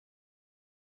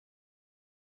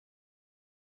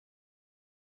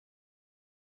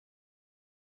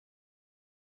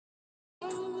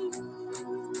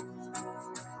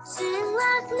Sing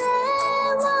like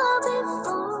never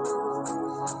before.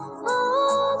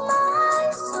 Oh,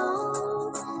 my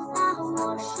soul, I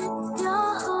worship your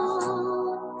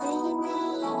holy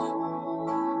name.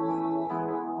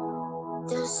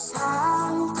 The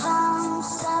sun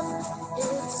comes up,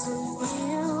 it's a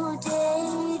new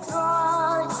day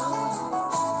dawning.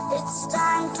 It's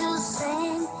time to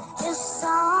sing his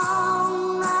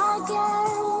song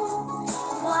again.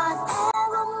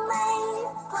 Whatever may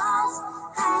pass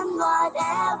and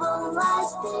whatever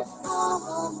lies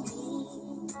before me,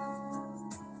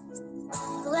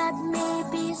 let me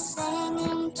be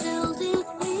singing till the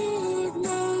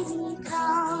evening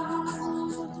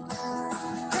comes.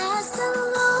 Bless the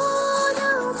Lord,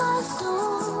 oh my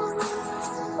soul,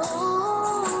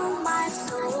 oh my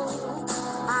soul,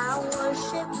 I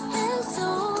worship his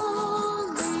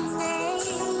holy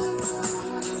name.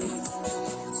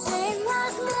 Sing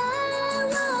like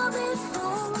never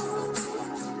before.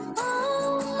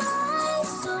 Oh, my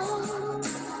soul,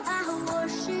 I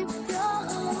worship your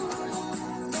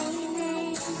holy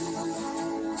name.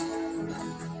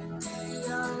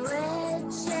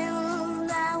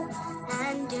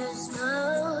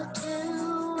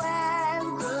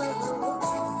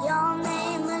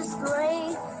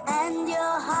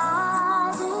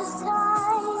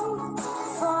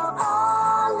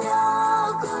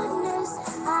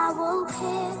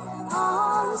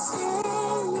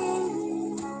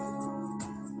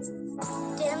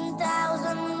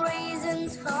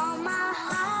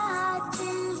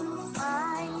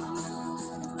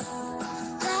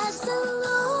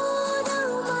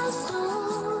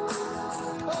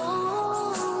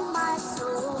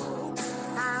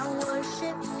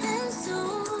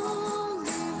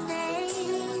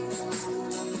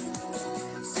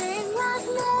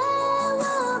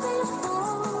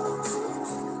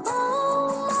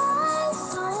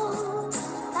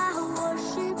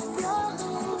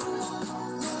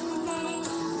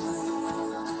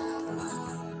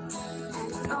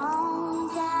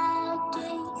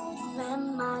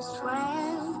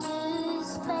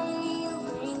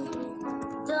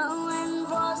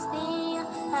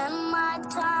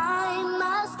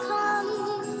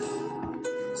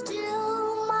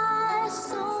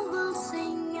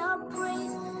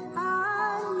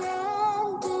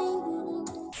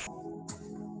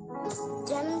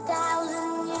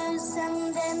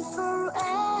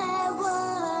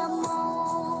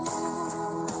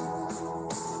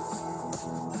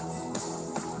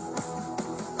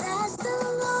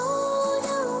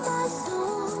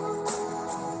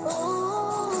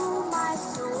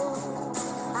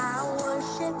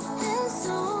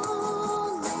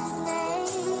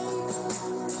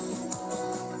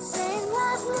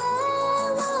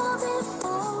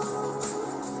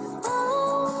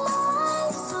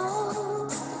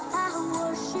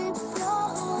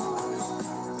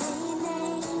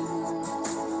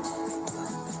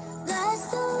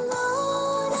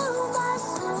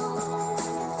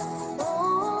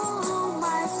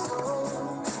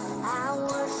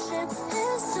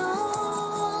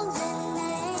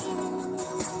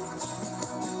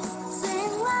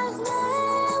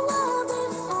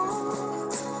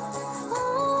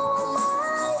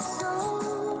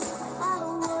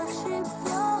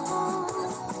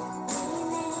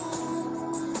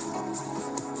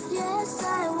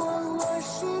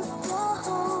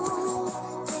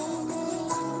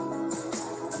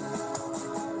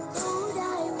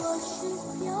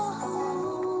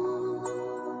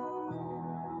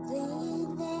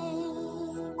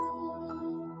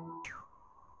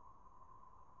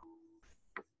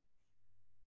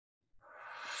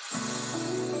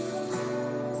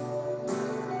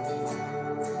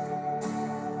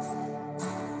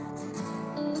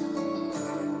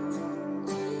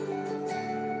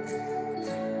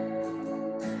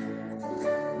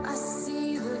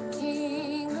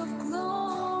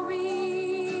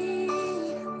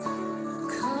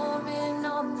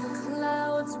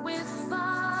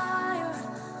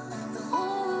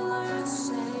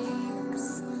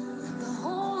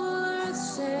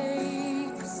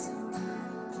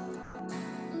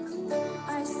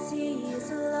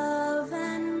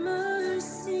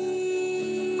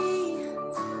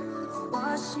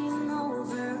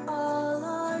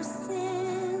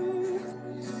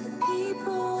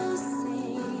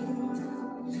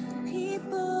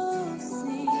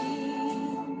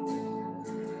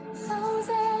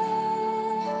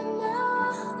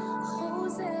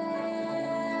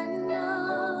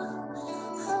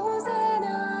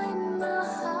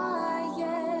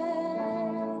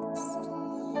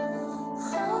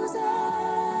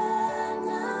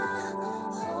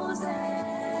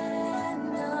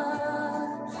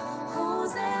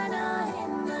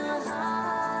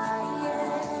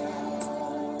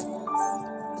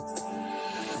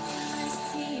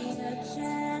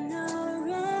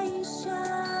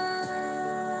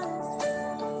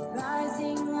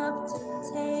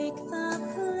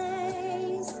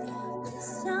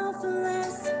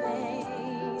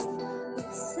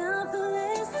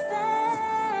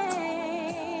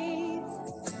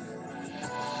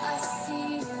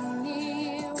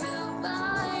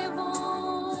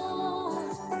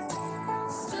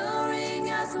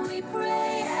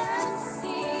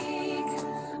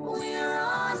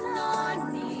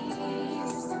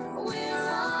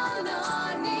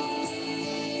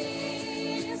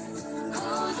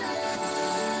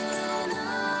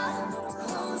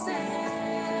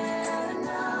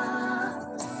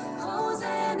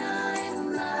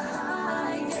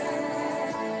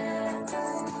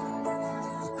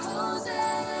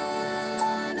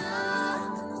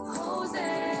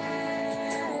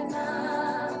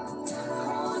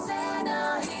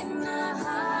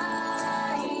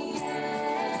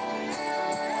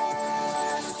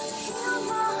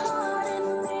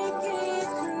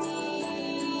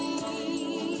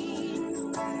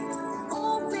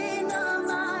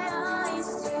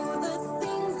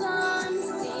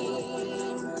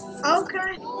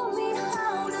 Okay.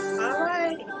 All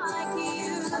right.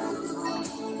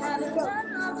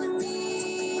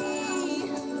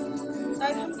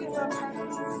 I can give up.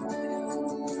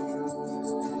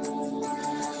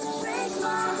 Break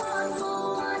my heart for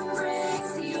what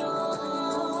breaks yours.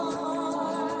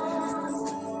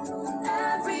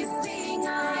 Everything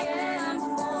I am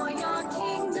for your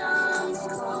kingdom's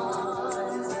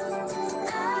cause.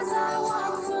 As I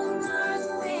walk from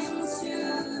earth into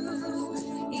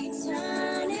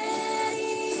eternity.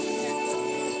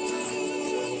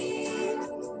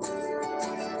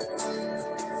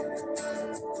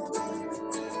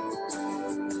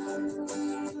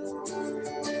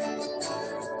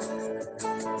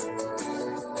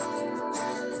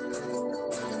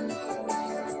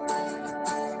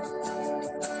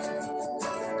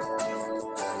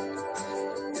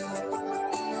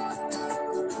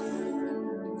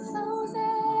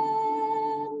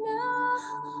 Hosanna,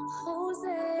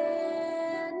 Hosanna,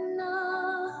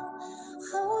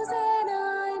 Hosanna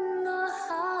in the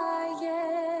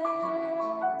highest.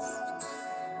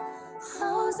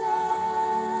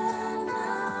 Hosanna,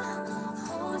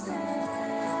 Hosanna,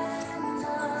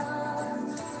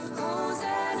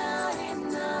 Hosanna in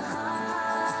the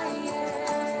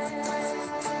highest.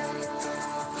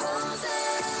 Hosanna,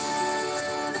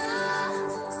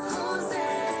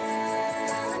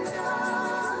 Hosanna,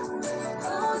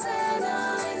 Hosanna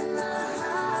in the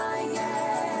highest.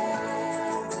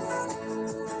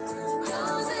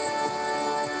 Hosanna,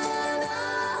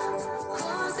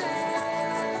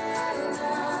 Hosanna,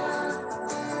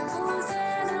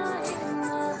 Hosanna in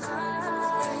the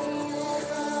highest.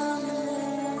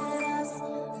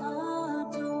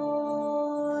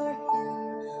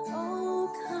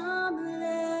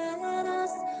 Let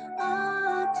us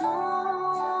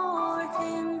adore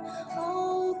Him.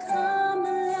 Oh, come,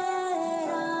 let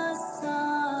us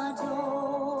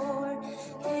adore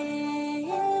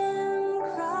Him.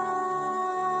 Christ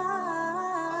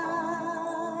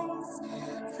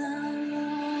the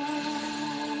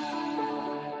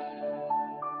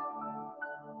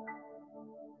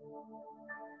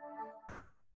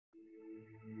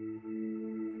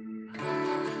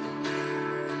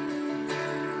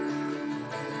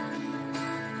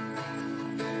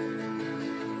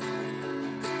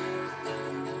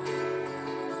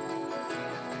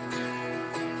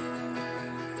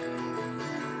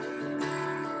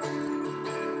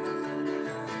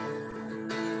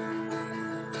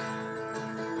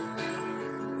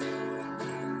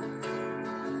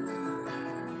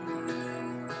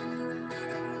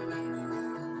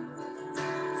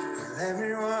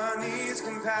Everyone needs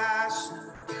compassion,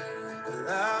 a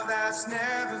love that's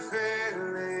never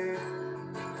failing.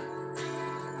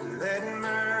 Let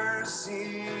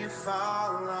mercy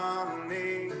fall on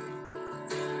me.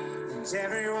 And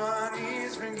everyone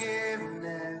needs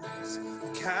forgiveness,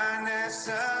 the kindness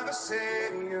of a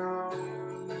Savior,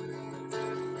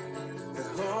 the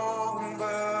hope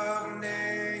of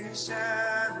nations.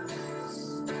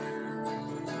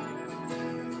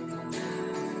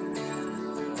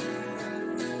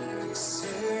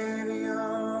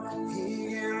 Savior,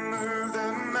 He can move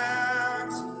the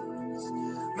mountains.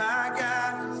 My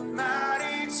God is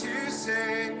mighty to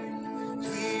save.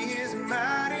 He is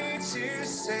mighty to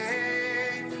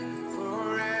save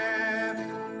forever.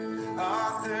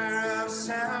 Author of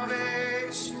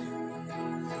salvation,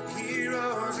 He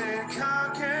rose and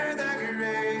conquered the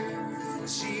grave.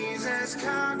 Jesus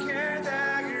conquered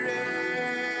the grave.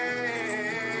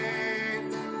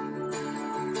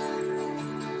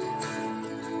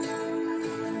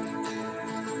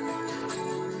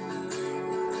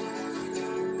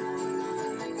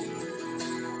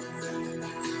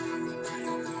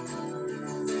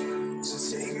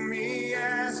 So take me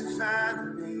as you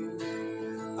find me,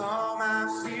 all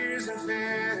my fears and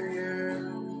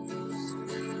failures.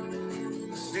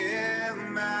 Fill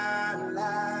my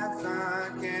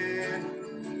life again.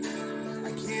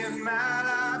 I give my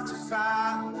life to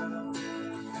follow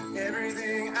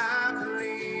everything I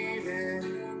believe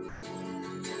in.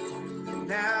 And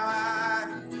now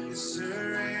I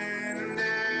surrender.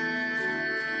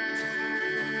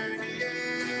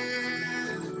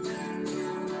 Yeah.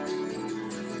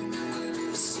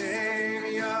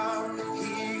 Savior,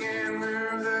 He can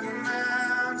move the mountains.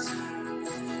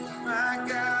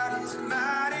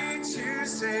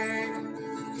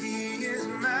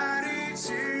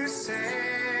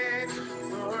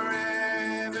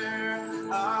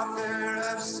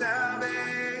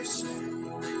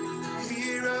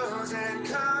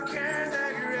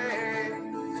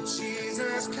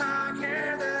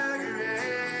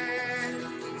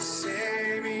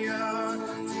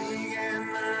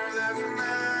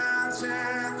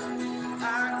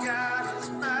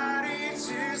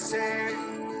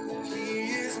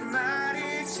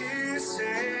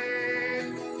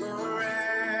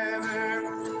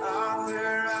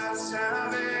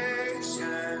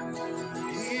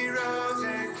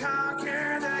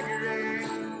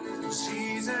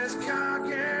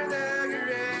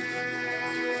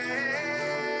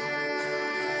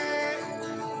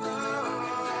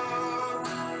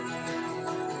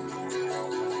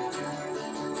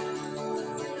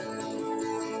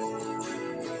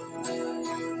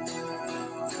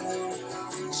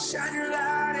 Shine your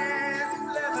light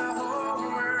and let the whole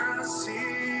world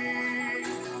see.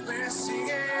 We're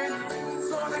singing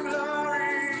for the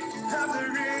glory of the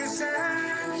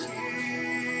risen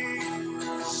King.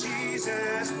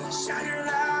 Jesus, shine your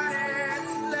light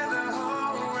and let the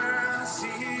whole world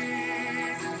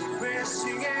see. We're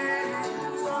singing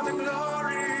for the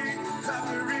glory of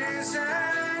the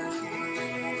risen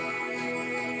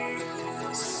King.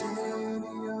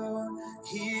 Savior,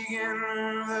 He can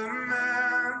move the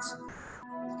mountains.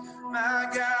 My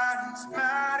God is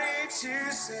mighty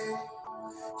to save.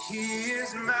 He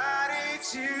is mighty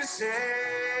to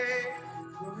save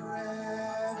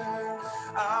forever.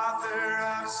 Author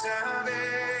of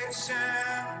salvation,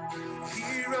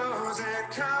 He rose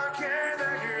and conquered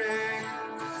the grave.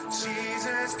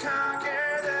 Jesus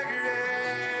conquered the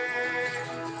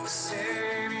grave.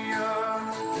 Savior,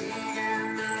 He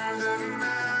can move the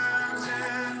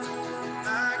mountain.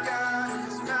 My God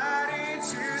is mighty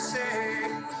to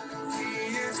save. He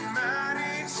is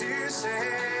mighty to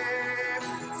save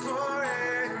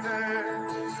forever.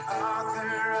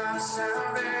 Author of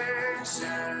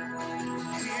salvation,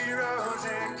 He rose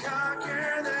and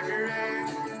conquered the grave.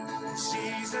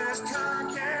 Jesus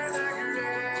conquered the grave.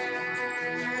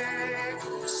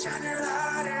 Shine your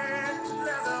light and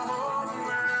let the whole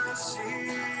world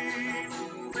see.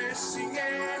 We're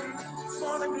singing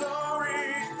for the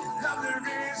glory of the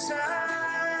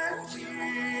risen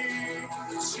King.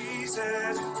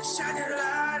 Jesus, shine your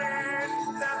light and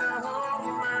let the whole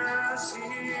world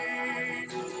see.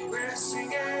 We're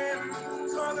singing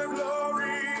for the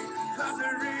glory of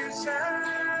the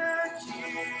risen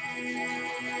King.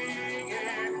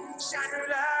 Shine your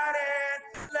light and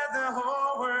let the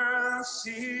whole world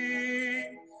see.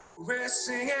 We're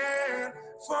singing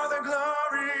for the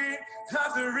glory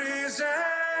of the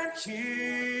risen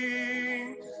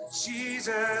King.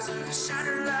 Jesus, shine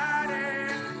your light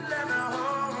and let the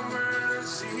whole world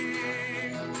see.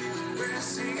 We're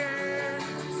singing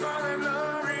for the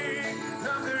glory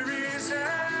of the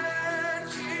risen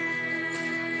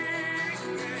King.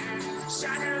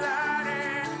 Shine your light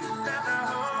and let the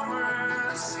whole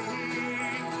world see.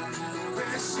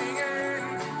 We're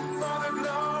singing for the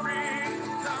glory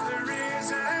of the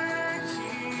risen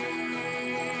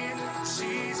King.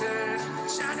 Jesus,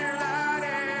 shine your light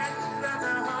and let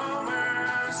the whole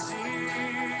world see.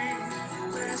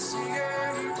 We're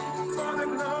singing for the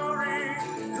glory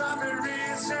of the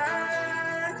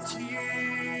risen King.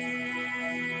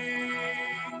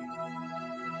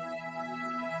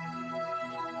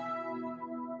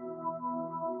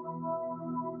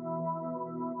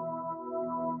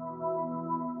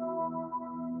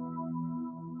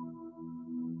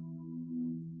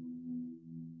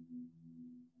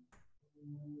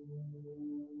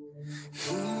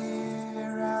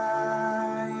 Here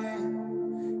I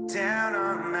am, down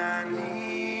on my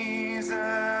knees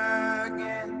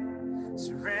again,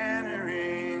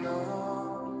 surrendering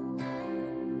all,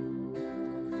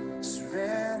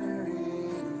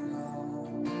 surrendering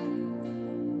all.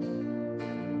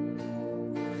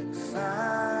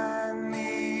 Find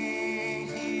me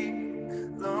here,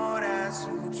 Lord, as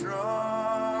you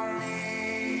draw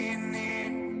me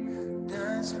near,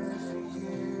 desperate for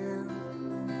you,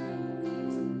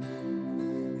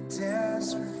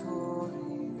 desperate for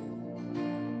you.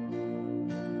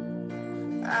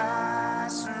 I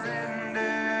surrender.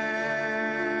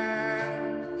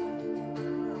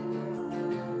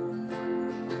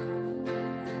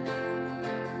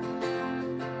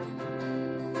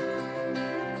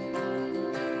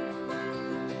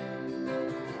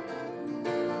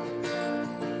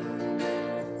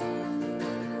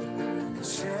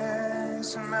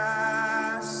 Cherish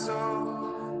my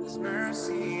soul, His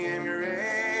mercy and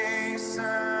grace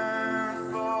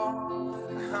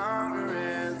unfold. I hunger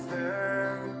and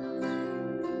thirst,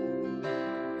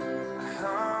 I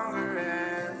hunger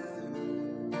and thirst.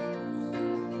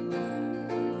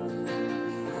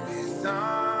 With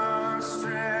arms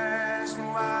stretched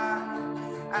wide,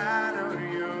 I know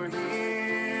you'll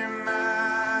hear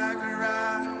my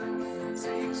cry.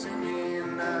 Take to me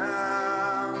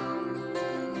now,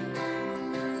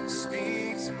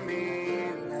 speak to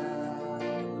me now.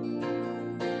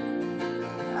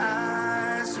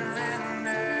 I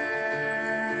surrender,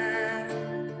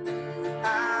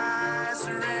 I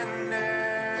surrender.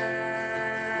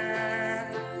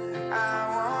 I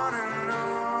wanna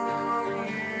know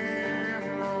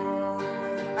you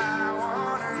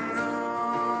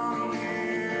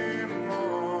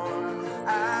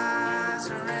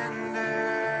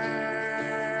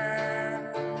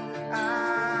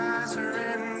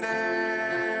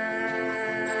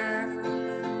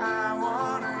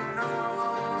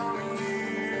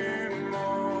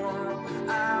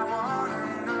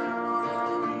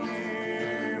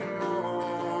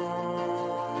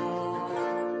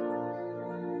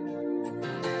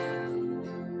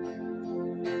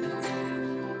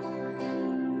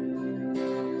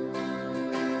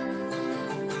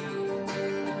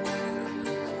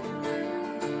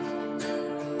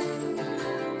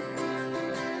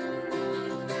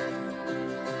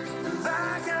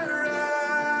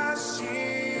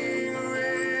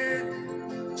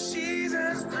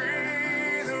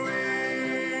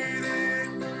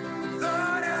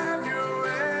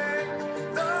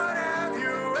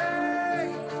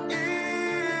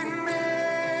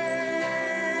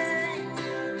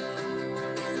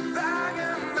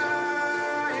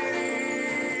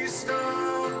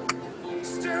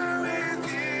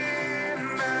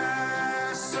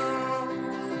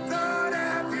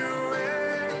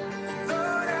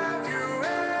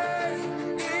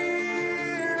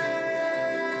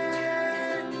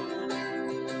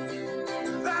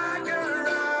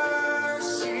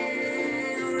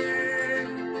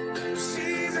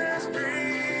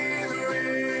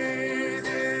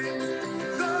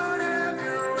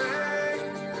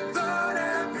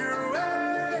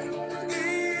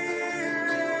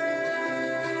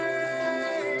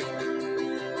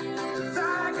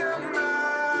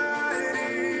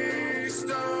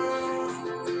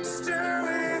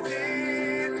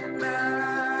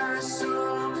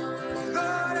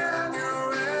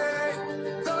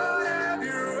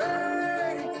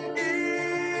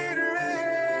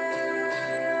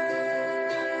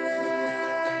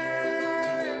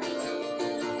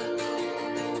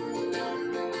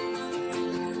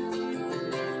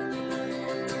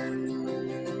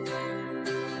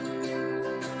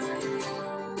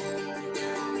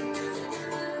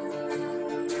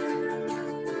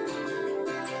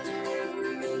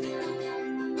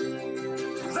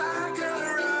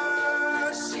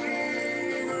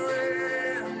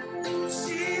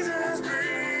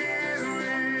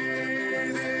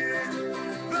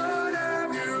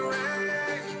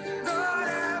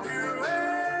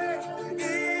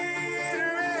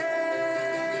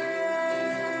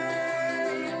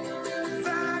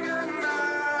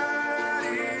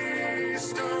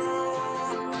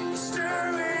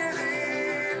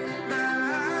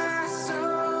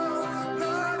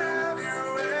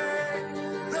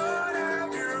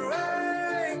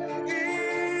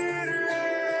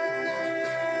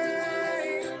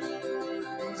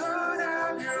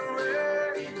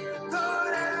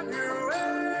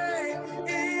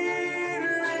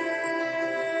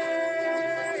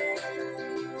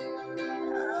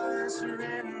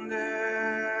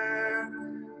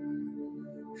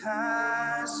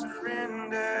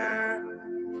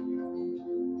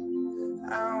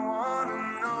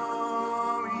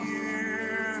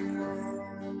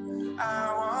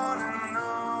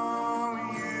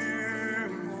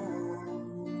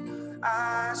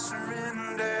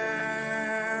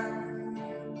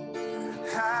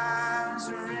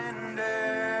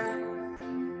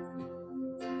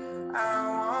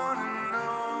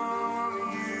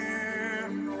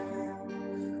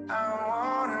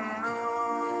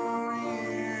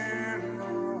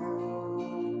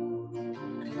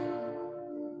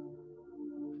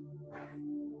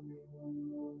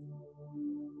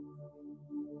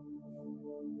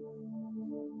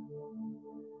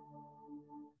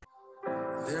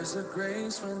There's a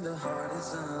grace when the heart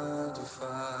is under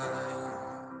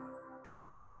fire.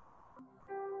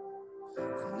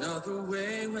 Another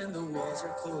way when the walls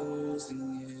are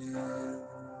closing in.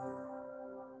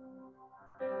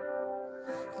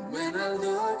 And when I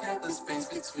look at the space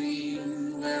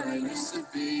between where I used to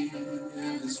be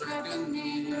and this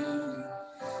reckoning,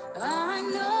 I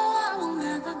know I will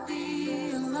never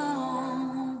be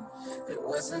alone. There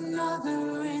was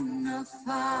another in the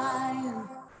fire,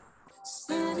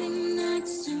 standing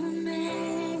next to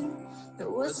me. There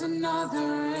was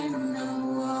another in the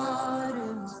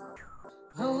waters,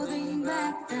 holding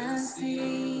back the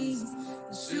seas.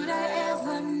 Should I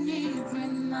ever need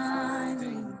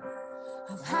reminding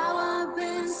of how I've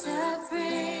been set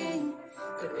free,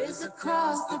 there is a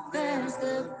cross that bears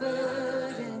the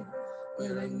burden,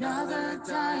 where another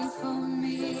died for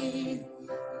me.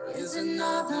 There is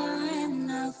another in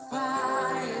the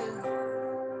fire.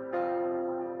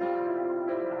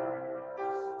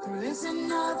 There is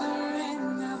another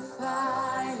in the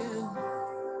fire.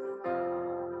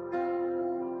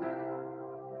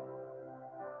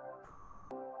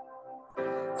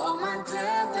 All my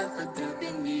dead left for dead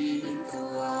beneath the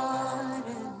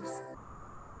waters.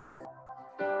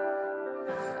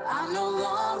 I'm no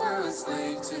longer a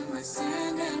slave to my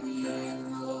sin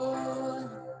anymore.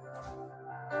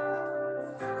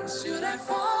 And should I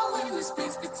fall in the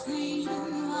space between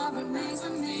what remains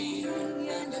of me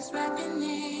and this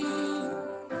reckoning?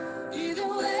 Either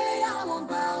way, I won't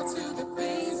bow to the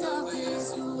things of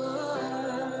this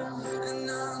world.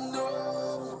 And I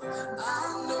know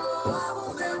I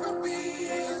will never be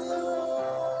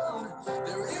alone.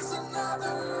 There is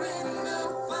another in the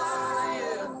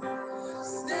fire,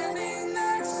 standing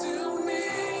next to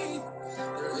me.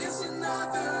 There is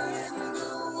another in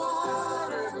the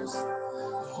waters,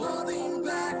 holding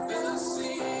back the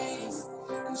seas.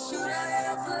 And should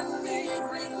I ever need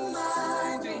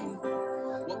reminding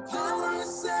what power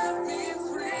set me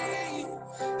free,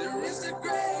 there is a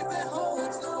grave that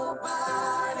holds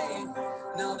nobody.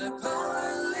 Now that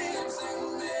power lives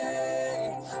in me.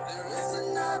 There is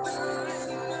another in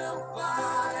the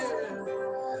fire.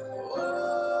 Oh,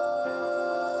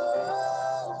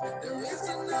 there is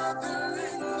another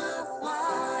in the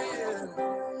fire.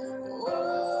 Oh,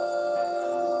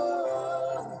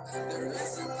 there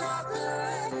is another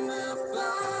in the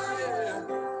fire.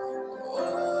 Oh,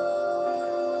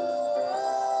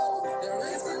 there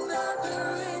is another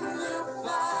in the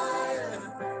fire.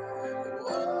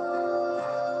 Oh,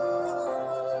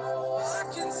 I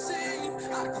can see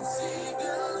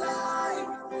the light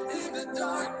in the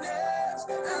darkness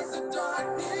as the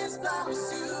darkness bows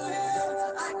to him.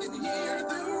 I can hear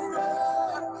the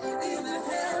roar in the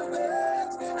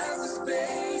heavens as the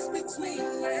space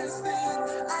between wears thin.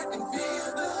 I can feel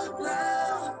the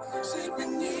ground shake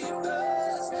beneath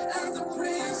us as the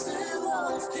prison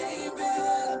walls cave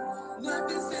in.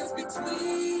 Nothing stands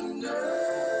between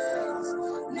us.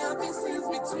 Nothing stands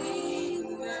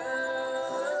between us.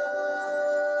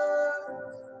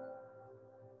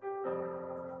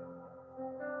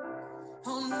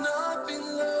 Oh, nothing,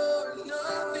 Lord,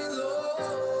 nothing,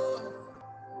 Lord.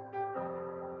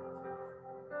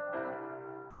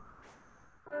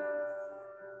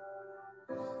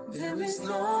 There is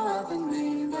no other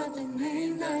name but the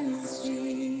name that is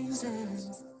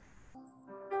Jesus.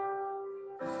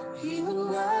 He who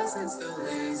was and still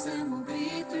is and will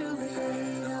be through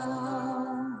it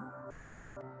all.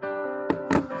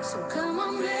 So come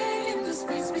on, make in the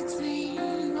space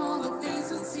between all the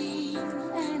things unseen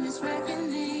and His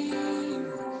reckoning.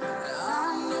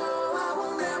 I know I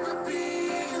will never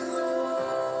be alone.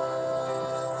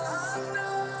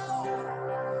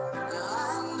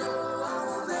 I know I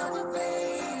will never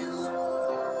be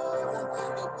alone.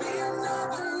 There'll be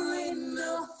another in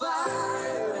the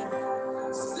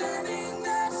fire, standing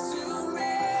next to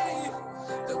me.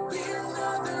 There'll be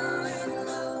another in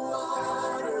the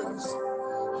waters,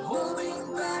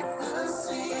 holding back the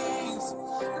seas.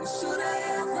 And should I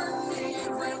ever need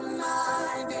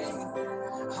reminding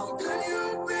how good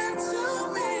you've been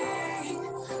to me,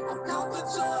 I'll count the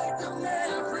joy come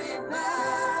every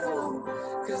battle,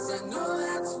 'cause I know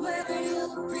that's where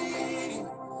you'll be.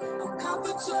 I'll count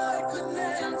the joy come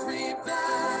every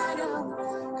battle,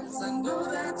 'cause I know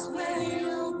that's where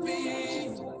you'll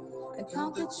be. I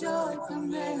count the joy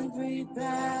from every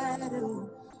battle,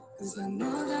 'cause I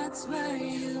know that's where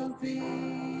you'll be.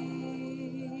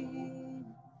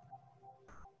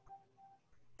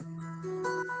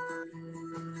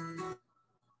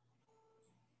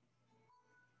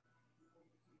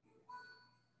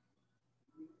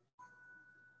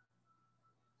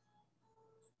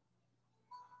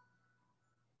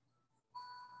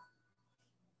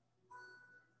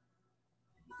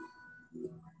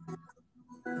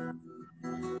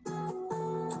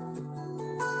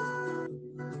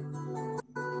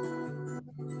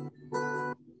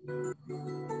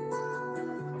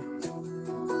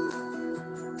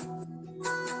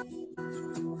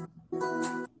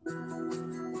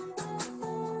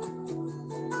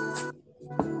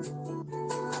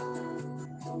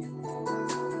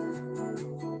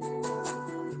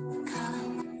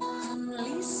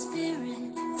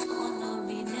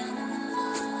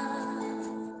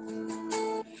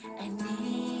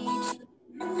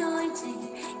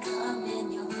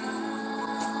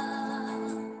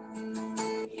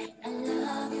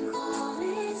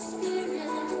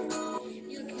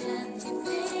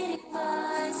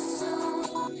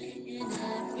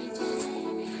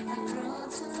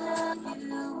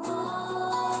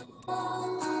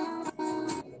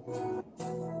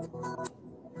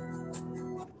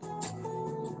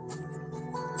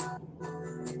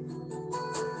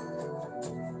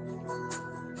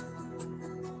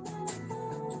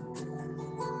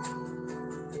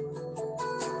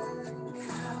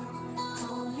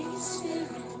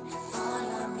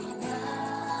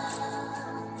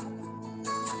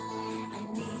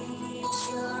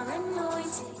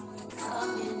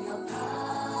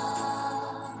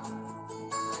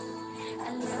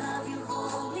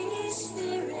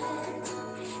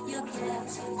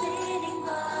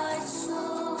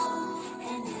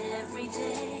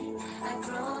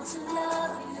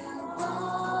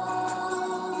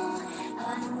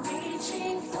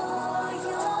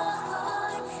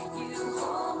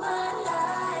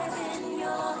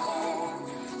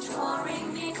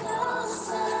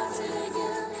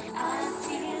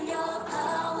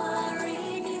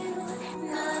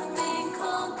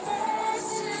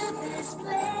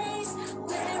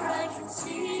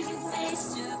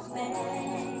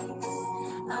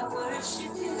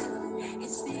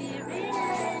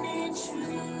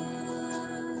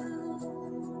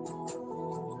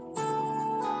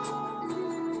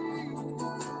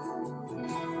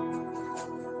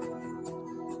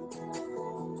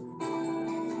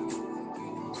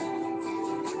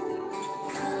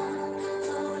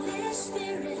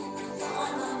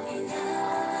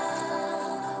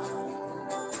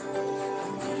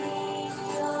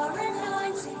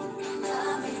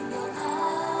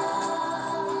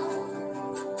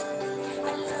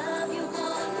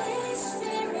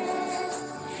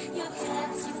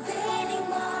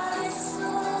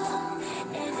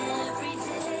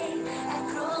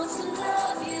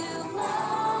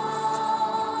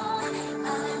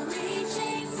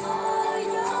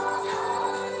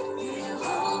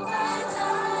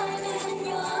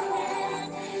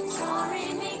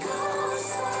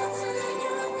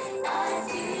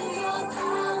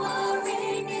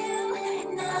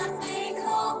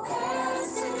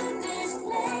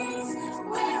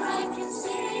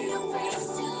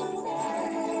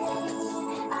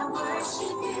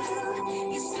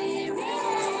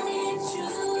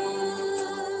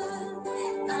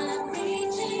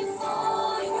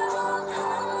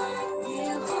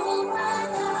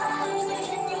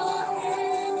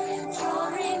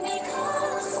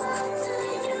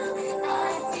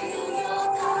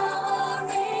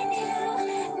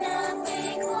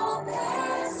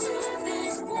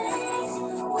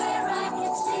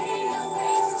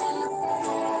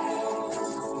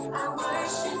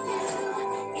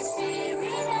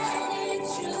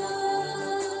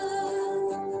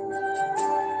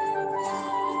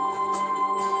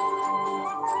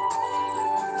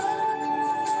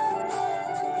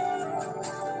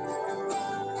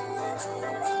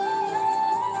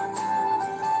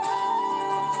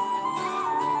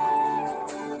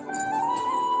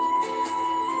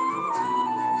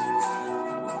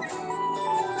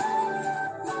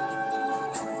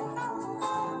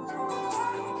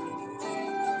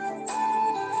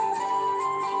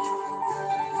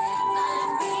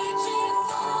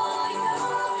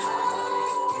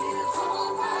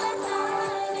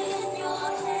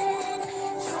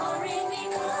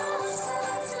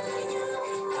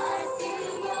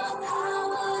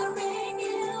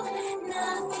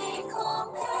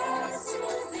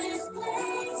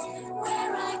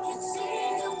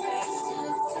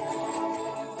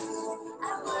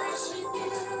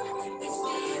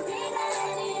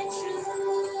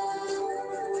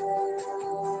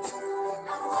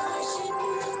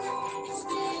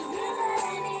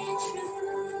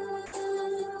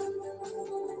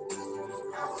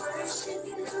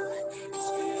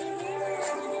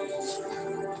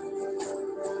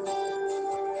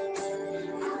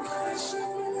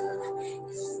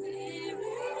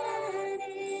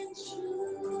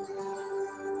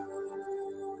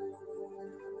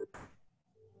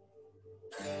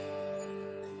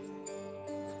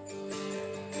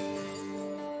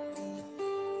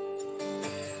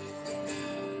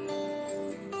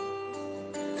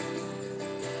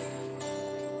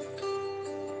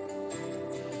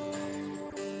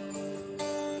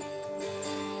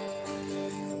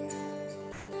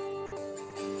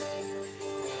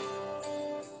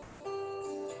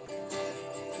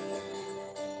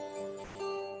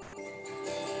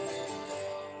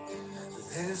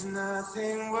 There's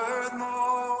nothing worth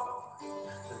more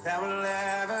that will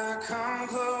ever come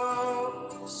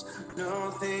close.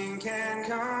 Nothing can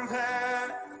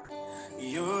compare.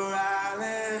 You're our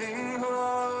living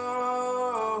hope.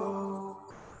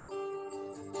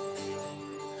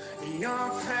 Your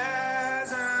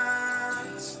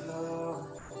presence, Lord.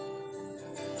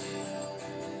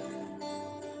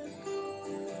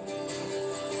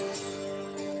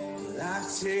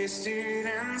 I've tasted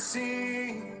and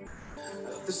seen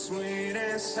of the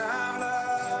sweetest of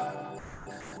love,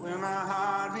 where my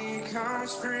heart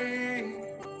becomes free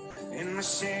and my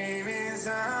shame is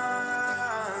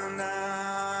undone.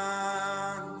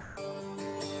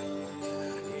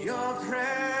 Your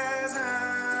presence,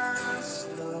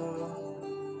 Lord.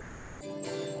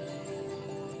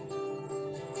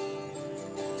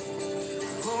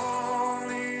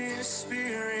 Holy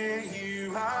Spirit,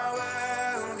 you are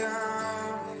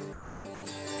welcome.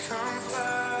 Come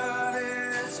flood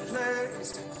this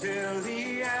place, fill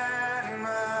the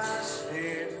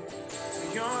atmosphere.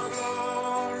 Your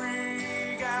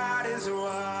glory, God, is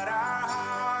what our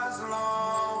hearts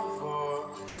long for.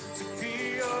 To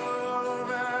be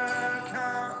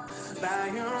overcome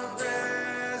by your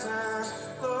presence,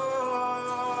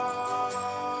 Lord.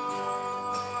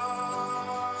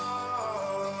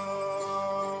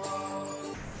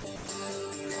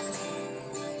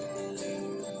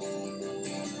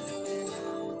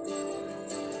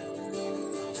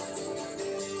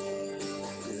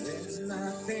 There's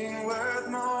nothing worth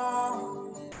more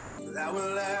that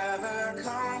will ever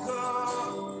come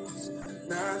close.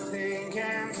 Nothing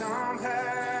can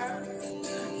compare.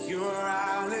 You're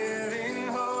our living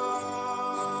hope.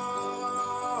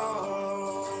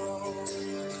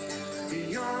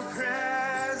 Your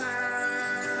presence,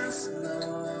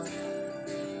 Lord.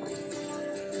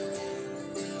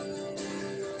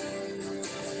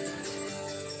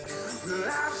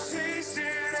 I've tasted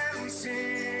and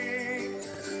seen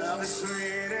of the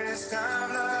sweetest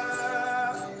of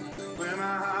love, where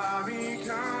my heart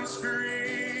becomes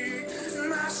free,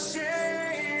 my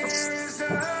shame is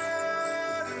undone.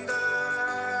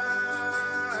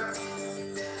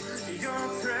 Your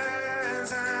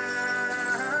presence,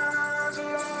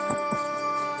 Lord.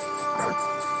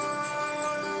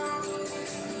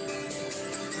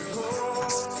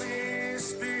 Holy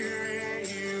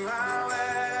Spirit, you are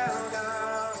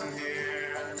welcome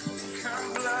here.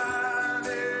 Come flood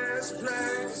this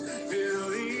place, fill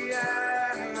the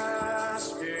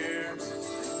atmosphere.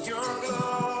 Your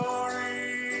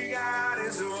glory, God,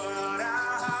 is what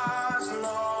our hearts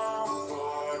long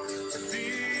for. To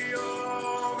be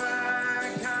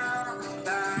overcome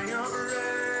by your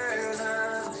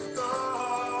presence,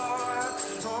 Lord.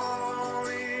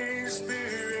 Holy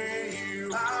Spirit,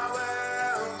 you are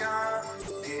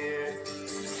welcome here.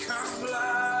 Come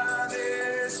flood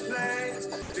this place,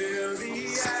 fill the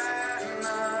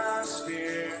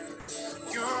atmosphere.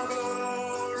 Your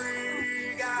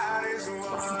glory, God, is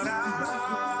what our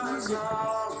hearts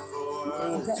long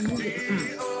for. To be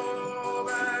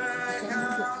overcome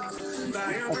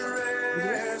by your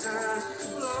presence,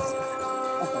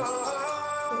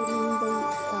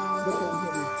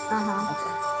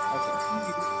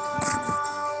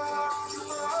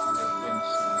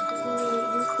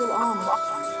 You still on?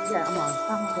 Yeah, I'm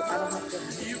on. But I don't have to.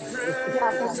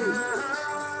 Yeah, press it.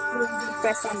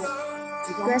 Press on it.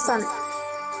 Press on it.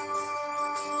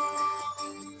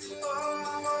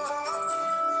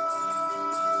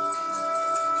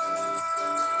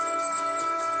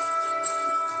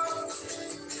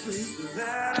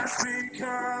 Let us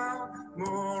become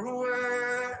more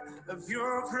aware of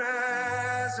your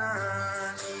presence.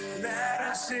 Let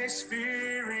us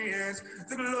experience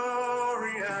the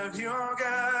glory of your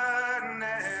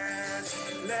goodness.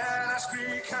 Let us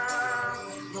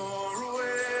become more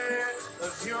aware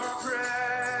of your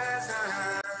presence.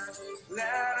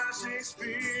 Let us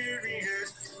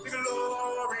experience the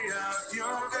glory of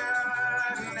your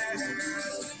goodness.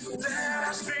 Let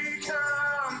us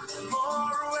become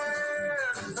more aware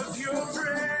of your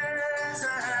presence.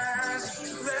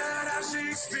 Let us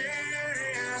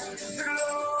experience the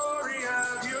glory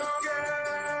of your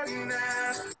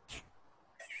goodness.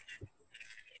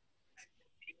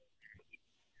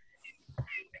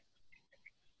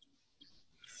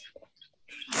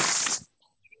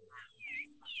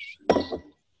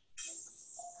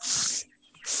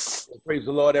 Praise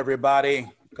the Lord, everybody.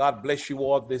 God bless you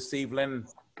all this evening.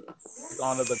 We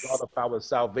honor the God of our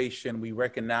salvation. We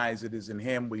recognize it is in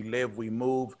him we live, we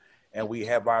move, and we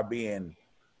have our being.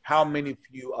 How many of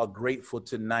you are grateful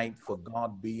tonight for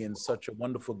God being such a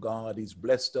wonderful God? He's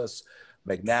blessed us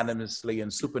magnanimously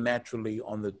and supernaturally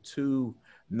on the two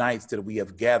nights that we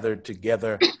have gathered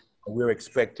together. We're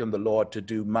expecting the Lord to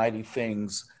do mighty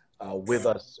things with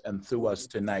us and through us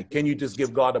tonight. Can you just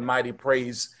give God a mighty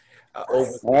praise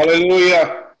over?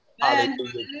 Hallelujah.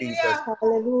 Hallelujah, Jesus.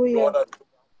 Hallelujah.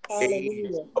 He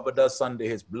Hallelujah. covered us under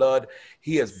his blood.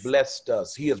 He has blessed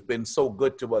us. He has been so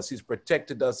good to us. He's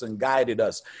protected us and guided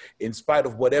us. In spite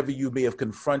of whatever you may have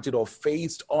confronted or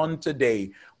faced on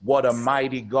today, what a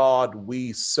mighty God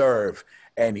we serve.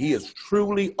 And he is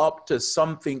truly up to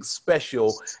something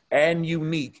special and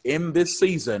unique in this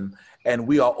season. And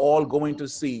we are all going to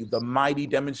see the mighty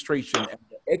demonstration and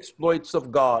the exploits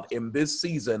of God in this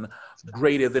season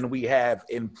greater than we have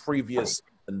in previous.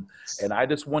 And I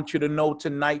just want you to know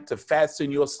tonight to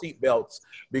fasten your seatbelts,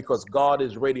 because God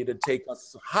is ready to take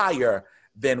us higher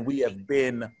than we have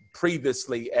been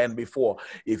previously and before.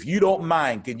 If you don't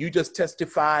mind, can you just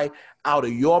testify out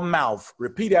of your mouth?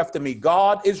 Repeat after me.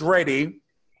 God is ready.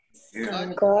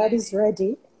 God is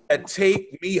ready. To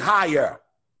take me higher.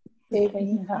 Take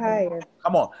me higher.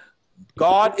 Come on.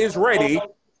 God is ready.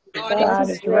 God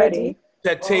is ready.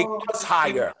 To take us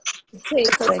higher.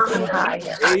 Take me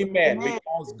higher. Amen.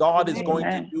 Because God is going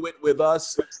to do it with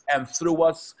us and through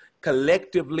us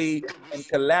collectively and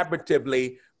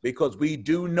collaboratively, because we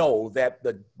do know that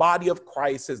the body of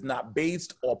Christ is not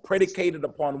based or predicated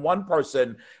upon one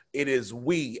person. It is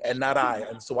we and not I.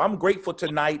 And so I'm grateful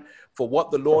tonight for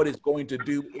what the Lord is going to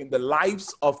do in the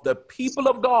lives of the people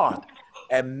of God.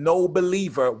 And no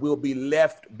believer will be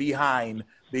left behind,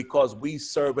 because we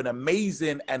serve an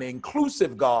amazing and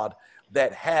inclusive God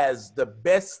that has the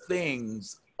best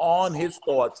things on his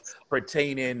thoughts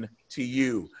pertaining to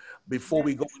you. Before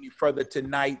we go any further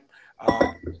tonight, the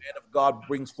man of God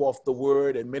brings forth the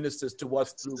word and ministers to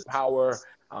us through power,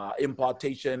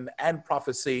 impartation, and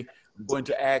prophecy. I'm going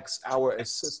to ask our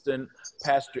assistant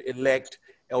pastor-elect,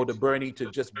 Elder Bernie,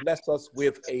 to just bless us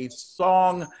with a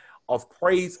song of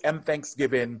praise and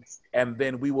thanksgiving, and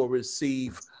then we will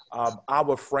receive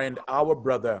our friend, our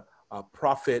brother,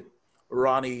 Prophet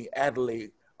Robert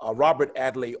Adley,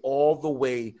 all the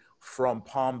way from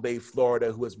Palm Bay,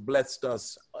 Florida, who has blessed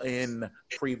us in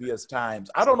previous times.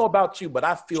 I don't know about you, but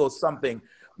I feel something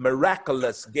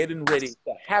miraculous getting ready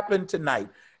to happen tonight.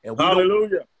 And we don't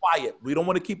want to be quiet. We don't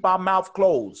want to keep our mouth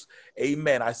closed.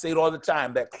 Amen. I say it all the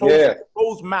time, that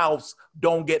closed mouths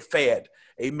don't get fed.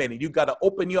 Amen. And you got to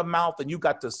open your mouth and you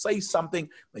got to say something,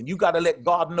 and you got to let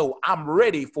God know, I'm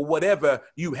ready for whatever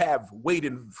you have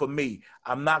waiting for me.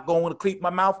 I'm not going to keep my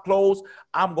mouth closed.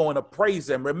 I'm going to praise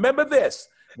him. Remember this,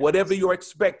 whatever you're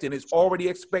expecting is already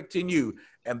expecting you.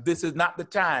 And this is not the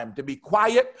time to be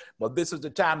quiet, but this is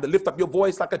the time to lift up your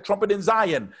voice like a trumpet in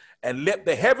Zion and let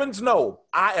the heavens know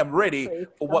I am ready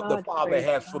for what the Father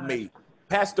has for me.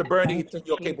 Pastor Bernie, it's in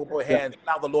your capable hands.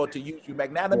 Allow the Lord to use you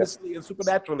magnanimously and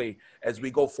supernaturally as we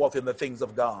go forth in the things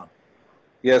of God.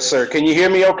 Yes, sir. Can you hear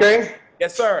me okay?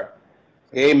 Yes, sir.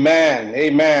 Amen.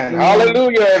 Amen.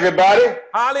 Hallelujah, everybody.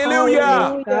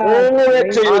 Hallelujah.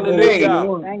 Glory to your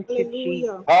name. Thank you,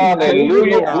 Jesus.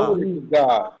 Hallelujah. Glory to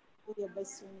God.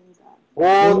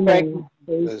 Oh, thank you,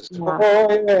 Jesus. Oh,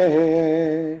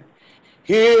 yeah.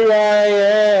 Here I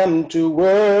am to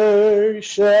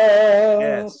worship.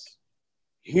 Yes.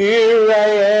 Here I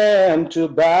am to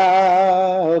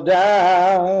bow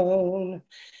down.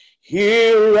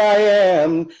 Here I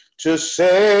am to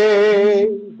say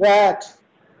that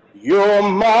you're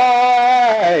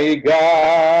my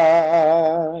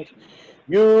God.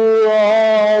 You're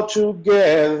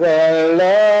altogether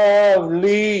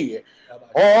lovely,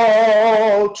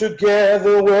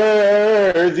 altogether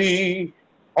worthy,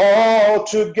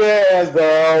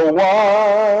 altogether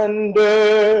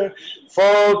wonderful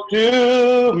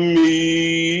to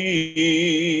me.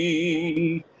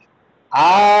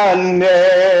 I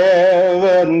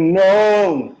never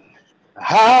known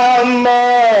how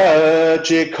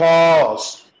much it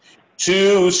costs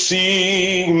to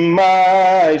see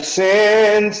my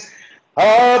sins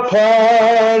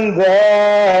upon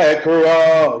the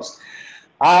cross.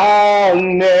 I'll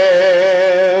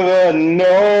never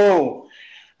know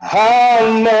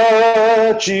how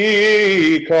much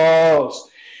it costs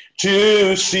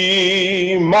to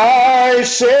see my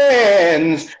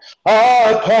sins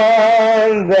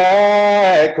upon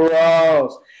that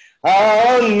cross.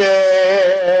 I'll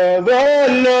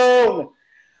never know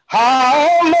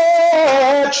how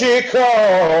much it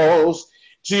costs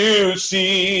to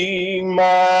see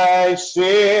my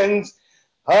sins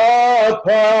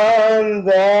upon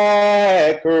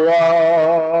that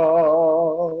cross.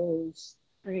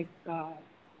 Praise God.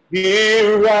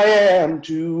 Here I am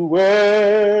to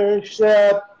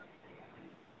worship.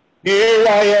 Here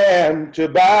I am to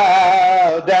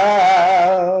bow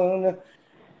down.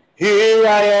 Here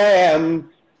I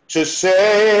am to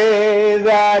say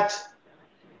that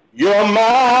you're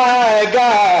my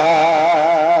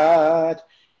God.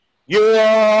 You're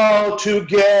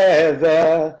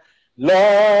altogether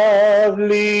lovely,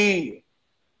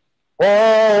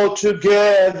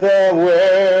 altogether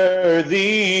worthy,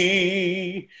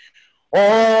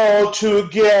 altogether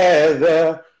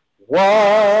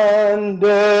wonderful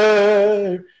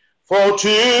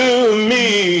to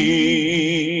me.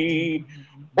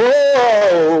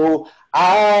 Oh,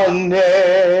 I'll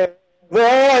never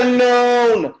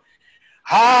known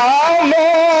how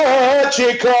much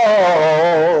it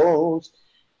costs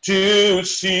to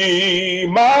see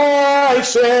my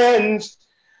sins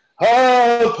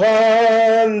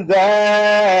upon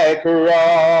that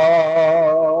cross.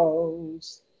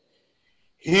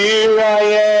 Here I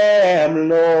am,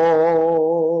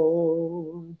 Lord.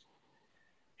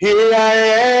 Here I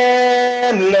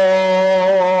am, Lord.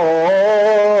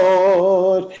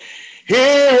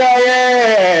 Here I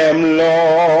am,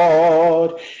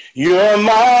 Lord. You're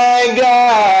my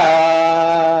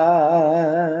God.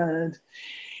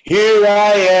 Here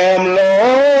I am,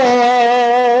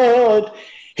 Lord.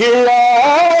 Here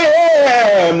I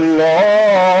am,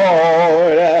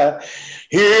 Lord.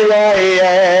 Here I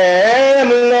am,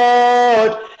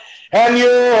 Lord. And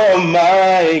you're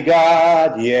my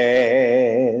God,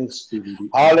 yes.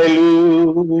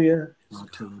 Hallelujah.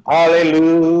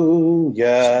 Hallelujah.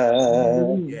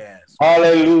 Yes.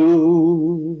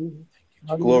 Hallelujah.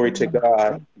 Glory to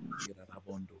God.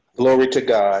 Glory to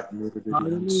God. Glory to God.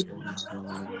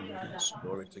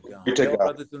 Glory to Well, God.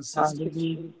 brothers and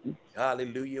sisters,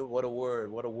 hallelujah. What a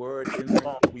word. What a word in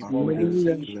song we've all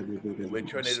received. And we're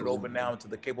turning it over now to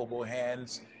the capable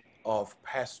hands of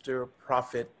Pastor,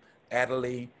 Prophet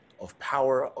Adderley of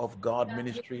Power of God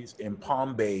Ministries in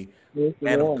Palm Bay.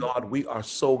 Man of God, we are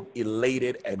so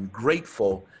elated and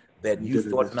grateful that you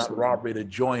thought not robbery to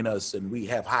join us. And we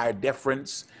have high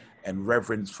deference and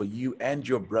reverence for you and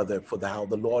your brother for how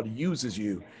the Lord uses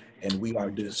you. And we are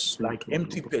just like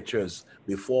empty pitchers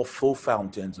before full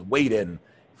fountains, waiting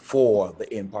for the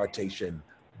impartation.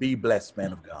 Be blessed,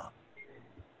 man of God.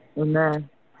 Amen.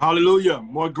 Hallelujah.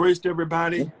 More grace to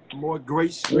everybody. More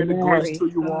grace, greater grace to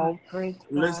you all. Praise God.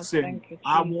 Listen, Thank you,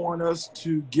 I Jesus. want us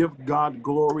to give God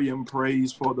glory and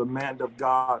praise for the man of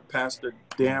God, Pastor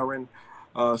Darren.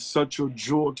 Such a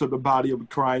jewel to the body of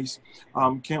Christ.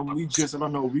 Can we just, I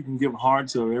don't know, we can give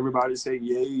hearts or everybody say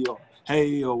yay or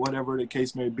hey or whatever the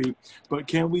case may be. But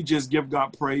can we just give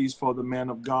God praise for the man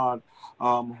of God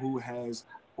who has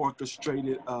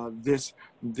orchestrated this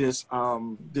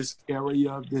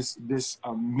area, this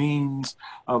means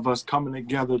of us coming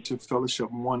together to fellowship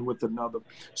one with another.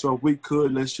 So if we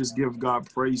could, let's just give God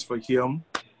praise for him.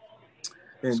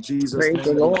 In Jesus' Praise name,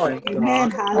 the we Lord. thank Amen.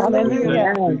 God.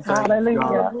 Hallelujah. We thank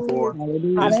God for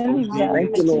his Hallelujah.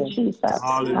 Thank obedience. you, Lord. Jesus.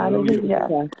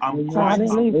 Hallelujah. I'm quite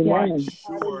sure. Hallelujah to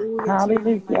your name,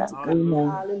 mighty God.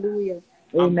 Hallelujah. Hallelujah.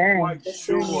 I'm quite Bless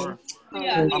your name. sure.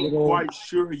 I'm Hallelujah. quite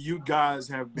sure you guys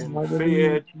have been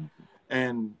fed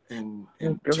and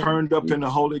turned up in the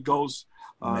Holy Ghost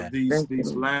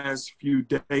these last few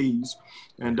days.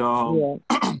 And I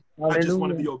just want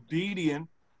to be obedient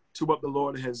to what the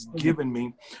Lord has given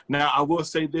me. Now, I will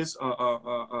say this,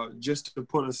 just to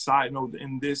put a side note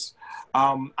in this.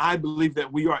 I believe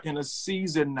that we are in a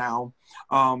season now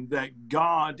that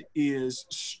God is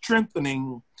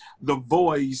strengthening the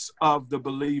voice of the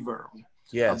believer.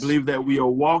 Yes. I believe that we are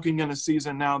walking in a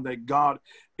season now that God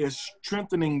is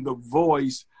strengthening the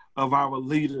voice of our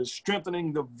leaders,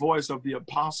 strengthening the voice of the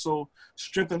apostle,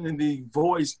 strengthening the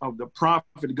voice of the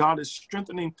prophet. God is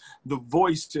strengthening the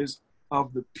voices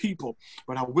of the people.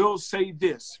 But I will say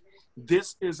this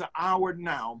is an hour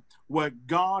now where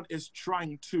God is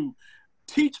trying to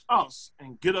teach us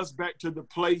and get us back to the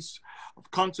place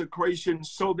of consecration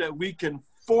so that we can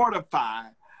fortify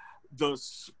the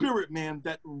spirit man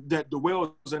that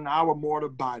dwells in our mortal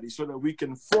body, so that we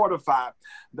can fortify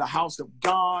the house of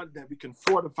God, that we can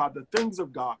fortify the things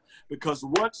of God, because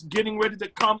what's getting ready to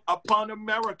come upon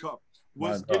America,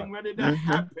 what's getting ready to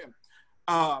happen,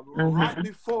 right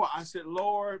before I said,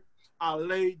 Lord, I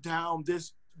laid down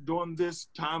during this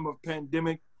time of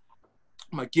pandemic.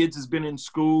 My kids has been in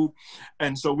school,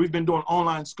 and so we've been doing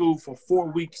online school for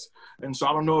 4 weeks. And so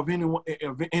I don't know if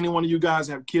any one of you guys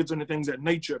have kids or anything of that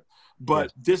nature,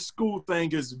 but this school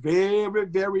thing is very,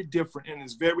 very different and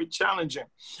it's very challenging.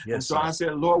 And so I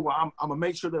said, Lord, well, I'm gonna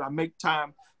make sure that I make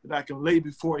time that I can lay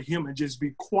before him and just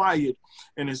be quiet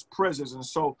in his presence. And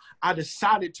so I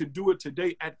decided to do it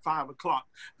today at 5 o'clock.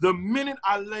 The minute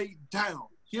I laid down,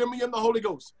 hear me in the Holy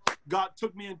Ghost, God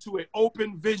took me into an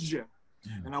open vision.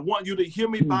 And I want you to hear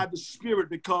me by the Spirit,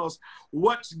 because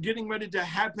what's getting ready to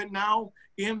happen now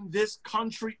in this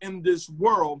country, in this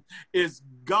world, is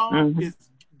God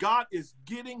is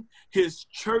getting his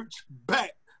church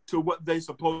back to what they're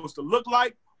supposed to look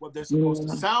like, what they're supposed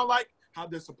to sound like, how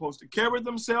they're supposed to carry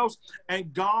themselves.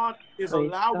 And God is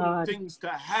allowing things to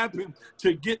happen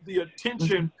to get the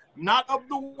attention, not of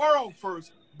the world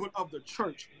first, but of the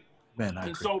church.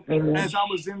 And so as I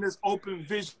was in this open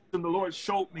vision, the Lord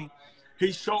showed me,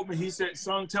 he said,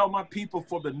 son, tell my people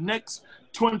for the next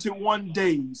 21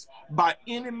 days, by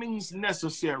any means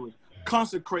necessary,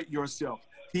 consecrate yourself.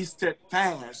 He said,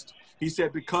 fast. He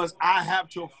said, because I have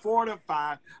to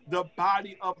fortify the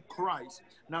body of Christ.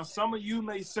 Now, some of you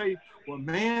may say, well,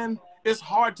 man, it's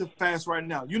hard to fast right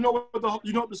now. You know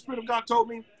what the Spirit of God told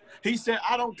me? He said,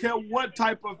 I don't care what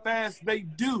type of fast they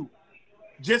do.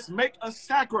 Just make a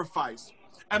sacrifice.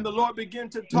 And the Lord began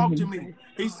to talk to me.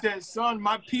 He said, son,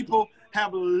 my people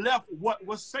have left what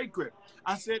was sacred.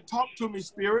 I said, talk to me,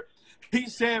 Spirit. He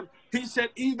said,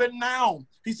 even now,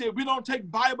 he said, we don't take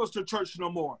Bibles to church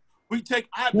no more. We take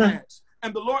iPads.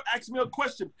 And the Lord asked me a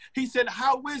question. He said,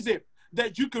 how is it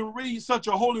that you can read such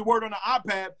a holy word on an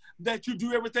iPad that you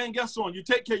do everything else on? You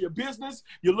take care of your business,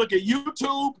 you look at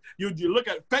YouTube, you look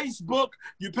at Facebook,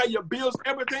 you pay your bills,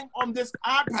 everything on this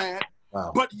iPad.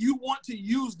 Wow. But you want to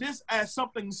use this as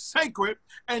something sacred,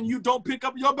 and you don't pick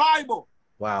up your Bible.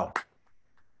 Wow.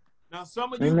 Now,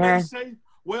 some of you may say,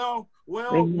 well,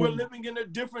 we're living in a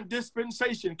different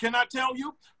dispensation. Can I tell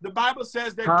you? The Bible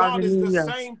says that God is the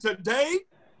same today,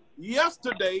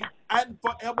 yesterday, and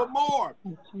forevermore.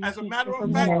 As a matter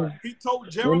of fact, he told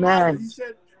Jeremiah,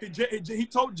 he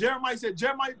told Jeremiah, he said,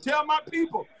 Jeremiah, tell my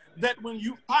people that when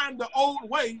you find the old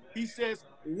way, he says,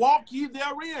 walk ye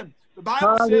therein. The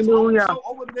Bible says also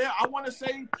over there, I want to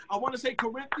say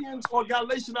Corinthians or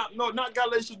Galatians, no, not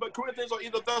Galatians, but Corinthians or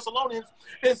either Thessalonians.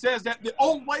 It says that the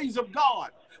old ways of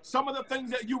God, some of the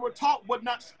things that you were taught were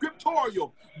not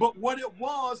scriptorial, but what it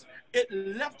was, it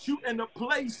left you in a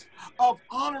place of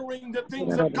honoring the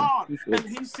things of God. And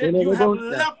he said, you have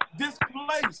left this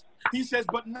place. He says,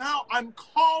 but now I'm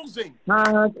causing.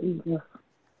 Hallelujah.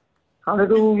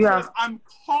 He says, I'm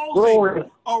causing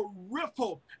a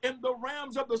ripple in the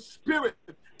realms of the Spirit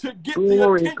to get the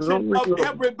attention of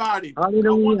everybody.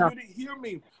 Hallelujah. I want you to hear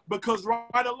me, because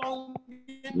right along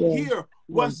in here,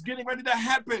 what's getting ready to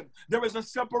happen, there is a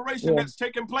separation that's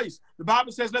taking place. The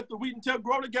Bible says, let the wheat and tear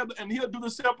grow together, and he'll do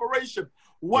the separation.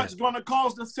 What's going to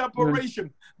cause the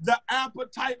separation? The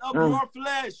appetite of your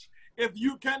flesh. If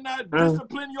you cannot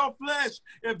discipline your flesh,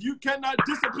 if you cannot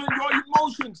discipline your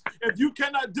emotions, if you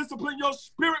cannot discipline your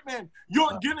spirit, man,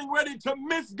 you're getting ready to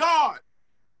miss God.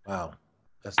 Wow,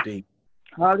 that's deep.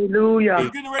 Hallelujah.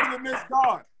 You're getting ready to miss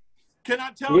God. Can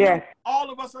I tell you, all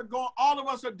of us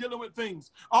are dealing with things.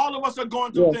 All of us are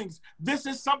going through things. This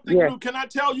is something new. Can I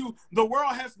tell you, the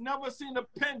world has never seen a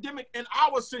pandemic in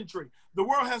our century. The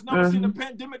world has never seen a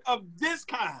pandemic of this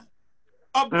kind.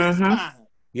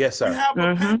 Yes, sir. We have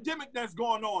a pandemic that's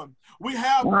going on. We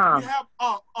have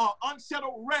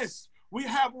unsettled rest. We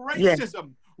have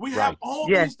racism. We have all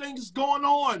these things going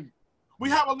on. We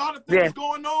have a lot of things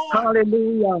going on.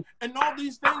 Hallelujah. And all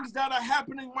these things that are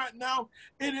happening right now,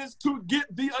 it is to get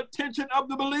the attention of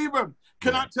the believer.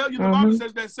 Can I tell you, the Bible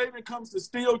says that Satan comes to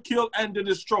steal, kill, and to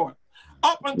destroy.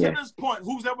 Up until this point,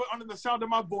 who's ever under the sound of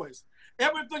my voice,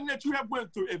 everything that you have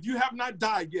went through, if you have not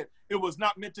died yet, it was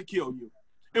not meant to kill you.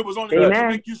 It was only meant to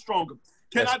make you stronger.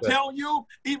 Can I tell you,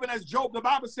 even as Job, the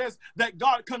Bible says that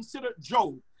God considered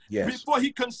Job. Before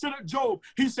he considered Job,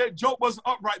 he said Job was an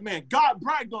upright man. God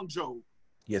bragged on Job.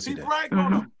 Yes, he did. Bragged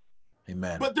on him.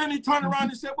 Amen. But then he turned around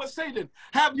and said, well, Satan,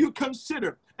 have you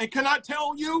considered? And can I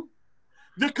tell you,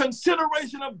 the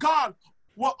consideration of God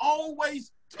will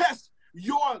always test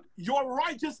your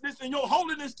righteousness and your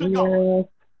holiness to God.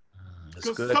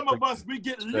 Because some of us, we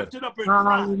get lifted up in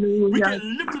pride. We get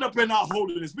lifted up in our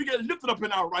holiness. We get lifted up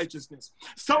in our righteousness.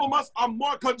 Some of us are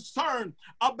more concerned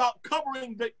about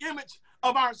covering the image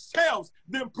of ourselves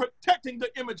than protecting the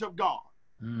image of God.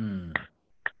 And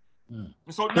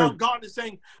so now God is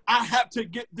saying, I have to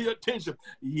get the attention.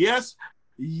 Yes,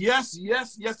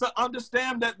 I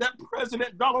understand that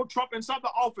President Donald Trump inside the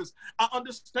office, I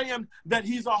understand that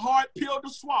he's a hard pill to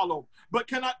swallow. But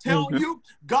can I tell you,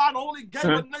 God only gave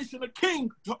a nation a king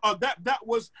that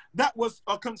was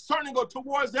concerning or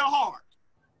towards their heart.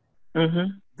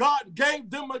 God gave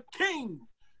them a king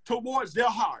towards their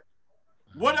heart,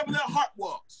 whatever their heart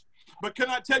was. But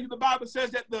can I tell you, the Bible says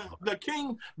that the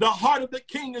heart of the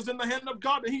king is in the hand of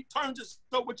God, and he turns it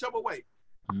so whichever way.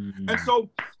 And so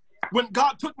when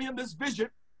God took me in this vision,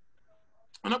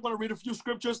 and I'm going to read a few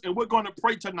scriptures, and we're going to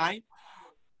pray tonight.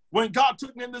 when God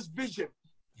took me in this vision,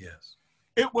 Yes.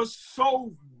 it was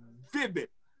so vivid.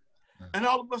 And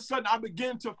all of a sudden I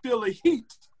began to feel a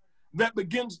heat that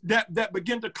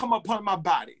began to come upon my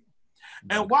body.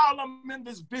 And while I'm in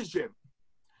this vision,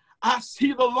 I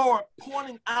see the Lord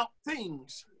pointing out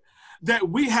things that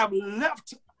we have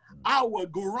left our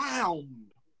ground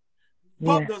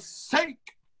for the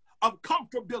sake of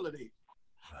comfortability,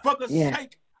 for the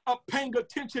sake of paying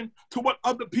attention to what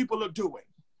other people are doing.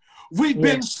 We've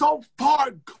been so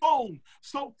far gone,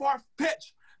 so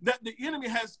far-fetched, that the enemy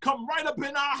has come right up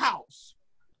in our house,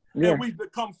 and we've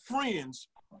become friends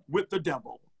with the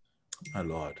devil. My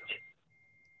Lord.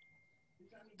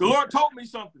 The Lord told me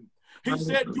something. He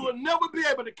said, you will never be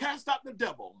able to cast out the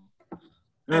devil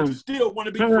and still want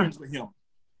to be friends with him.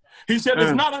 He said,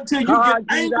 it's not until you get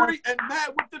angry and mad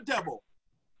with the devil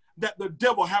that the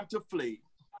devil have to flee.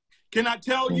 Can I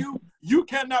tell you, you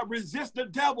cannot resist the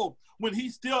devil when he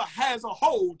still has a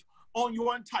hold on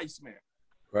your enticement.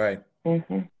 Right.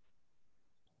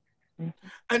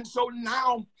 And so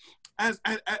now, as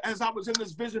I was in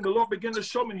this vision, the Lord began to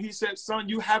show me, he said, son,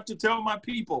 you have to tell my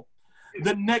people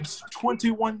the next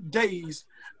 21 days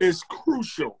is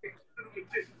crucial.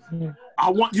 I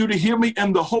want you to hear me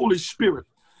in the Holy Spirit.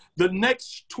 The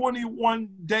next 21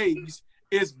 days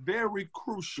is very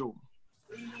crucial.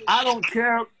 I don't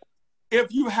care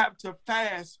if you have to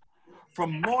fast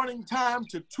from morning time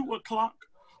to 2 o'clock,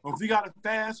 or if you got to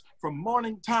fast from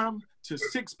morning time to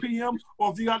 6 p.m.,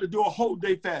 or if you got to do a whole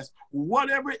day fast.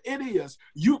 Whatever it is,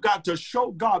 you got to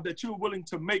show God that you're willing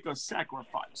to make a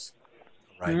sacrifice.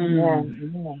 Right.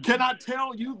 Can I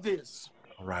tell you this?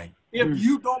 Right. If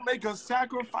you don't make a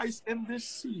sacrifice in this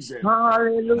season,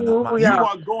 Hallelujah. you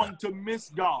are going to miss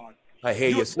God. I hear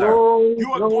you, sir.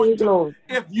 You are going to,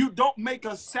 if you don't make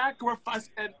a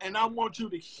sacrifice, and I want you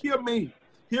to hear me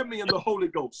in the Holy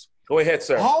Ghost. Go ahead,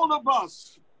 sir. All of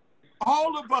us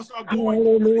are going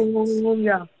to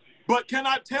things. But can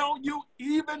I tell you,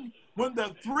 even when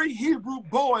the 3 Hebrew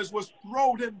boys was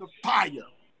thrown in the fire,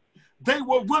 they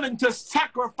were willing to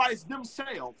sacrifice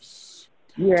themselves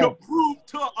to prove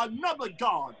to another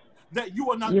God that you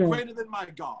are not greater than my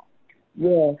God.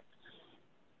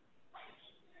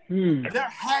 There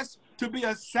has to be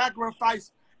a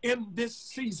sacrifice in this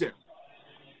season.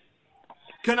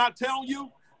 Can I tell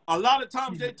you? A lot of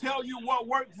times they tell you what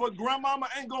worked for grandmama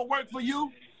ain't gonna work for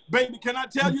you. Baby, can I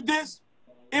tell you this?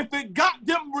 If it got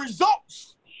them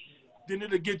results, then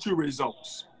it'll get you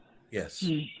results. Yes.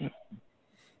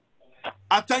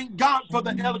 I thank God for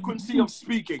the eloquency of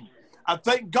speaking. I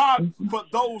thank God for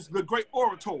the great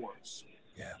orators.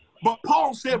 Yeah. But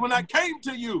Paul said, when I came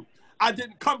to you, I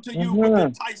didn't come to you with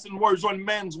enticing words on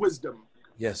man's wisdom.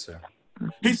 Yes, sir.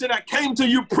 He said, I came to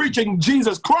you preaching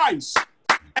Jesus Christ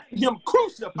and him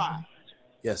crucified.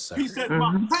 Yes, sir. He said,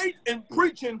 my faith in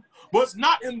preaching was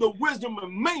not in the wisdom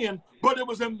of man, but it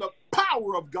was in the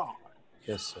power of God.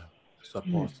 Yes, sir.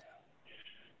 Support.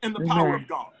 In the power of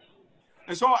God.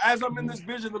 And so as I'm in this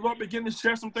vision, the Lord began to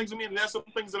share some things with me, and there's some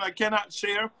things that I cannot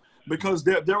share because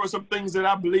there were some things that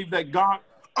I believe that God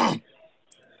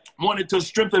wanted to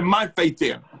strengthen my faith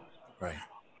in. Right.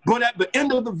 But at the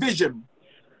end of the vision,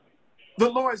 the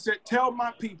Lord said, tell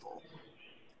my people,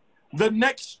 the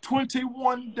next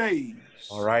 21 days,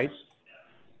 All right.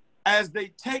 as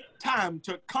they take time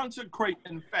to consecrate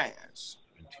and fast.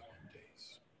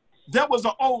 There was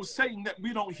an old saying that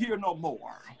we don't hear no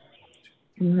more.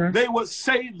 They would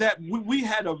say that we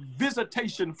had a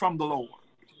visitation from the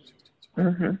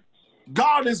Lord.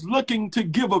 God is looking to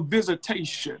give a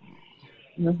visitation.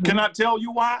 Can I tell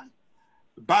you why?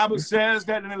 The Bible says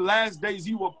that in the last days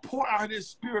he will pour out his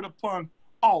spirit upon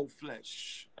all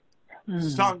flesh.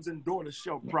 Sons and daughters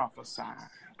shall prophesy.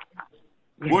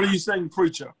 What are you saying,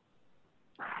 preacher?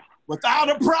 Without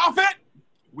a prophet,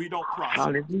 we don't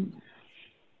prosper.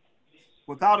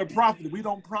 Without a prophet, we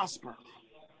don't prosper.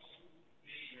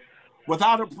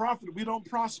 Without a prophet, we don't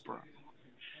prosper.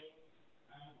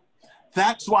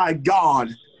 That's why God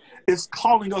is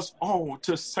calling us on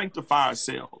to sanctify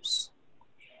ourselves.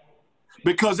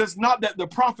 Because it's not that the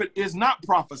prophet is not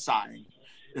prophesying.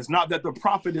 It's not that the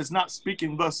prophet is not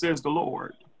speaking, thus says the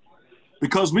Lord.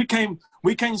 Because we can't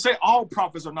say all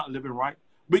prophets are not living right.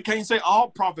 We can't say all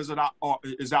prophets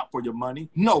is out for your money.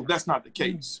 No, that's not the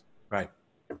case. Right.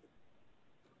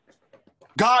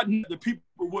 God knew the people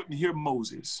wouldn't hear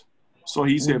Moses. So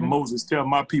he said, Moses, tell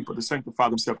my people to sanctify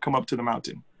themselves. Come up to the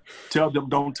mountain. Tell them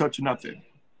don't touch nothing.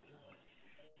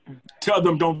 Tell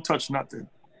them don't touch nothing.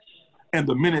 And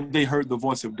the minute they heard the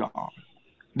voice of God,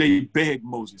 they begged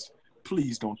Moses,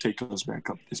 please don't take us back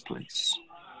up this place.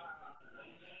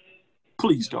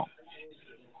 Please don't.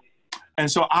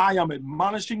 And so I am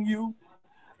admonishing you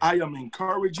I am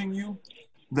encouraging you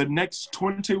the next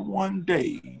 21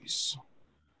 days,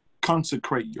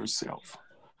 consecrate yourself.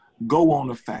 Go on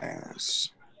a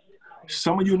fast.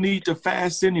 Some of you need to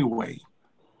fast anyway,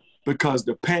 because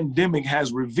the pandemic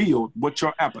has revealed what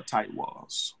your appetite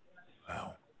was.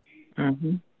 Wow.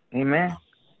 Mm-hmm. Amen.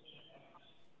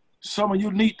 Some of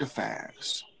you need to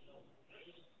fast.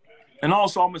 And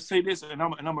also, I'm going to say this, and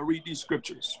I'm going to read these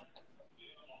scriptures.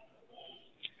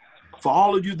 For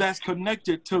all of you that's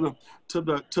connected to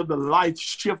the Life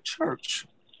Shift Church,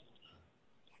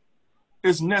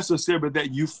 it's necessary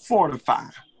that you fortify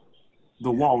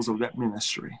the walls of that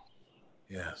ministry.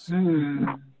 Yes.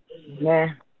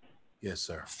 Yeah. Yes,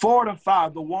 sir. Fortify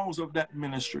the walls of that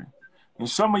ministry. And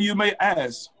some of you may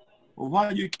ask, well,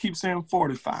 why do you keep saying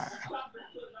fortify?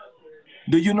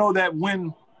 Do you know that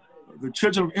when the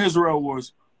children of Israel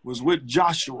was with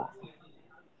Joshua,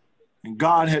 and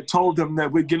God had told them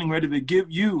that we're getting ready to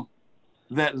give you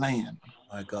that land?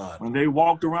 My God. When they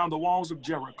walked around the walls of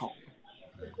Jericho,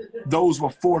 those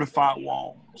were fortified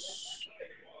walls.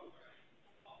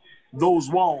 Those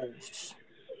walls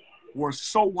were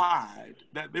so wide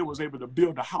that they was able to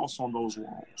build a house on those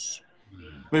walls.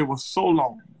 They were so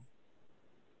long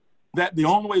that the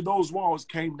only way those walls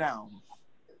came down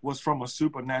was from a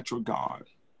supernatural God.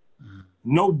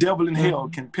 No devil in hell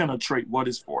can penetrate what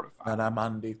is fortified.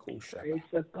 Praise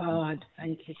the God.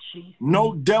 Thank you, Jesus.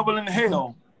 No devil in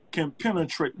hell can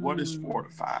penetrate what is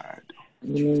fortified.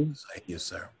 Jesus, thank you,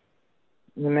 sir.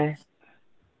 Amen.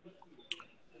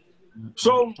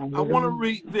 So I want to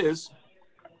read this,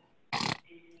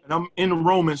 and I'm in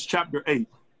Romans chapter 8.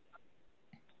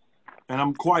 And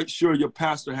I'm quite sure your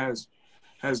pastor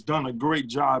has done a great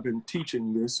job in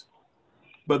teaching this.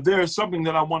 But there is something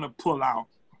that I want to pull out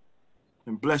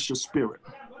and bless your spirit.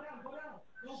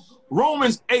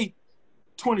 Romans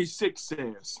 8:26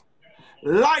 says,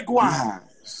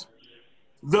 likewise,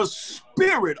 the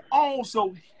Spirit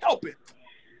also helpeth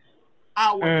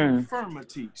our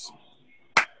infirmities.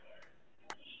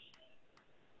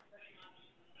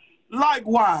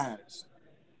 Likewise,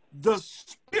 the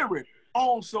Spirit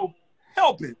also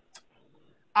helpeth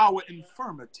our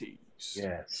infirmities.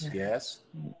 Yes, yes.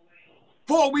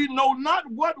 For we know not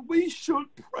what we should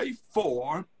pray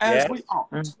for as we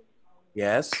ought.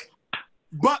 Yes.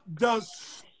 But the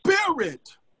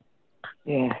Spirit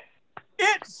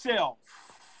itself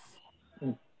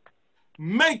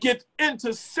maketh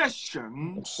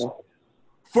intercessions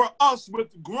for us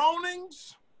with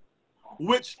groanings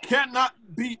which cannot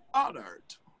be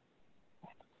uttered.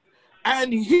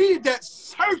 And he that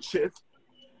searcheth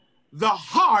the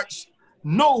hearts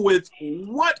knoweth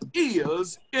what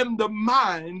is in the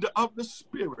mind of the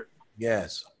Spirit.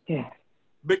 Yes.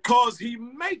 Because he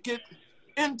maketh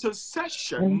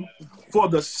intercession for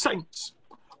the saints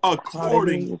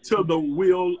according to the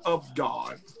will of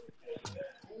God.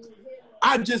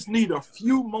 I just need a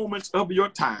few moments of your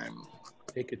time.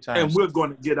 Take your time. And we're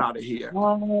going to get out of here.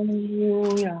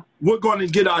 Hallelujah. We're going to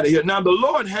get out of here. Now, the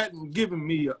Lord hadn't given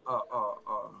me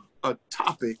a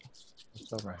topic.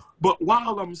 It's all right. But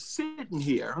while I'm sitting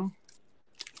here,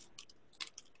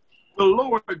 the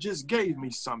Lord just gave me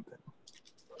something.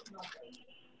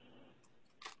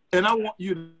 And I want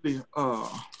you to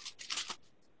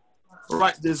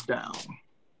write this down.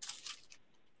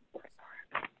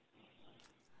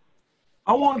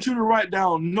 I want you to write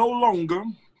down, no longer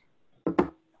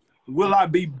will I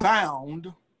be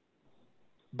bound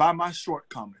by my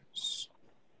shortcomings.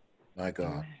 My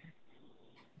God.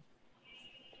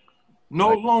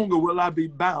 No longer will I be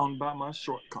bound by my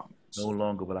shortcomings. No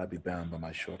longer will I be bound by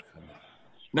my shortcomings.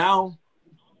 Now,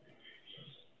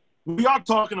 we are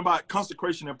talking about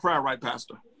consecration and prayer, right,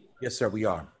 Pastor? Yes, sir, we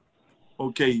are.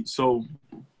 Okay, so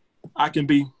I can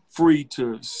be free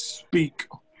to speak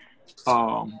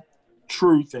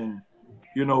truth and,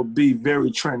 be very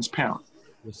transparent.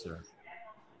 Yes, sir.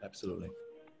 Absolutely.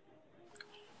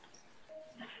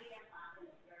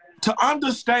 To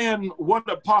understand what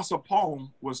Apostle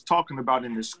Paul was talking about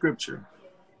in the scripture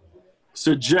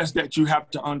suggests that you have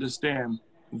to understand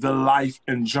the life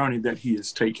and journey that he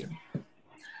has taken.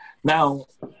 Now,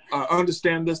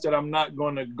 understand this, that I'm not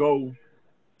going to go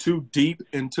too deep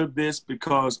into this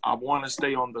because I want to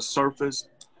stay on the surface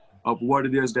of what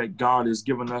it is that God has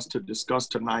given us to discuss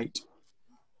tonight.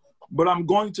 But I'm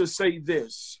going to say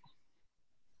this.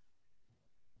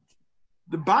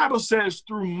 The Bible says,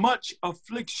 through much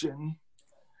affliction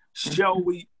shall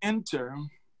we enter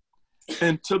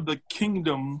into the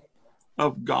kingdom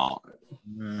of God.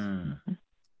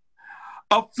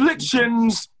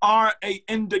 Afflictions are an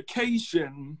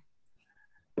indication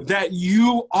that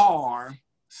you are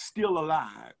still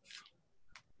alive.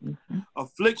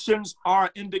 Afflictions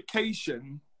are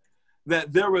indication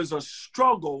that there is a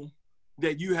struggle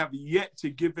that you have yet to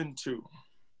give into.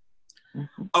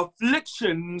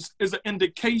 Afflictions is an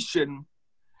indication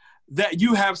that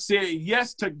you have said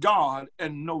yes to God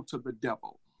and no to the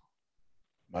devil.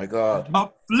 My God.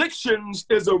 Afflictions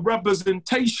is a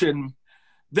representation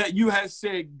that you have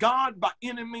said, God, by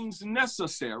any means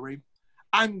necessary,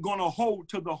 I'm going to hold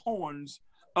to the horns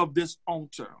of this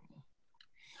altar.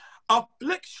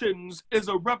 Afflictions is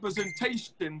a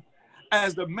representation,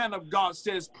 as the man of God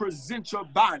says, present your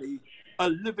body a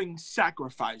living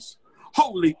sacrifice,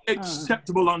 holy,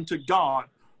 acceptable unto God,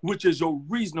 which is your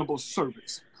reasonable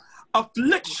service.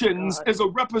 Afflictions is a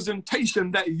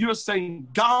representation that you're saying,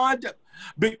 God,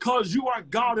 because you are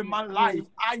God in my life,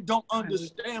 I don't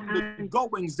understand the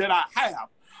goings that I have.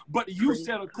 But you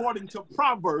said, according to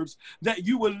Proverbs, that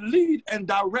you will lead and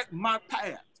direct my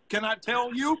path. Can I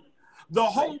tell you? The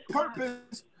whole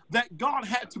purpose that God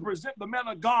had to present the man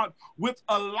of God with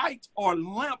a light or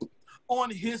lamp on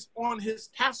his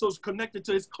tassels connected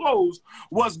to his clothes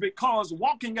was because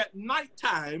walking at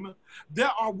nighttime,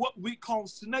 there are what we call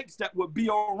snakes that would be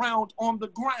around on the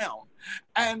ground.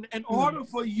 And in order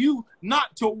for you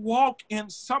not to walk in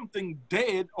something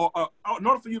dead, or in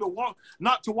order for you to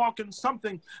not to walk in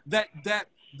something that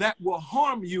will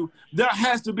harm you, there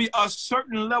has to be a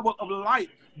certain level of light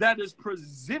that is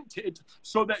presented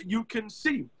so that you can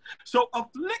see. So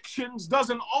afflictions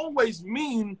doesn't always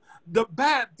mean the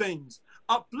bad things.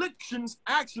 Afflictions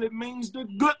actually means the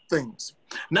good things.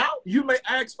 Now you may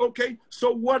ask, okay,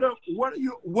 so what are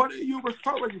you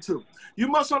referring to? You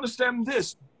must understand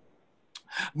this,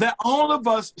 that all of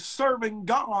us serving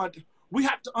God, we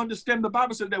have to understand the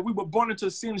Bible says that we were born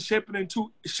into sin, shaping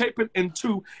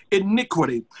into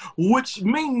iniquity, which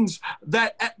means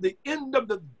that at the end of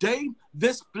the day,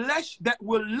 this flesh that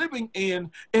we're living in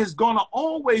is going to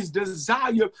always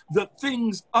desire the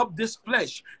things of this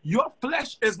flesh. Your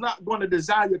flesh is not going to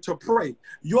desire to pray.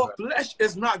 Your flesh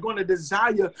is not going to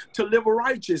desire to live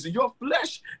righteous. Your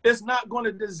flesh is not going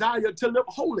to desire to live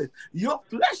holy. Your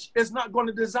flesh is not going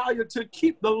to desire to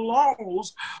keep the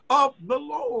laws of the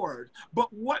Lord.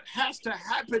 But what has to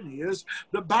happen is,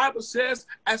 the Bible says,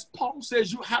 as Paul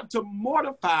says, you have to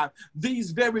mortify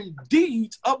these very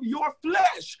deeds of your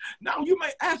flesh. Now, you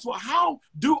may ask, well, how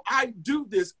do I do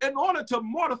this? In order to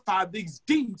mortify these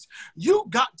deeds, you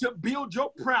got to build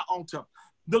your prayer altar.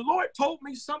 The Lord told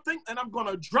me something, and I'm going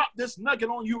to drop this nugget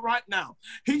on you right now.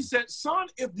 He said, son,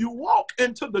 if you walk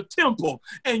into the temple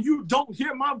and you don't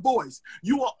hear my voice,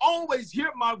 you will always hear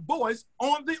my voice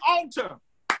on the altar.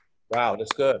 Wow,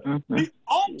 that's good. The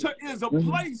altar is a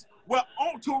place where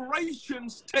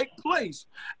alterations take place.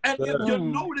 And if you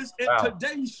notice in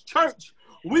today's church,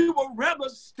 we would rather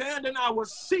stand in our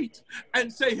seat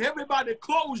and say, everybody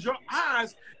close your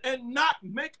eyes, and not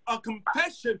make a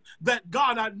confession that,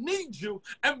 God, I need you.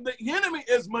 And the enemy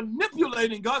is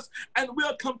manipulating us, and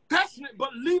we're confessing it, but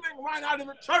leaving right out of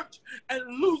the church and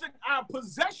losing our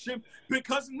possession,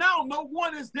 because now no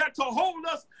one is there to hold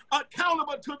us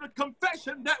accountable to the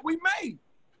confession that we made.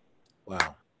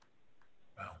 Wow.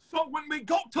 So when we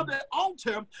go to the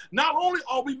altar, not only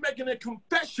are we making a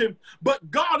confession, but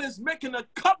God is making a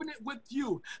covenant with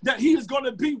you that he is going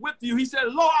to be with you. He said,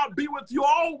 Lord, I'll be with you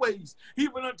always,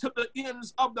 even unto the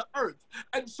ends of the earth.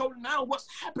 And so now what's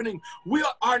happening? We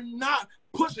are not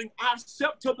pushing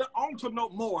ourselves to the altar no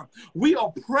more. We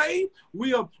are praying.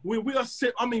 We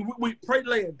pray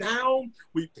laying down.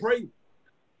 We pray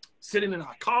sitting in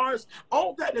our cars.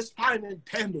 All that is fine and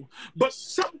tandem. But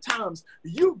sometimes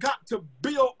you got to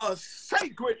build a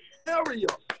sacred area.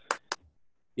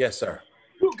 Yes, sir.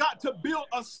 You got to build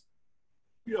a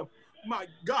area. My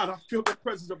God, I feel the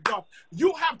presence of God.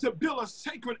 You have to build a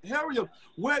sacred area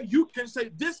where you can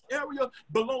say, this area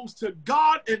belongs to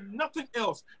God and nothing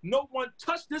else. No one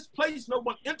touch this place. No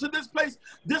one enter this place.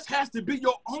 This has to be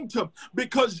your altar,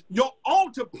 because your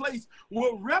altar place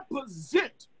will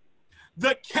represent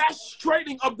the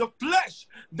castrating of the flesh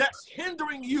that's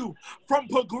hindering you from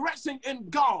progressing in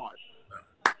God.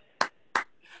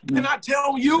 Can I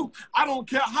tell you, I don't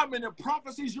care how many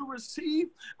prophecies you receive.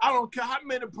 I don't care I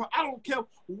don't care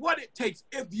what it takes.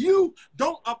 If you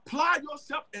don't apply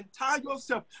yourself and tie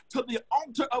yourself to the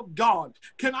altar of God,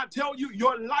 can I tell you,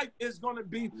 your life is going to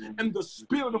be in the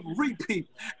spirit of repeat.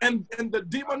 And in the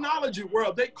demonology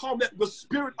world, they call that the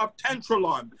spirit of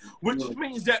tantralon, which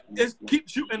means that it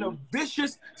keeps you in a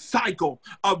vicious cycle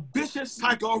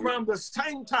around the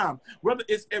same time, whether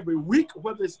it's every week,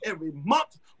 whether it's every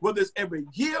month, whether it's every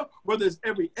year, year, whether it's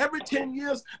every 10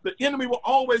 years, the enemy will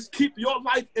always keep your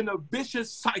life in a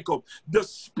vicious cycle. The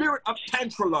spirit of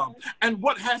tantrum. And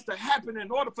what has to happen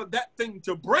in order for that thing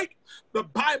to break? The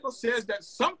Bible says that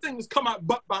some things come out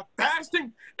but by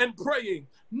fasting and praying.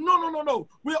 No.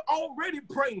 We're already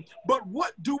praying. But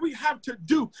what do we have to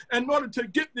do in order to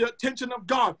get the attention of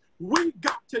God? We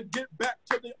got to get back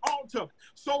to the altar.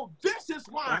 So this is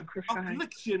why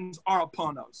afflictions are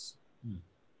upon us.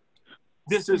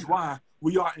 This is why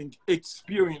we are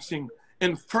experiencing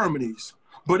infirmities.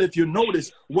 But if you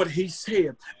notice what he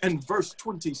said in verse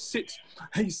 26,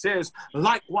 he says,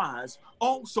 likewise,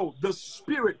 also the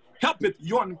Spirit helpeth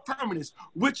your infirmities,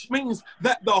 which means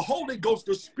that the Holy Ghost,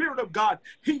 the Spirit of God,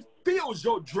 he feels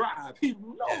your drive. He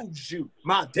knows you.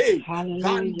 My day.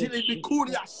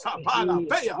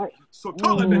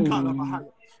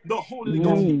 The Holy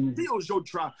Ghost, he feels your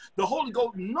drive. The Holy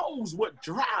Ghost knows what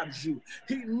drives you.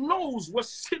 He knows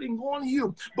what's sitting on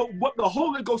you. But what the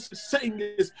Holy Ghost is saying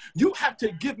is, you have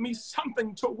to give me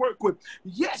something to work with.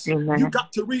 Yes, you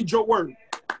got to read your word.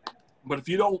 But if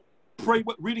you don't pray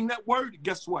with reading that word,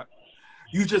 guess what?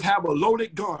 You just have a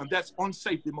loaded gun that's on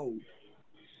safety mode.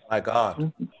 My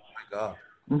God. My God.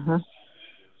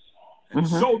 And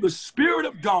so the Spirit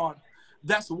of God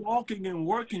that's walking and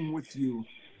working with you,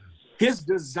 his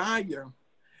desire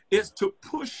is to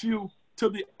push you to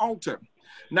the altar.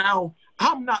 Now,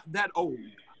 I'm not that old.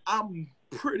 I'm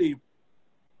pretty,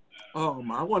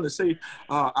 I want to say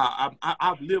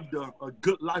I've lived a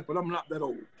good life, but I'm not that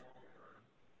old.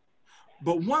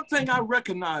 But one thing I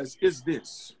recognize is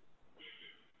this,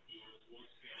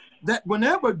 that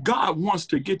whenever God wants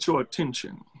to get your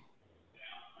attention,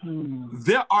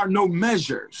 there are no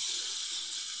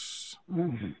measures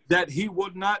that he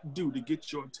would not do to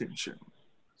get your attention.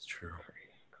 That's true.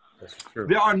 That's true.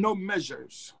 There are no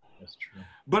measures. That's true.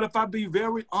 But if I be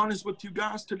very honest with you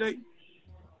guys today,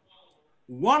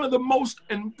 one of the most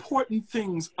important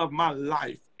things of my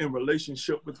life in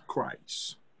relationship with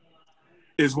Christ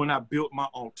is when I built my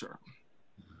altar.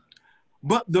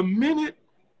 But the minute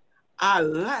I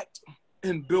lacked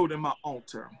in building my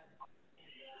altar,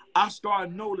 I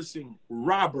started noticing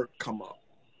Robert come up.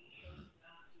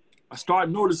 I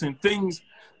started noticing things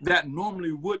that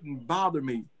normally wouldn't bother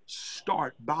me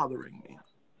start bothering me.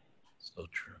 So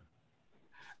true.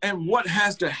 And what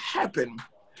has to happen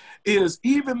is,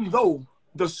 even though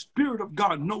the Spirit of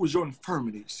God knows your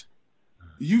infirmities,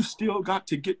 you still got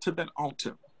to get to that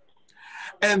altar.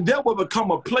 And there will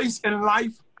become a place in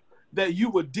life that you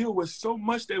will deal with so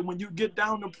much that when you get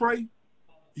down to pray,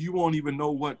 you won't even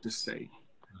know what to say,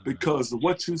 because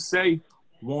what you say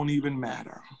won't even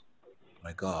matter.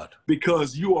 My God.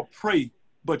 Because you will pray,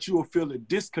 but you will feel a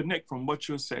disconnect from what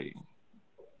you're saying.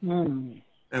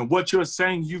 And what you're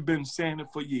saying, you've been saying it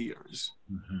for years.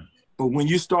 But when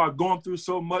you start going through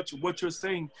so much, what you're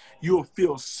saying, you'll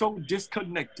feel so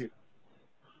disconnected.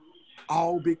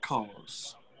 All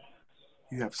because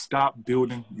you have stopped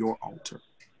building your altar.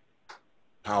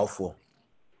 Powerful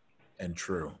and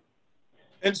true.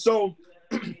 And so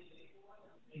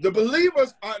the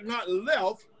believers are not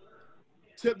left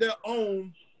to their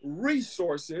own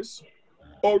resources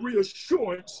or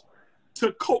reassurance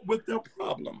to cope with their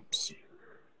problems.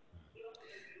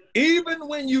 Even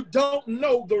when you don't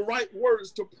know the right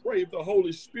words to pray, the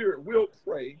Holy Spirit will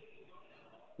pray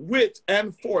with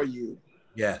and for you.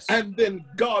 Yes. And then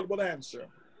God will answer.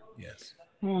 Yes.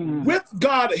 With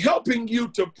God helping you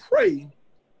to pray,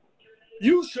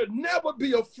 you should never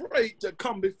be afraid to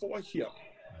come before him.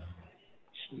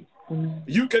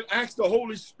 You can ask the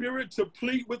Holy Spirit to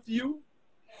plead with you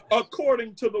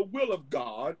according to the will of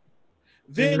God.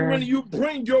 Then when you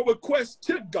bring your request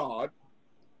to God,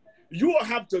 you will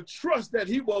have to trust that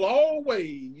he will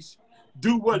always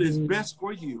do what is best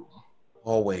for you.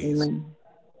 Always.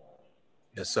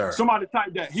 Yes, sir. Somebody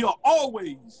type that. He'll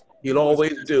always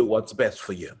do what's best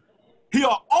for you.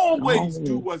 He'll always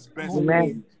do what's best for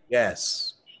you.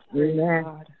 Yes. Amen.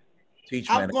 Teach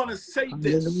I'm going to say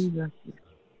this.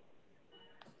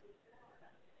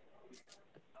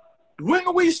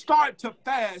 When we start to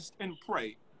fast and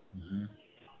pray,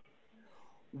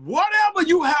 whatever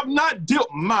you have not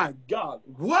dealt, my God,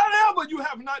 whatever you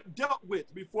have not dealt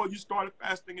with before you started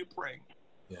fasting and praying,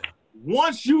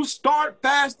 once you start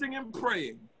fasting and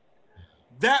praying,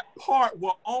 that part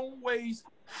will always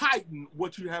heighten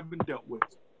what you haven't dealt with.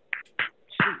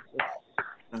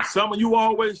 And some of you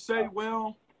always say,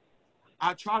 well,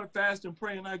 I try to fast and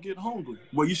pray and I get hungry.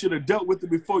 Well, you should have dealt with it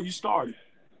before you started.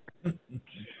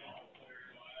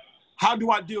 How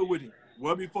do I deal with it?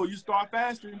 Well, before you start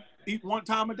fasting, eat 1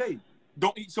 time a day.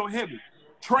 Don't eat so heavy.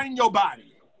 Train your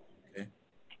body.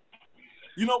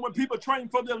 You know, when people train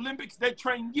for the Olympics, they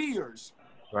train years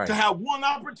Right. to have one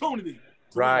opportunity to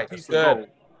win a Right. piece That's of good. gold.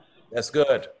 That's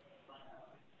good.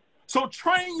 So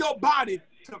train your body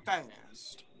to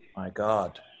fast. My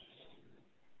God.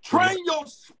 Train your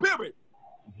spirit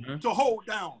to hold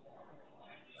down.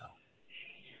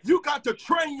 You got to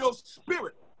train your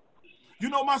spirit. You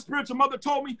know, my spiritual mother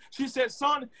told me, she said,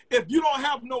 son, if you don't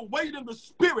have no weight in the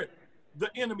spirit, the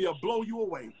enemy will blow you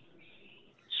away.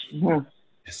 Mm.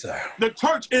 Yes, sir. The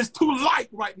church is too light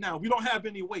right now. We don't have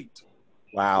any weight.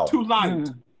 Wow. Too light.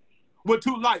 Mm. We're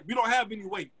too light. We don't have any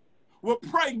weight. We're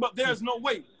praying, but there's no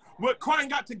weight. We're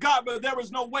crying out to God, but there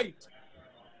is no weight.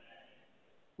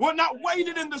 We're not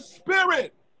weighted in the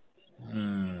spirit.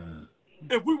 Mm.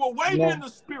 If we were weighted Yeah. in the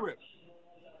spirit,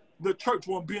 the church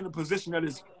won't be in a position that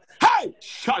is, hey,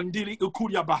 Shandili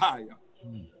Ukuya Bahaya.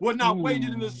 We're not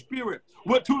weighted in the spirit.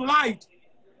 We're too light.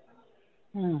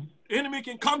 Mm. Enemy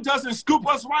can come to us and scoop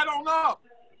us right on up.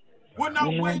 We're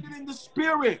not Yeah. weighted in the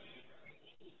spirit.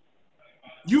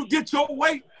 You get your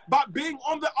weight by being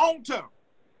on the altar.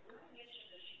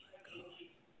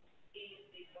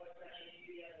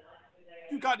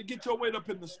 You got to get your weight up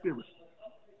in the spirit.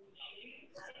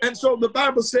 And so the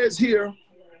Bible says here,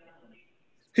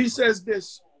 he says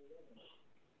this.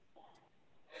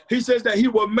 He says that he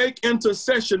will make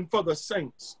intercession for the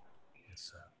saints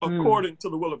according to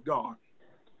the will of God.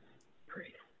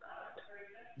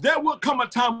 There will come a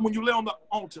time when you lay on the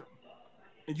altar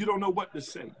and you don't know what to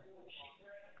say.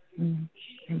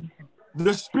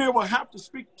 The Spirit will have to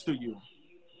speak to you.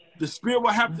 The Spirit will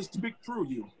have to speak through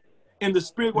you. And the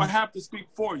Spirit will have to speak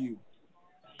for you.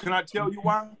 Can I tell you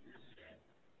why?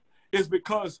 It's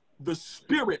because the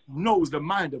Spirit knows the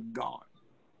mind of God.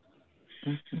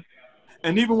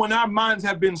 And even when our minds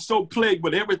have been so plagued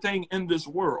with everything in this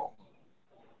world,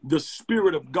 the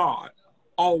Spirit of God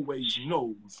always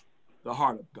knows the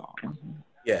heart of God.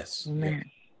 Yes. Amen.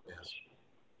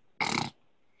 Yes.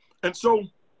 And so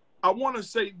I want to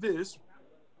say this.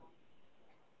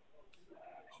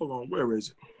 Hold on, where is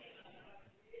it?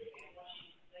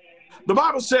 The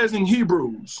Bible says in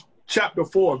Hebrews chapter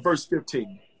 4, verse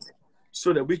 15,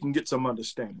 so that we can get some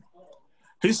understanding.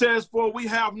 He says, for we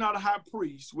have not a high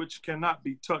priest which cannot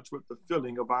be touched with the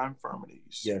feeling of our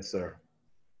infirmities. Yes, sir.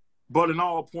 But in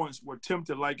all points were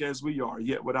tempted like as we are,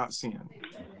 yet without sin.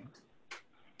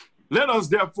 Let us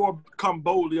therefore come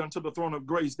boldly unto the throne of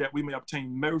grace that we may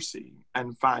obtain mercy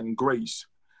and find grace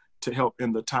to help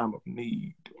in the time of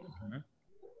need.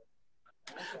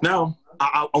 Now,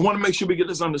 I want to make sure we get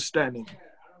this understanding.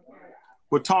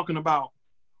 We're talking about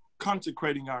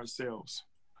consecrating ourselves,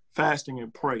 fasting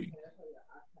and praying.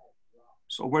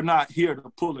 So we're not here to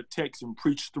pull a text and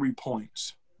preach 3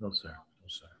 points. No, sir. No,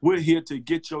 sir. We're here to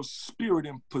get your spirit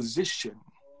in position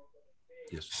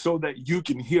so that you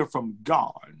can hear from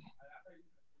God,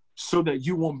 so that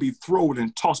you won't be thrown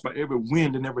and tossed by every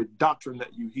wind and every doctrine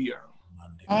that you hear.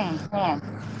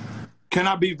 Can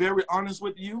I be very honest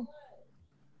with you?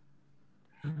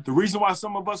 The reason why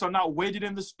some of us are not weighted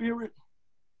in the spirit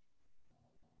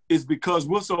is because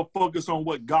we're so focused on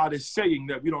what God is saying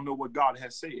that we don't know what God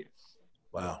has said.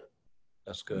 Wow.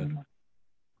 That's good.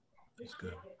 That's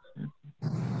good.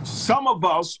 Some of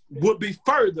us would be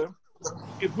further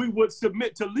if we would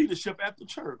submit to leadership at the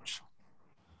church.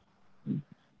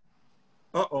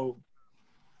 Uh-oh.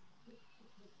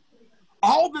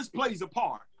 All this plays a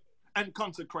part in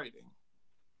consecrating.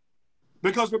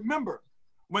 Because remember,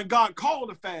 when God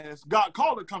called a fast, God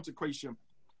called a consecration,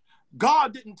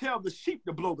 God didn't tell the sheep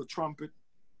to blow the trumpet.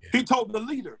 He told the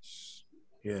leaders.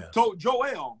 Told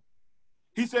Joel.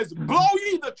 He says, blow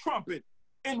ye the trumpet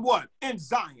in what? In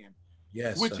Zion.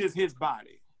 Yes, which sir. is his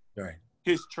body. Right.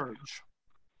 His church.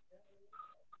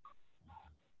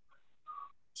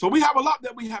 So we have a lot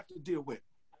that we have to deal with.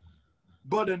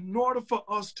 But in order for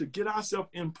us to get ourselves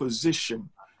in position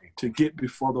to get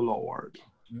before the Lord,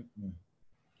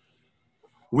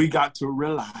 we got to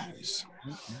realize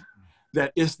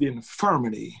that it's the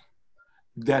infirmity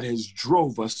that has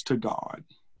drove us to God.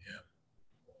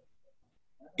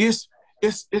 It's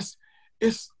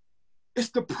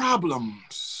the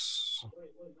problems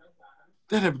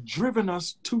that have driven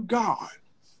us to God.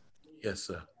 Yes,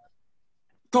 sir.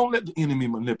 Don't let the enemy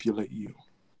manipulate you.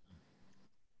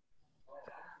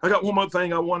 I got one more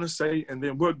thing I want to say, and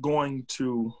then we're going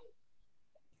to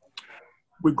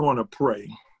pray.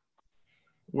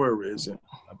 Where is it?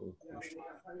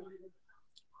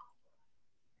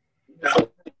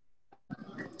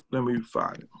 Let me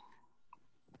find it.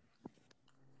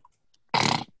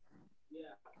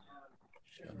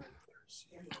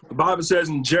 The Bible says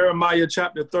in Jeremiah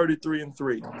chapter 33 and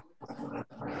 3,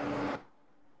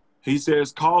 he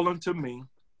says, call unto me,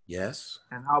 Yes.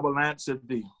 And I will answer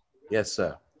thee. Yes,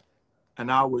 sir.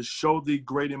 And I will show thee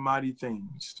great and mighty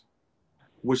things,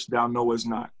 which thou knowest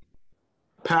not.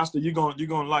 Pastor, you're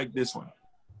gonna like this one.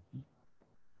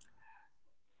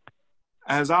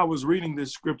 As I was reading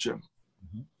this scripture,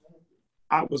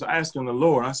 I was asking the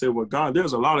Lord, I said, well, God,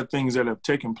 there's a lot of things that have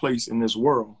taken place in this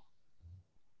world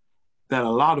that a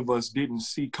lot of us didn't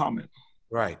see coming.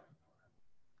 Right.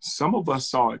 Some of us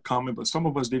saw it coming, but some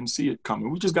of us didn't see it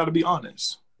coming. We just got to be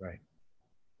honest. Right.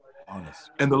 Honest.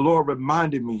 And the Lord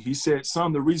reminded me, he said,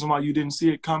 son, the reason why you didn't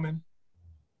see it coming,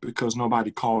 because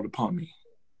nobody called upon me.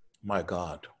 My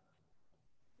God.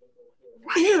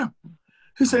 Right here.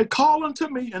 He said, call unto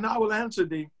me and I will answer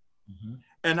thee,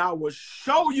 and I will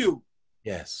show you.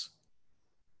 Yes.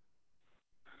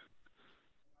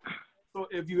 So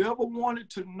if you ever wanted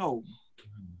to know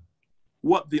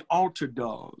what the altar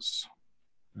does,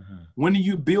 when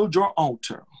you build your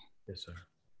altar, Yes, sir.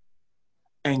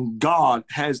 and God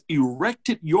has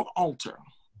erected your altar,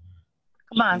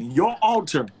 Come on. and your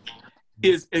altar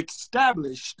is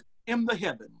established in the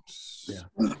heavens,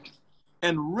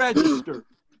 and registered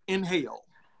in hell,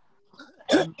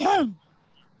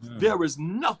 there is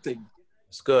nothing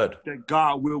It's good. that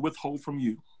God will withhold from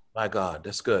you. My God.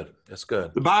 That's good. That's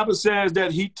good. The Bible says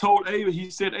that he told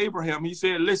Abraham, he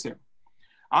said, listen,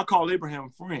 I call Abraham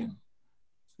friend.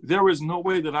 There is no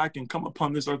way that I can come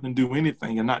upon this earth and do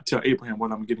anything and not tell Abraham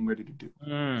what I'm getting ready to do.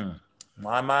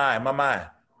 My.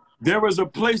 There is a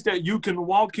place that you can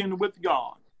walk in with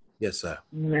God. Yes, sir.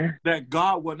 That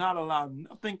God will not allow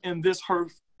nothing in this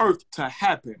earth to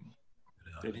happen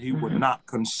that he would not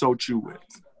consult you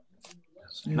with.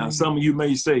 Now, some of you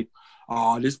may say,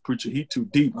 oh, this preacher, he too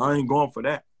deep. I ain't going for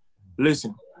that.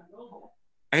 Listen,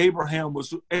 Abraham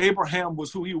was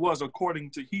who he was according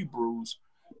to Hebrews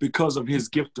because of his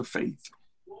gift of faith.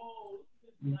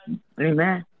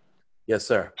 Amen. Yes,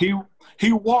 sir. He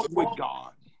walked with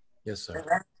God. Yes,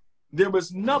 sir. There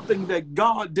was nothing that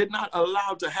God did not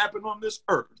allow to happen on this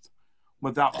earth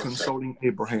without consulting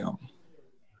Abraham.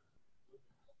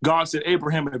 God said,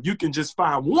 Abraham, if you can just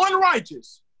find one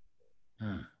righteous,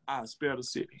 I'll spare the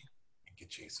city. Thank you,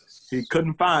 Jesus. He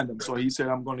couldn't find him, so he said,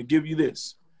 I'm going to give you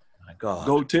this. My God.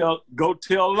 Go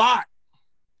tell Lot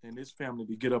and his family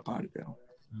to get up out of there.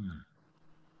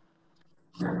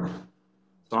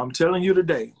 So I'm telling you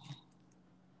today,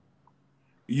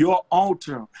 your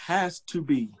altar has to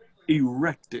be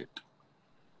erected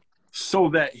so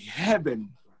that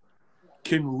heaven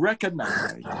can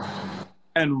recognize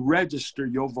and register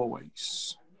your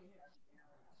voice.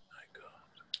 My God.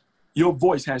 Your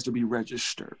voice has to be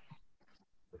registered.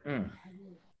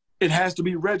 It has to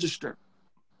be registered.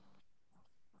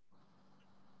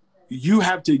 You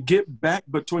have to get back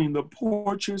between the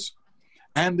porches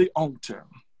and the altar.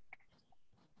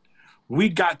 We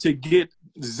got to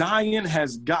Zion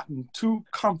has gotten too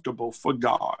comfortable for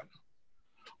God.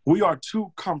 We are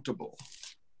too comfortable.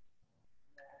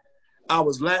 I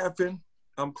was laughing.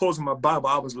 I'm closing my Bible.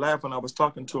 I was laughing. I was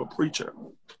talking to a preacher.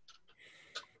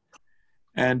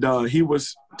 And he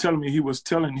was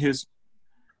telling his,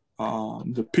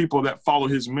 the people that follow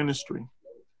his ministry,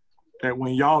 that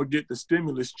when y'all get the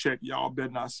stimulus check, y'all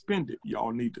better not spend it.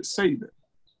 Y'all need to save it.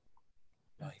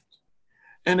 Right.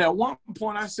 And at one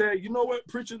point I said, you know what,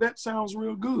 preacher, that sounds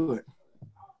real good.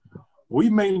 We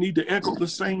may need to echo the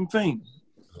same thing.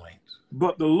 Right.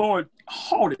 But the Lord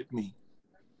halted me.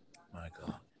 My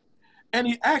God. And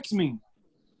he asked me,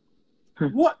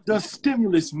 what does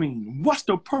stimulus mean? What's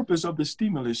the purpose of the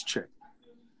stimulus check?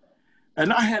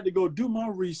 And I had to go do my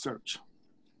research.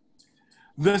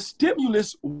 The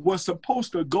stimulus was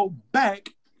supposed to go back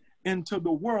into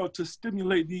the world to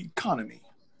stimulate the economy.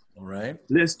 All right.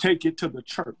 Let's take it to the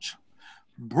church.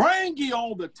 Bring ye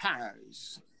all the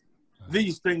tithes,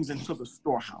 these things into the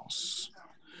storehouse,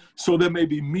 so there may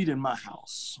be meat in my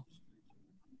house.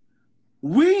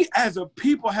 We as a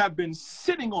people have been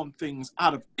sitting on things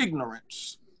out of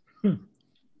ignorance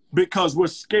because we're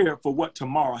scared for what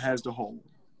tomorrow has to hold.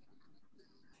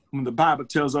 When the Bible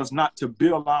tells us not to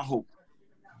build our hope.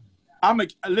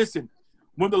 Listen,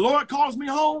 when the Lord calls me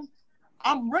home,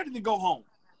 I'm ready to go home.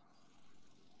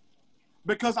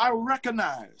 Because I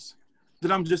recognize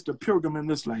that I'm just a pilgrim in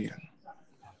this land.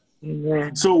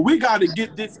 Amen. So we got to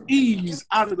get this ease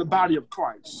out of the body of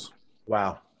Christ.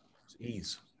 Wow. It's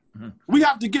ease. We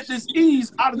have to get this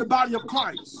ease out of the body of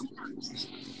Christ.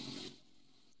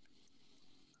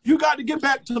 You got to get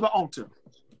back to the altar.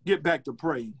 Get back to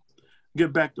praying.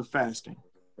 Get back to fasting.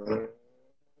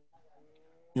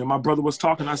 My brother was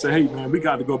talking. I said, hey, man, we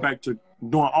got to go back to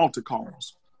doing altar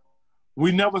calls.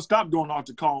 We never stopped doing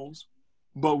altar calls,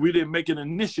 but we didn't make an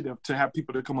initiative to have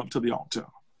people to come up to the altar.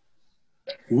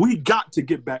 We got to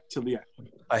get back to that.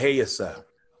 I hear you, sir.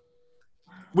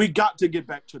 We got to get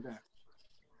back to that.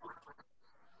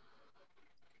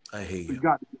 I hear We you.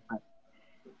 got to get back.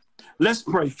 Let's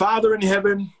pray. Father in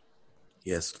heaven,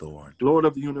 Yes, Lord. Lord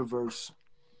of the universe,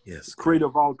 Yes. God. creator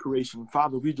of all creation.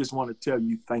 Father, we just want to tell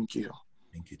you thank you.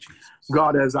 Thank you, Jesus.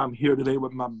 God, as I'm here today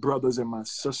with my brothers and my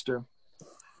sister,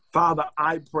 Father,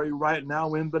 I pray right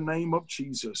now in the name of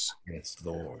Jesus, Yes,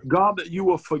 Lord. God, that you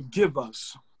will forgive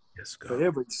us Yes, for God.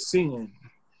 every sin,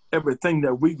 everything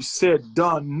that we've said,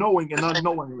 done, knowing and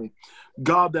unknowingly,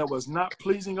 God, that was not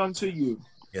pleasing unto you.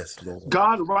 Yes, Lord.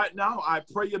 God, right now, I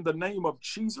pray in the name of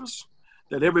Jesus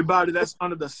that everybody that's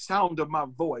under the sound of my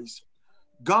voice,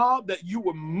 God, that you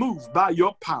will move by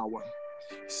your power.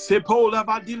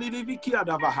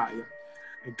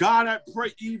 God, I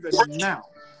pray even now,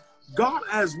 God,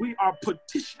 as we are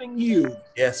petitioning you,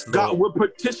 Yes, Lord. God, we're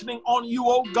petitioning on you,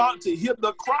 oh God, to hear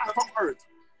the cry from earth.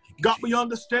 God, we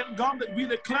understand, God, that we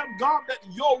declare, God, that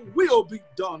your will be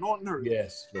done on earth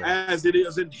Yes, Lord. as it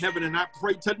is in heaven. And I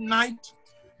pray tonight,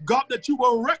 God, that you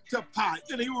will rectify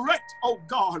and erect, oh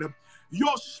God,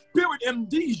 your spirit in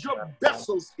these, your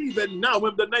vessels, even now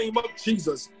in the name of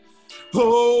Jesus.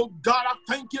 Oh, God, I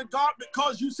thank you, God,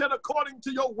 because you said according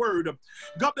to your word,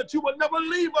 God, that you will never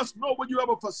leave us, nor will you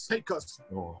ever forsake us.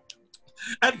 Lord.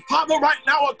 And Father, right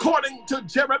now, according to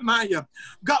Jeremiah,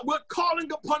 God, we're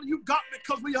calling upon you, God,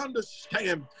 because we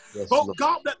understand, Yes, oh Lord.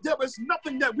 God, that there is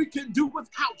nothing that we can do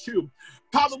without you.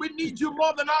 Father, we need you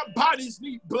more than our bodies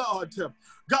need blood.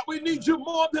 God, we need you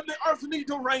more than the earth needs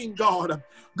the rain, God.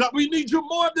 God, we need you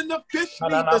more than the fish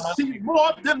need the sea,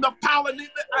 more than the power need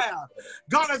the air.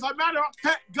 God, as a matter of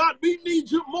fact, God, we need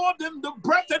you more than the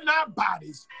breath in our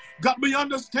bodies. God, we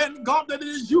understand, God, that it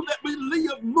is you that we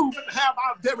live, move, and have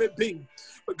our very being.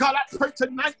 But God, I pray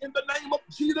tonight in the name of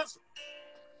Jesus,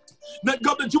 that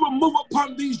God, that you will move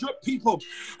upon these your people.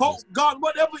 Oh God,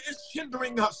 whatever is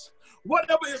hindering us,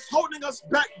 whatever is holding us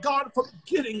back, God, from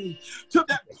getting to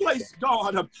that place,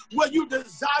 God, where you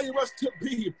desire us to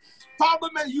be. Father,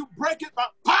 may you break it by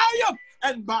fire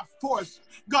and by force.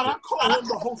 God, I call on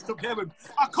the host of heaven.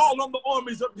 I call on the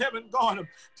armies of heaven, God,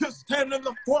 to stand in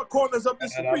the four corners of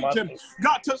this region.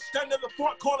 God, to stand in the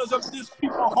four corners of this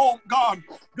people home, God.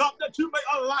 God, that you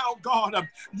may allow, God,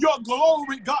 your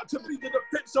glory, God, to be the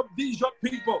defense of these your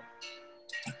people.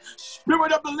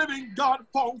 Spirit of the living God,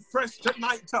 fall fresh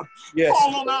tonight. Yes.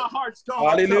 Fall on our hearts,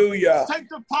 God. Hallelujah.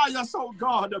 Sanctify us, oh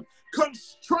God.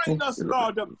 Constrain us,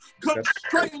 God.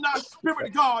 Constrain our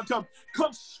spirit, God.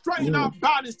 Constrain our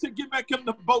bodies to get back in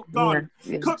the boat, God.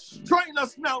 Constrain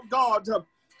us now, God.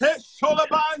 Hey,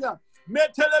 Sholabaya.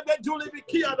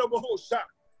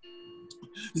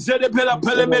 Zedebela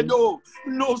Pelemedo,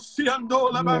 no Siando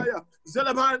Labaya,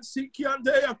 Zelaban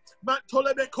Sikiandea,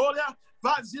 Mantolebe Kolia,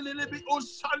 Vazilibi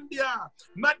Osandia,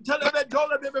 Mantelebe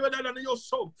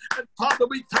Dolebioso. And Father,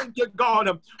 we thank you,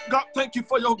 God. God, thank you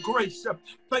for your grace.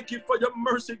 Thank you for your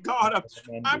mercy, God.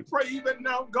 I pray even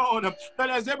now, God, that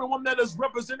as everyone that is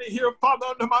represented here, Father,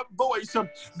 under my voice,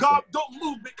 God, don't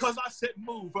move because I said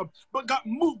move, but God,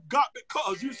 move, God,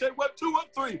 because you said, well, 2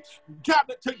 or 3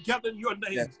 gathered together in your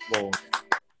name. Yes, Lord.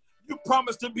 You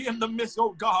promised to be in the midst,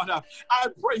 oh God. I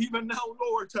pray even now,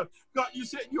 Lord. God, you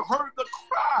said you heard the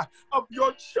cry of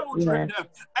your children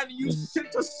and you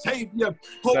sent a Savior.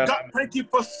 Oh God, thank you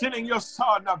for sending your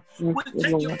Son. We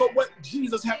thank you for what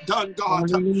Jesus had done,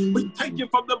 God. We thank you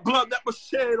for the blood that was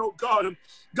shed, oh God.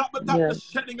 God, without the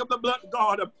shedding of the blood,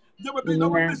 God, there would be no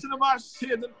remission of our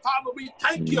sins. And Father, we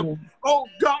thank you, oh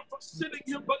God, for sending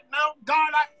him. But now,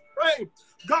 God, I pray,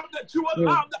 God, that you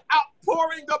allow the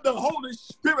outpouring of the Holy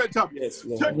Spirit to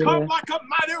come like a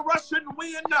mighty rushing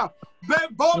wind.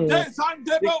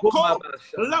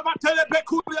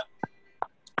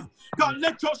 God,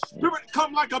 let your spirit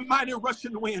come like a mighty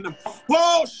rushing wind.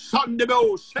 Oh,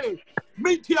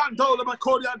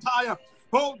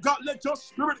 oh God, let your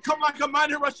spirit come like a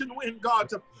mighty rushing wind, God,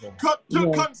 to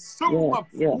consume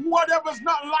whatever's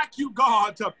not like you,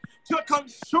 God, to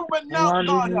consume it now,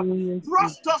 God.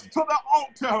 Thrust us to the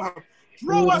altar.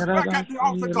 Throw us back at the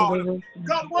altar, God.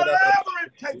 God, whatever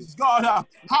it takes, God,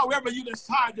 however you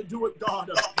decide to do it, God.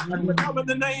 Come in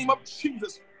the name of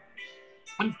Jesus.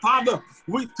 And Father,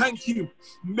 we thank you.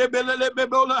 I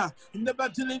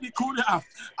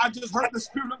just heard the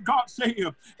Spirit of God say,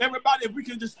 everybody, if we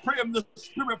can just pray in the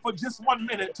Spirit for just 1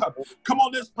 minute. Come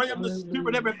on, let's pray in the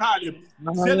Spirit, everybody.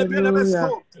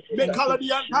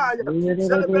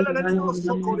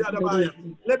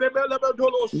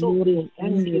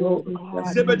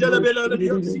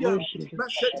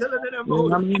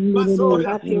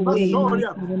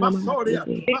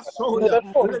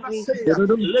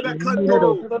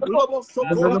 Robo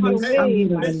Sokolamate,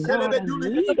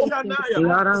 Meselebeduli Kianaya,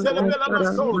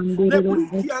 Zelebelamaso,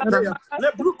 Lebrikiandea,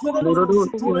 Lebrukuno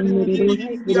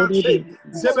Sutuanidiante,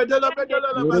 Zebedela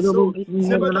Bedela Baso,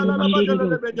 Zebedela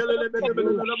Bedela.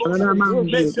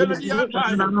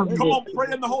 Come on,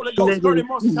 pray in the Holy Ghost, 30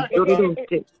 more seconds.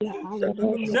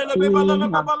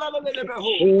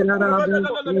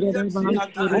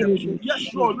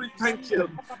 Yes, Lord, we thank you.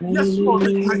 Yes, Lord,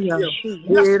 we thank you.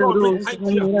 Yes, Lord, we thank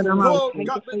you. Oh,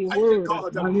 God, we thank you,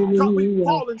 God. God, we've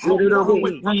fallen so far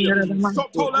away from you. So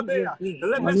Tolabea,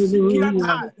 let me see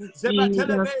Kiatai,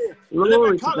 Zebatelebea, let me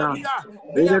call it here.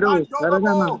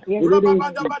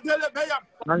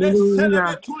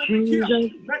 Hallelujah. Jesus.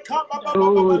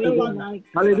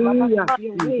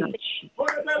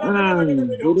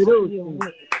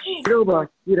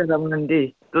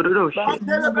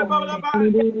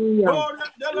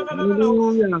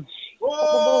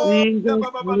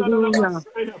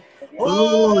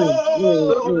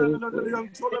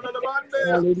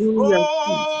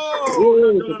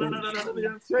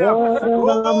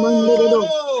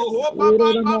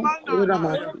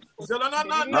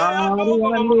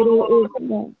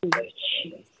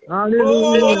 Hallelujah.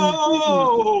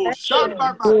 Oh,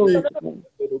 Shabba.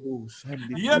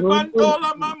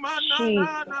 Yebandola mama na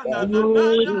na na na na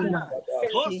na.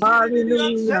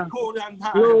 Osiridian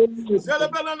sekoriantaya.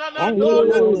 Zelebela na na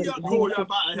dola dia koya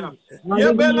baya.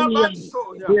 Yebela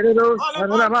bansoya.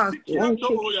 Alaman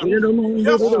sikiandoya.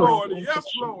 Yes, Lord.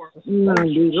 Yes, Lord.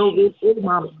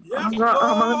 Yes,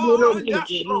 Lord.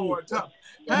 Yes, Lord.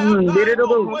 Have thine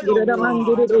own way, O God.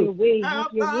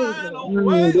 Have thine own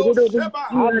way, O Sheba.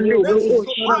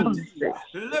 Mesopati.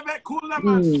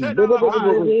 Lebekulama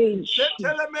Sedalabai.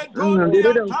 Seteleme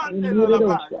Dondiantande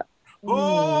Lalabai.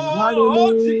 Oh,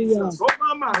 Jesus. Oh,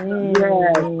 Mama.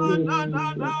 Oh, na,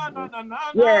 na, na, na, na, na,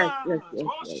 Yes.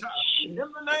 in the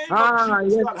name of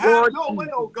Jesus, God, have your way,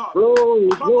 oh God.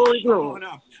 Come on, Lord.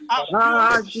 I feel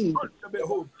a stirring,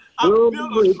 behold. I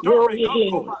feel a stirring,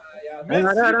 oh,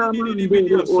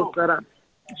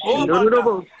 oh, man,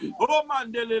 oh,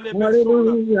 man,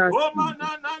 oh, man,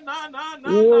 na, na, na, na, na,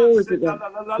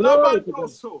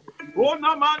 oh,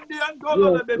 na, man,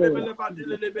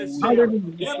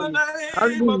 in the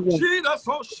name of Jesus,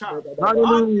 oh, shout.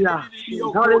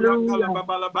 Hallelujah.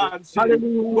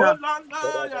 Hallelujah.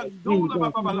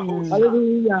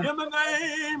 In the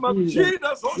name of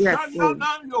Jesus, oh, yes,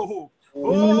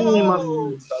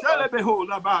 oh, shall it behold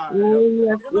about in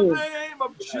the name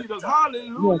of Jesus,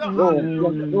 hallelujah,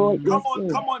 hallelujah.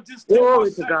 Come on, just 10 more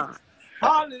seconds.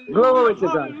 Hallelujah,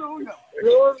 hallelujah.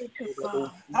 Glory to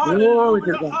God.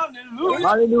 Hallelujah, hallelujah.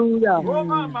 Hallelujah. Oh,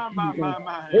 my.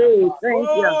 Hey, thank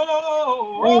you.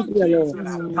 Oh, Jesus. Lord.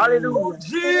 Hallelujah. Oh,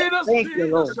 Jesus, thank you,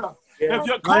 Lord. Jesus. If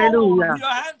you call on him, he'll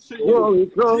answer you.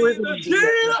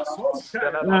 Jesus. Oh,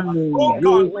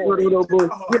 God, we need you, God.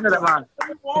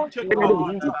 We want you, God.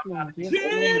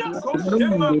 Jesus.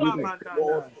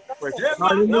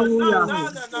 Hallelujah.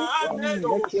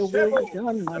 Let your will be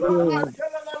done, my Lord.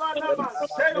 Let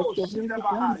your will be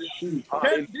done, Jesus.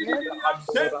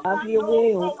 Have your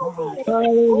way, oh God.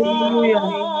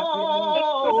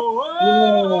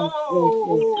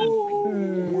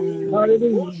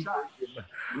 Hallelujah.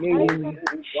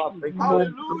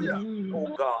 Hallelujah. Oh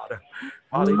God.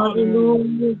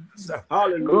 Hallelujah.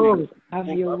 Hallelujah. Have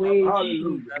your way.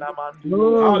 Hallelujah.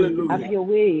 Hallelujah. Have your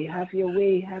way. Have your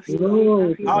way. Have your way.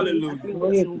 Have your way. Have your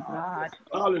way, oh God.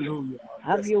 Hallelujah.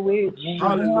 Have your way.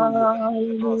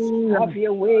 Hallelujah. Have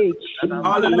your way.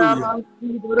 Hallelujah.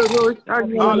 Hallelujah. Have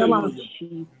your way,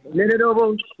 Jesus.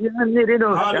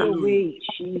 Hallelujah. Have your way,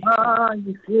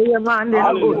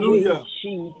 Hallelujah.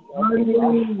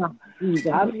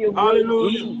 Jesus. Have your way,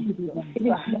 Jesus.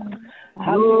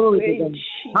 Hallelujah.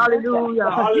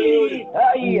 Hallelujah.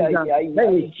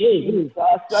 Jesus.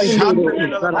 Have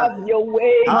your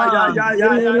way,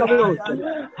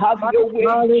 have your way,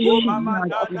 Glory,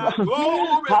 have your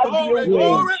glory, way,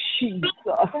 glory. Jesus.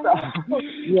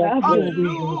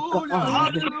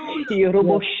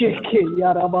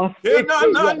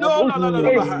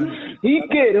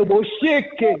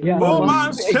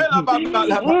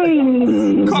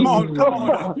 Come on.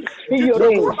 Get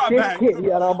your cry back.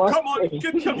 Come on,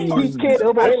 get your thirst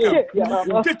back.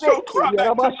 Get your cry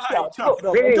back tonight.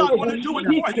 God want to do it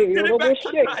for you. Get it back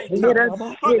tonight.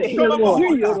 But some of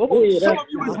you,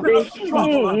 it's been a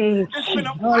struggle. It's been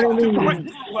a fight to break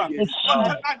through. But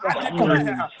tonight, I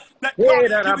declare that God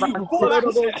is giving you full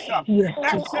access.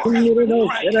 Access has been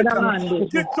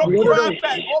granted. Get your pride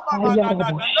back. Oh, my,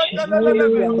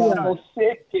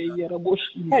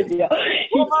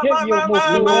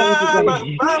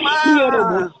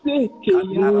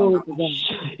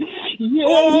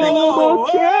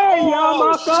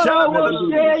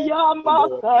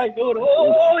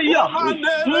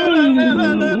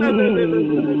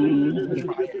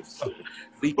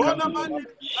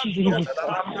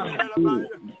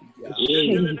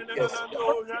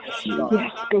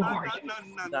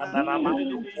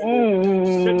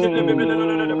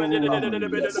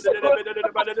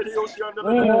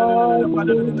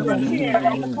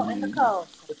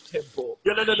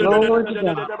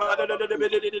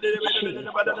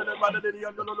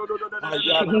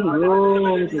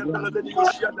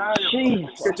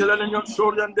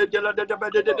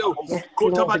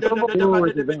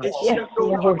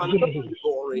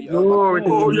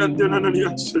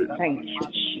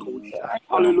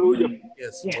 Hallelujah.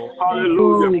 Yes, Hallelujah. Lord.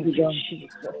 Hallelujah.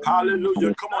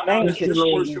 Hallelujah. Come on now, let's just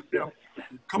worship Him.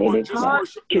 Come on, just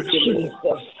worship Him.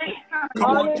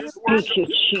 Come on, just worship Him.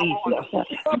 Come on.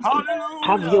 Hallelujah.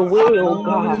 Have your way, oh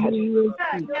God. Hallelujah.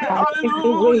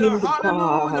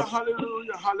 Hallelujah.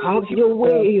 Hallelujah. Have your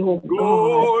way, oh God.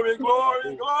 Glory, glory,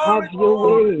 glory. Have your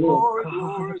way, oh Glory, God.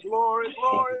 glory, glory,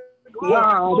 glory. Yes,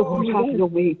 Lord, have your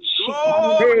way,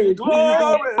 Glory, Jesus.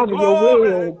 glory, Have your way,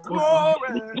 glory, oh God.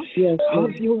 glory. Yes,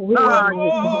 have your way, oh God.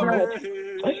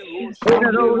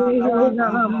 Have your way, oh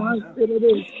God.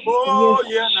 Oh,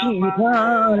 Yes, yeah, na, Jesus. na,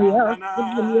 na, na, Yes,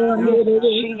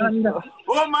 Jesus.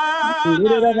 oh, my, Yes,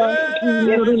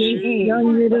 Hallelujah, Jesus.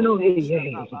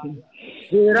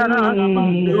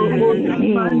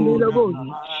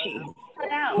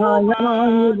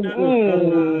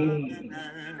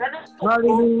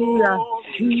 Hallelujah,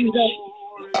 Jesus.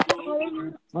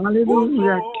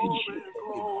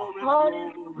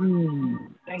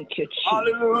 Thank you,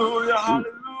 Jesus. Hallelujah,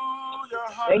 hallelujah,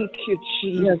 Thank you,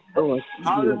 Jesus. Yes, Lord.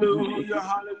 hallelujah, hallelujah.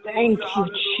 Thank you,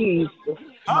 Jesus.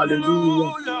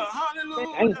 Hallelujah,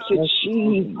 hallelujah. Thank you,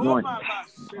 Jesus.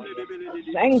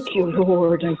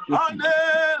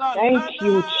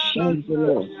 Thank you, Lord.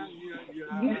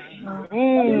 Thank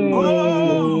you,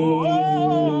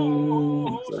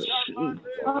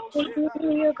 Thank you,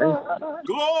 Jesus. Lord.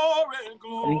 Glory, Thank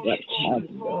glory, you,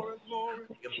 glory, glory,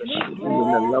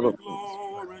 Hallelujah, the love of God.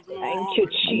 glory, Thank you,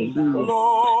 Jesus.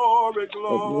 glory,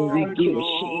 glory, Thank you,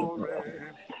 glory. Jesus.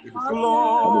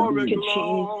 Glory, Thank you,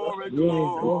 glory, Jesus.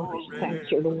 glory.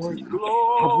 Thank you, Lord.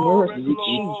 Have Glory, mercy,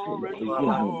 glory, Jesus.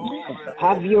 glory.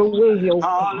 Have your way, oh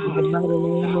God.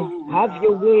 Hallelujah. Have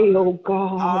your way, oh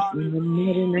God.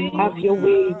 Hallelujah. Have your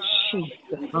way,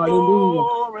 Jesus. Hallelujah.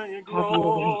 Glory, Have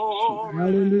your way, glory.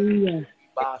 Hallelujah.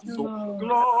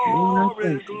 Glory,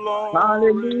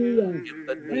 Hallelujah. glory.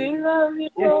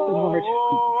 Yes, Lord.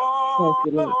 Thank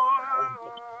you, Lord.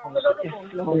 Yes,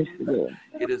 Lord. Thank you, Lord.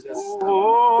 It is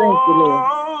Thank you, Lord.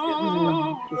 It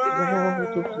is well,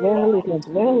 it is well, it is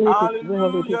well, it is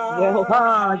well, it is well.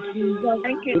 Ah, Jesus.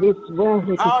 It is well, it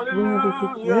is well, it is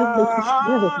well, it is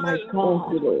well, my Thank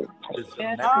God. you, Lord. It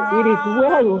is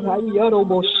well. Hallelujah.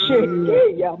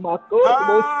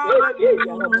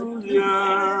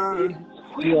 Hallelujah.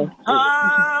 Yes,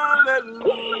 Lord.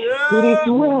 It is Hallelujah.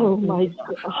 well, my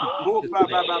God. Oh,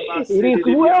 It is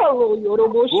well,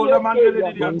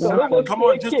 come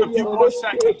on, just a few more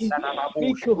seconds.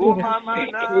 Oh, mama,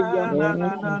 na, na, na,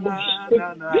 na, na, na,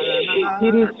 na, na,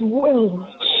 It na. is well,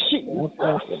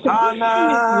 Jesus. Ah,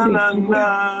 na, It is na, well.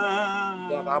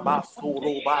 na.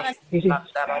 It is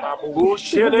Oh,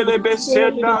 shelele well,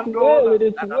 besendando. it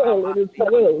is well, it is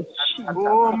well, Jesus.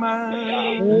 Oh, man.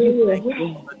 Oh, yes,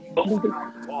 Lord.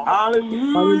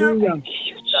 Hallelujah. Hallelujah. Thank you,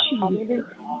 Jesus.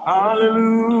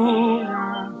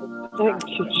 Hallelujah. Thank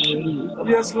you, Jesus.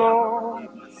 Yes, Lord.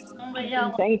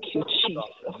 Thank you, Jesus.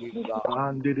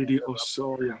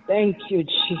 Thank you,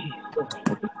 Jesus.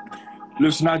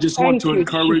 Listen, I just want Thank to you,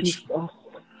 encourage. Jesus.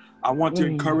 I want to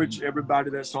encourage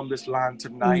everybody that's on this line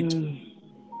tonight.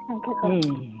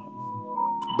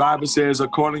 Bible says,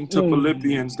 according to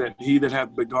Philippians, that he that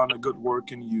hath begun a good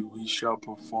work in you, he shall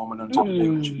perform it unto the day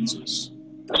of Jesus.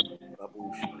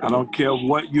 I don't care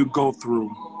what you go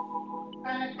through.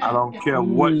 I don't care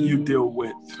what you deal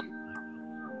with.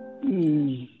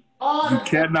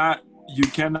 You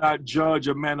cannot judge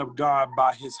a man of God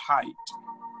by his height,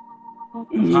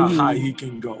 how high he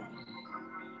can go.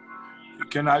 You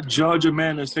cannot judge a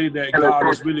man and say that God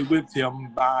is really with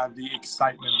him by the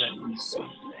excitement that he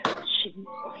sees.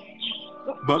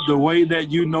 But the way that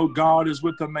you know God is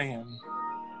with a man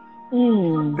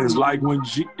is like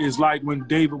when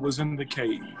David was in the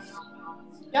cave.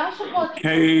 the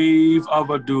cave of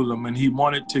Adullam, and he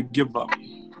wanted to give up.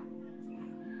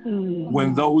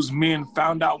 When those men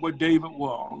found out where David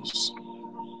was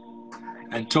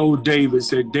and told David,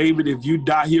 said, David, if you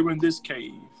die here in this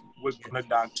cave, we're going to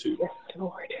die too. Yes,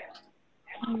 Lord.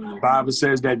 The Bible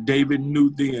says that David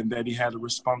knew then that he had a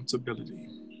responsibility.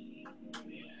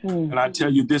 And I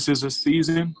tell you, this is a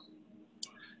season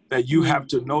that you have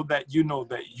to know that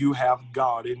you have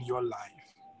God in your life.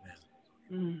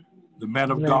 The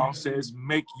man of God says,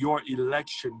 make your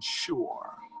election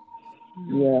sure.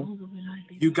 Yeah.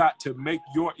 You got to make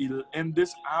in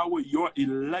this hour, your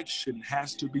election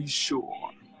has to be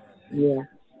sure. Yeah.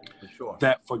 For sure.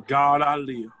 That for God I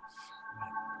live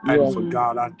and for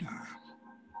God I die.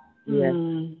 Yeah.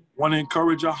 Want to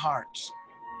encourage your hearts.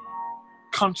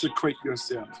 Consecrate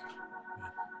yourself.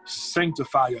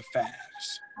 Sanctify your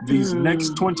fast. These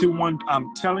next 21,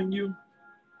 I'm telling you,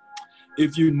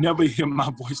 if you never hear my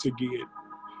voice again,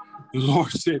 the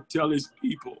Lord said, tell his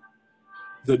people,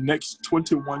 the next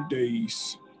 21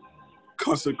 days,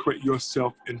 consecrate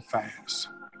yourself and fast.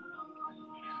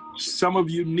 Some of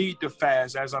you need to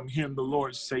fast, as I'm hearing the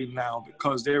Lord say now,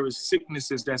 because there is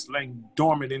sicknesses that's laying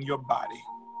dormant in your body.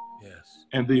 Yes.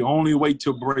 And the only way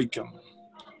to break them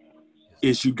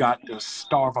is you got to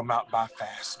starve them out by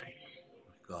fasting.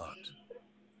 God.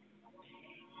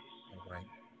 All right.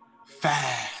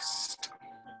 Fast.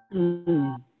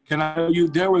 Can I tell you,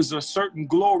 there is a certain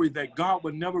glory that God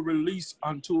would never release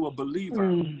unto a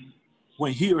believer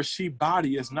when he or she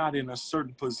body is not in a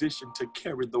certain position to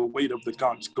carry the weight of the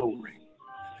God's glory.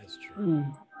 That's true.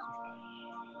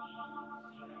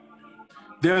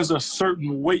 There's a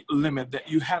certain weight limit that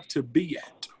you have to be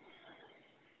at.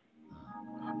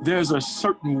 There's a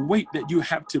certain weight that you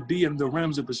have to be in the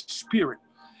realms of the spirit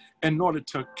in order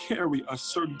to carry a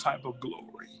certain type of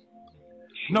glory.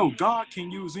 No, God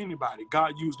can use anybody.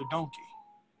 God used a donkey.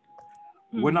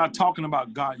 We're not talking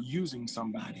about God using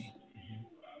somebody.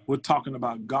 We're talking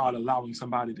about God allowing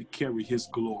somebody to carry his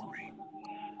glory.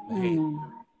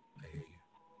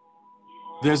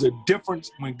 There's a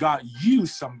difference when God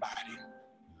used somebody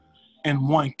and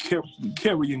one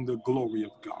carrying the glory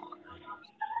of God.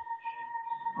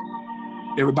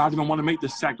 Everybody don't want to make the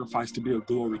sacrifice to be a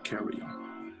glory carrier.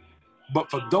 But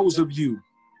for those of you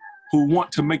who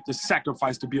want to make the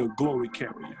sacrifice to be a glory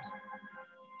carrier,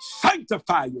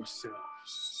 sanctify yourselves.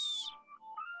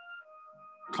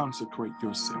 Consecrate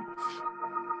yourself.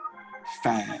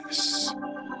 Fast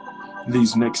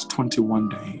these next 21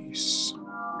 days.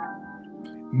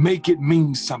 Make it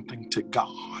mean something to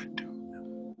God.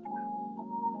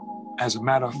 As a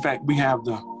matter of fact, we have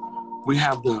the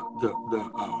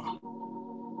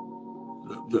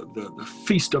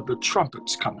Feast of the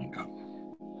Trumpets coming up.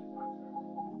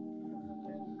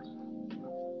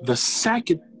 The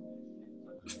second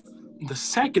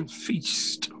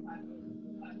feast,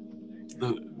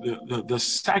 the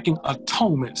second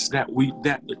atonements that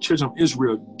the children of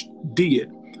Israel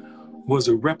did was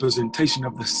a representation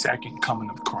of the second coming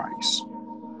of Christ.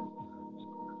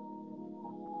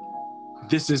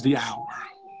 This is the hour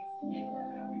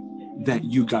that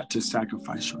you got to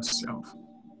sacrifice yourself.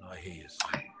 I hear you.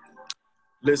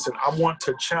 Listen, I want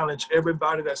to challenge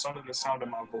everybody that's under the sound of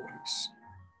my voice.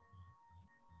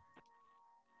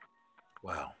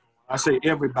 Wow. I say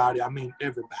everybody, I mean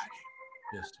everybody.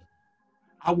 Yes, sir.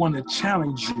 I want to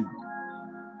challenge you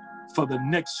for the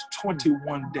next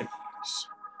 21 days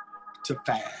to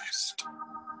fast.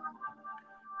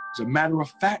 As a matter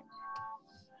of fact,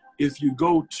 if you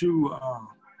go to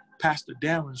Pastor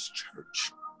Darren's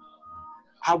church,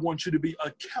 I want you to be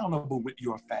accountable with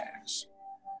your fast.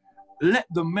 Let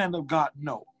the man of God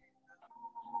know,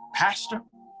 Pastor,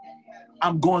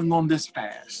 I'm going on this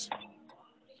fast.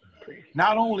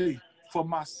 Not only for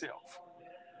myself,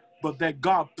 but that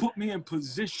God put me in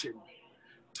position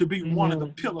to be one of the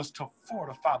pillars to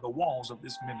fortify the walls of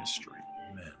this ministry.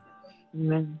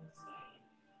 Amen.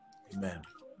 Amen.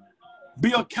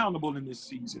 Be accountable in this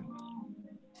season.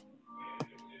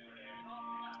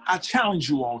 I challenge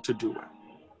you all to do it.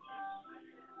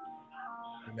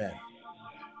 Amen.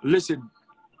 Listen,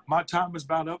 my time is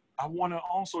about up. I want to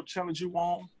also challenge you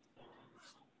all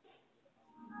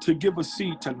to give a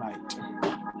seed tonight.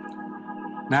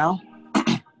 Now,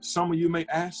 some of you may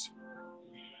ask,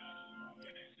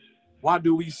 why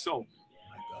do we sow?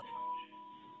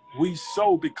 We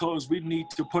sow because we need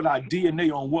to put our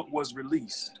DNA on what was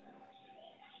released.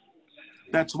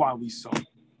 That's why we sow.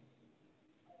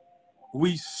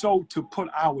 We sow to put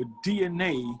our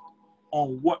DNA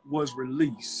on what was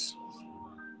released.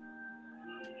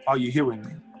 Are you hearing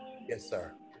me? Yes,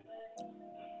 sir.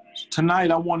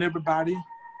 Tonight, I want everybody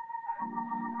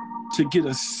to get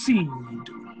a seed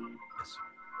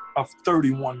of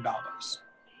 $31.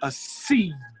 A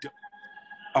seed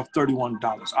of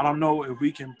 $31. I don't know if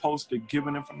we can post the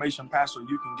giving information, Pastor,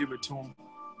 you can give it to them.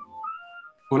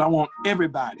 But I want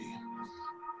everybody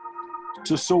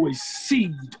to sow a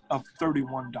seed of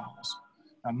 $31.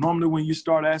 Now, normally when you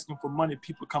start asking for money,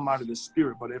 people come out of the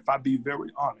spirit. But if I be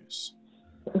very honest,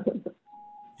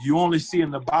 you only see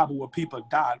in the Bible where people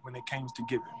died when it came to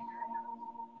giving.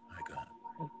 My God.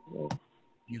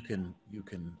 You can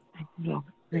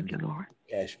Thank you, Lord.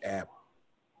 Cash App,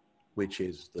 which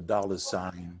is the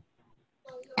 $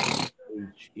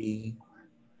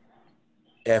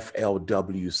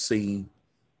 HEFLWC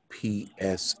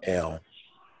PSL.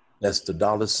 That's the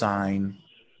 $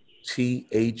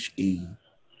 THEFLWC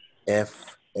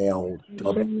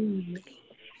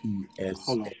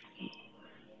PSL.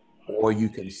 Or you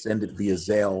can send it via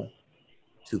Zelle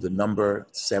to the number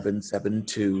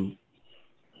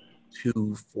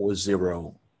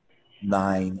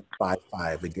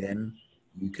 772-240-955. Again,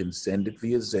 you can send it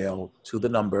via Zelle to the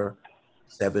number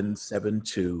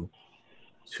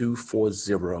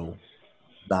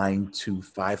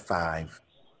 772-240-9255.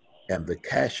 And the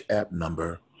Cash App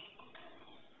number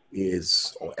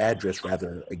is, or address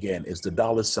rather, again, is the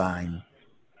 $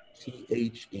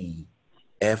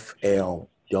 THEFLWC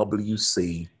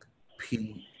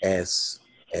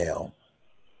PSL.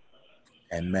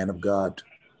 And man of God,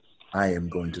 I am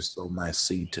going to sow my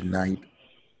seed tonight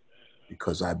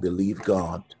because I believe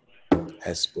God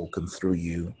has spoken through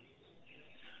you.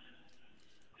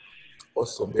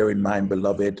 Also bear in mind,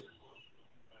 beloved,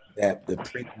 that the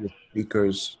previous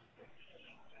speakers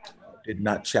did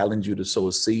not challenge you to sow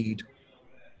a seed.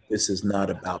 This is not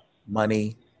about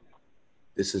money.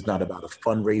 This is not about a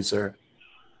fundraiser.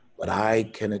 But I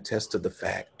can attest to the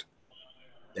fact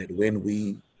that when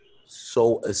we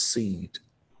sow a seed,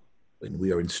 when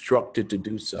we are instructed to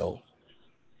do so,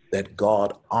 that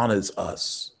God honors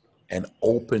us and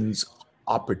opens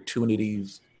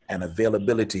opportunities and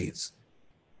availabilities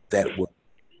that were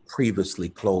previously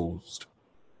closed.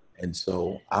 And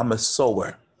so I'm a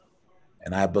sower,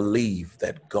 and I believe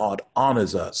that God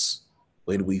honors us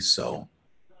when we sow.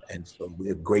 And so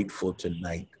we're grateful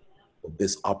tonight for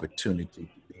this opportunity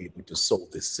to be able to sow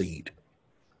this seed.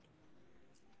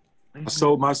 I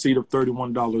sold my seed of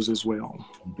 $31 as well.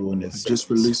 I'm doing this.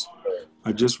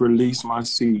 I just released my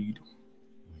seed.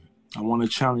 I want to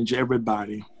challenge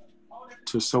everybody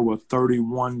to sow a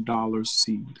 $31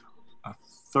 seed. A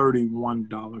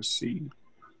 $31 seed.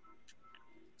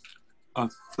 A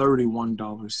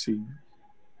 $31 seed.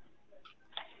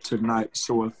 Tonight,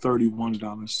 sow a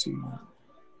 $31 seed.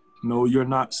 No, you're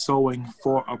not sowing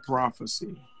for a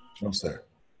prophecy. No, sir.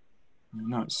 You're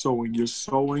not sowing. You're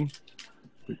sowing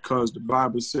because the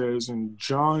Bible says in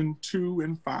John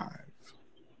 2:5,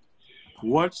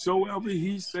 whatsoever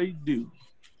he say do,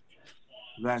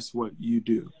 that's what you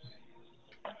do.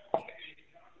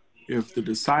 If the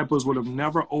disciples would have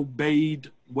never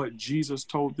obeyed what Jesus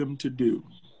told them to do,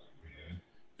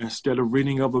 instead of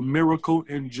reading of a miracle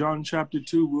in John chapter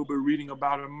 2, we'll be reading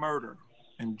about a murder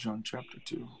in John chapter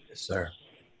 2. Yes, sir.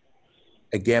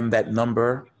 Again, that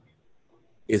number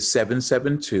is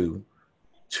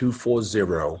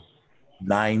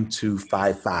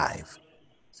 772-240-9255.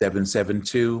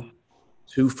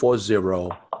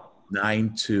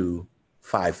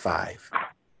 772-240-9255.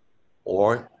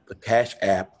 Or the Cash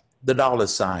App, the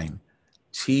 $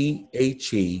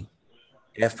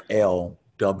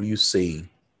 THEFLWC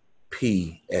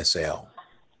PSL.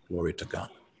 Glory to God.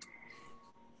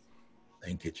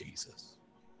 Thank you, Jesus.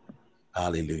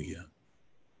 Hallelujah.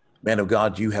 Man of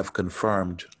God, you have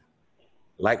confirmed,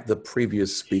 like the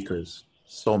previous speakers,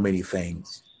 so many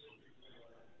things.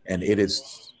 And it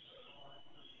is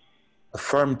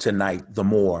affirmed tonight the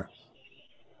more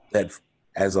that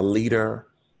as a leader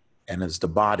and as the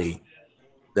body,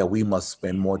 that we must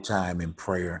spend more time in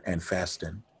prayer and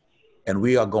fasting. And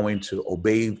we are going to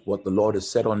obey what the Lord has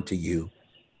said unto you.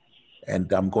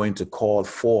 And I'm going to call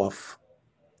forth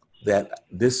that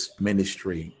this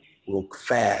ministry will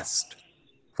fast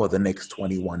for the next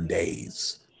 21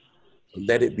 days.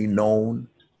 Let it be known,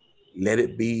 let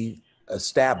it be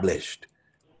established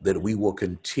that we will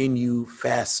continue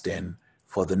fasting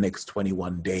for the next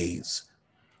 21 days.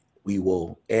 We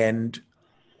will end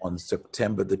on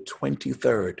September the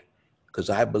 23rd, because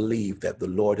I believe that the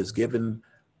Lord has given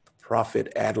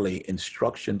Prophet Adley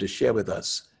instruction to share with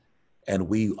us, and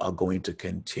we are going to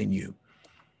continue.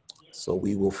 So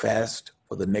we will fast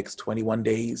for the next 21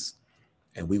 days,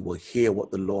 and we will hear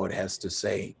what the Lord has to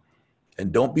say.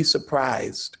 And don't be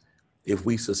surprised if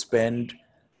we suspend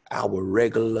our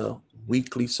regular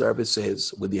weekly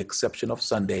services, with the exception of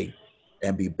Sunday,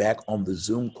 and be back on the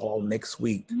Zoom call next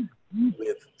week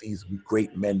with these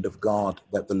great men of God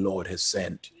that the Lord has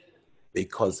sent,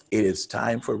 because it is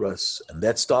time for us, and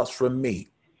that starts from me.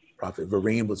 Prophet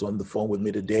Vereen was on the phone with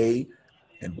me today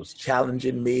and was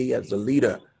challenging me as a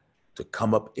leader to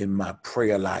come up in my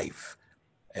prayer life.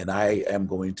 And I am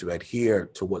going to adhere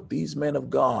to what these men of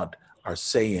God are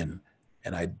saying.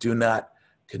 And I do not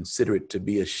consider it to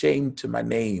be a shame to my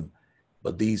name,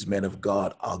 but these men of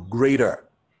God are greater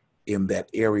in that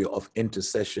area of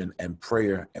intercession and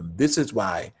prayer. And this is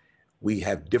why we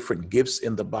have different gifts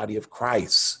in the body of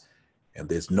Christ. And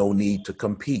there's no need to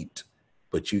compete,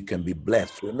 but you can be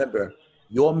blessed. Remember,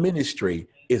 your ministry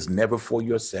is never for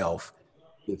yourself.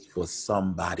 It's for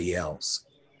somebody else.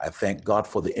 I thank God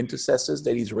for the intercessors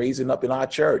that he's raising up in our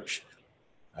church.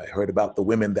 I heard about the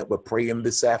women that were praying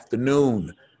this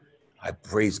afternoon. I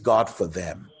praise God for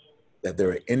them, that there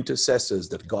are intercessors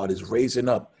that God is raising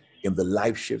up in the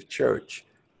Life Shift Church,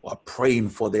 who are praying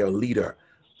for their leader,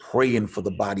 praying for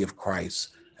the body of Christ,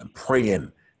 and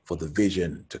praying for the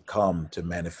vision to come to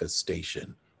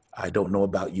manifestation. I don't know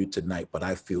about you tonight, but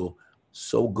I feel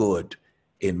so good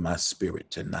in my spirit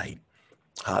tonight.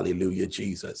 Hallelujah,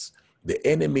 Jesus. The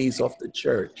enemies of the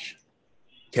church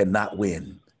cannot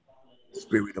win. The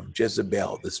spirit of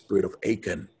Jezebel, the spirit of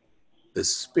Achan, the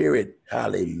spirit,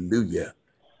 hallelujah,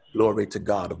 glory to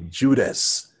God, of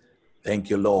Judas, thank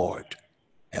you, Lord,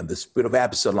 and the spirit of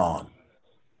Absalom,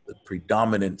 the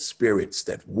predominant spirits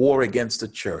that war against the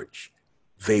church,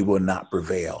 they will not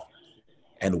prevail.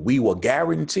 And we will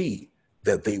guarantee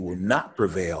that they will not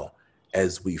prevail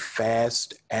as we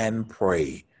fast and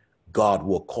pray. God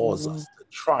will cause us to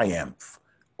triumph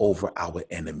over our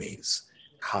enemies.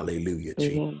 Hallelujah,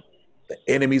 Jesus. The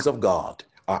enemies of God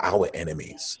are our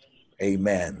enemies.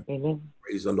 Amen.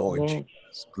 Praise the Lord,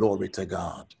 Jesus. Glory to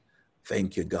God.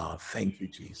 Thank you, God. Thank you,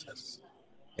 Jesus.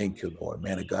 Thank you, Lord.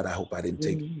 Man of God, I hope I didn't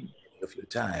take any of your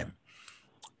time.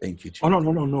 Thank you, Jesus. Oh,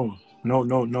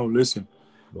 no. Listen,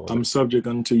 Lord. I'm subject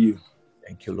unto you.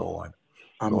 Thank you, Lord.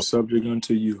 I'm Lord. subject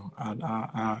unto you.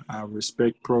 I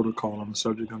respect protocol. I'm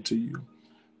subject unto you.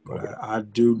 But I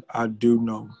do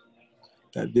know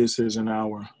that this is an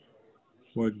hour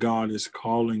where God is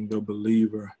calling the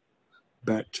believer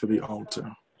back to the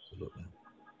altar. Absolutely.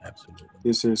 Absolutely.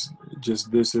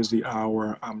 This is the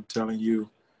hour. I'm telling you,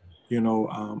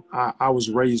 I was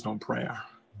raised on prayer.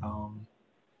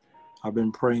 I've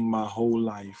been praying my whole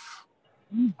life.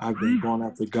 I've been going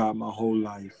after God my whole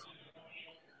life.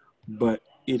 But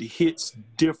it hits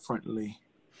differently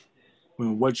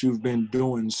when what you've been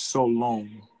doing so long,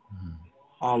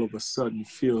 all of a sudden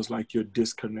feels like you're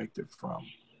disconnected from.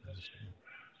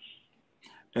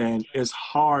 And it's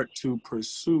hard to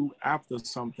pursue after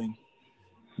something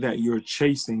that you're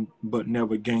chasing but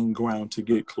never gain ground to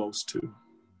get close to.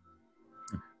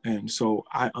 And so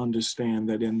I understand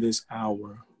that in this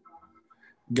hour,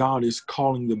 God is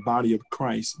calling the body of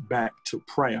Christ back to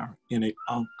prayer in an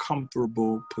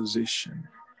uncomfortable position.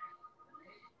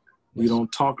 We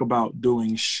don't talk about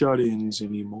doing shut-ins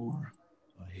anymore,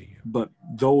 but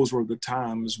those were the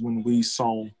times when we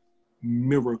saw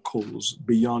miracles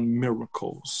beyond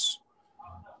miracles.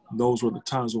 Those were the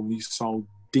times when we saw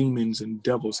demons and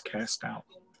devils cast out.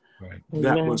 Right.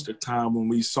 That was the time when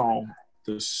we saw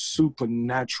the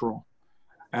supernatural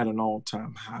at an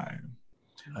all-time high.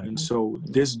 And so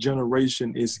this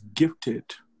generation is gifted,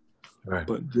 right.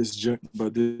 but this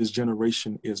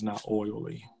generation is not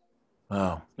oily.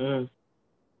 Wow.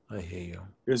 I hear you.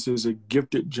 This is a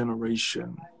gifted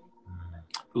generation.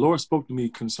 The Lord spoke to me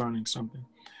concerning something.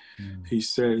 He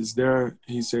says there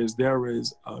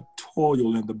is a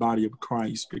toil in the body of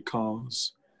Christ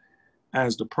because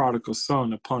as the prodigal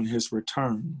son upon his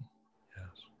return,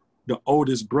 the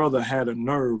oldest brother had a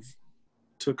nerve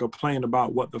to complain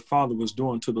about what the father was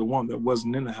doing to the one that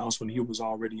wasn't in the house when he was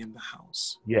already in the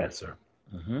house. Yes, sir.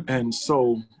 And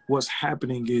so what's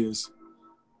happening is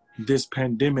this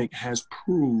pandemic has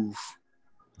proved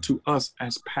to us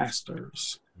as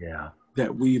pastors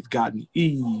that we've gotten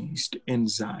eased in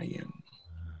Zion.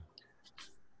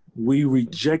 We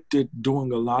rejected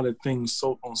doing a lot of things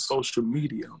on social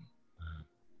media,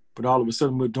 but all of a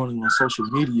sudden we're doing it on social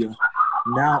media.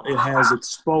 Now it has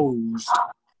exposed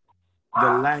the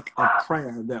lack of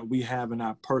prayer that we have in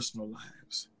our personal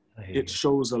lives. It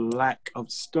shows a lack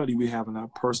of study we have in our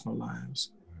personal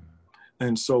lives.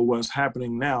 And so what's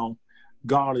happening now,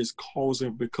 God is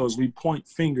causing, because we point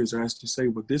fingers as to say,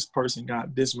 well, this person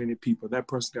got this many people, that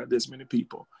person got this many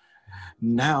people.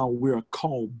 Now we're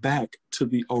called back to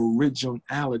the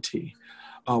originality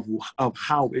of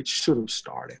how it should have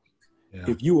started.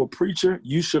 If you were a preacher,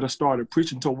 you should have started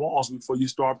preaching to walls before you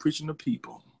start preaching to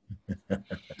people.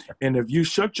 And if you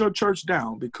shut your church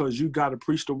down because you got to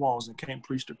preach the walls and can't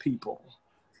preach the people,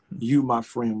 you, my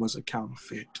friend, was a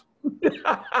counterfeit.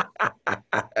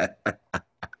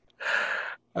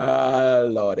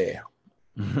 Lordy.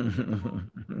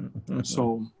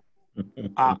 So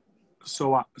I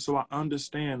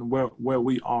understand where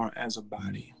we are as a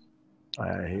body.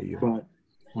 I hear you. But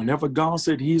whenever God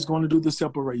said he's going to do the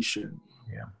separation,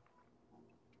 Yeah.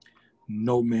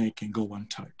 no man can go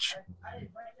untouched.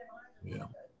 Yeah.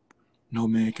 No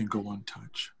man can go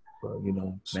untouched. Well, you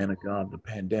know, man of God, the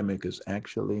pandemic has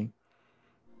actually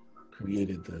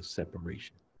created the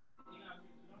separation.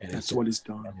 And That's what it's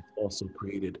done. And it's also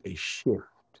created a shift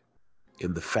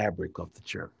in the fabric of the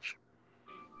church.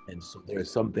 And so there are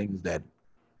some things that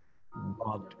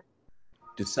God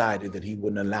decided that he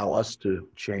wouldn't allow us to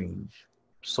change,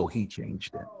 so he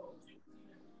changed them.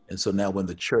 And so now when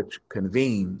the church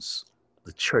convenes,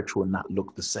 the church will not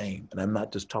look the same. And I'm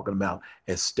not just talking about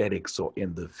aesthetics or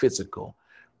in the physical,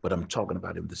 but I'm talking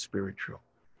about in the spiritual,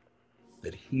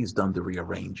 that he's done the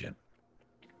rearranging.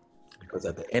 Because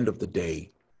at the end of the day,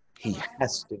 he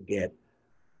has to get,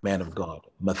 man of God,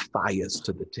 Matthias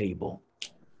to the table,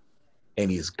 and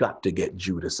he's got to get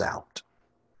Judas out.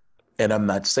 And I'm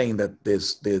not saying that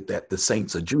that the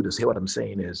saints are Judas. Here, what I'm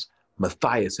saying is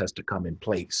Matthias has to come in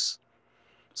place.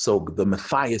 So the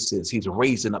Matthiases, he's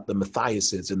raising up the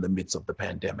Matthiases in the midst of the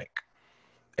pandemic.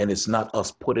 And it's not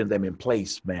us putting them in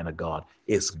place, man of God.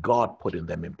 It's God putting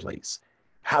them in place.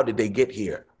 How did they get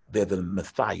here? They're the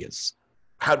Matthias.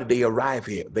 How did they arrive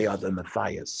here? They are the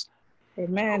Matthias.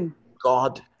 Amen.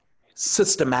 God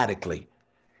systematically,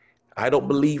 I don't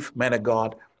believe, man of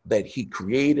God, that he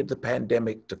created the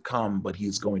pandemic to come, but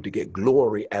he's going to get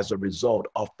glory as a result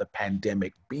of the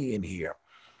pandemic being here.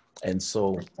 And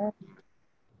so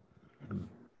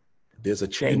there's a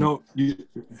change.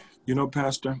 You know,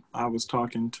 Pastor, I was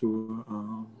talking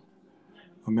to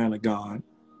a man of God,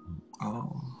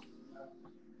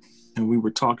 and we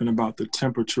were talking about the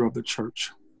temperature of the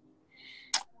church.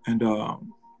 And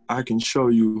I can show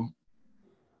you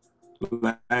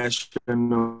last year in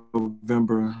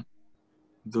November,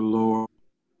 the Lord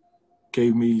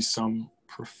gave me some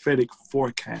prophetic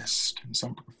forecast and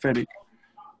some prophetic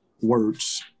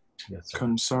words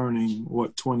concerning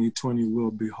what 2020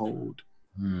 will behold.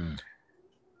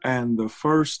 And the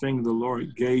first thing the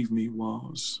Lord gave me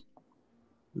was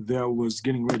there was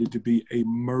getting ready to be a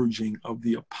merging of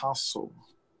the apostle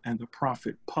and the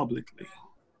prophet publicly,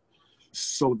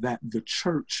 so that the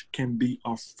church can be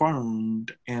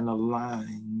affirmed and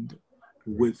aligned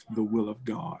with the will of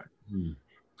God.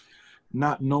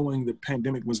 Not knowing the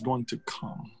pandemic was going to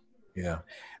come. Yeah.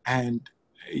 And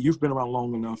you've been around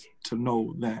long enough to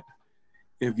know that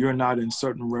if you're not in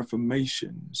certain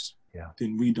reformations,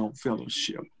 then we don't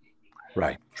fellowship.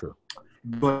 Right, true.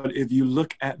 But if you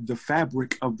look at the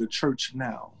fabric of the church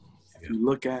now, if you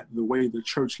look at the way the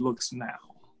church looks now,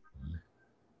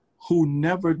 who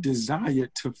never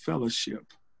desired to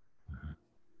fellowship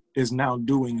is now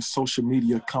doing social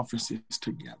media conferences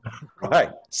together.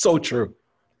 Right, so true.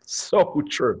 So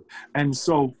true. And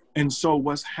so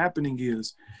what's happening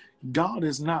is God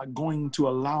is not going to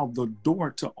allow the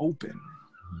door to open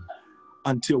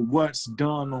until what's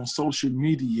done on social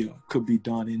media could be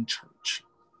done in church.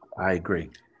 I agree.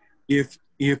 If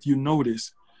you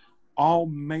notice, all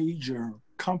major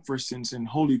conferences and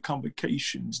holy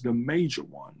convocations, the major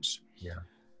ones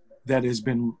that has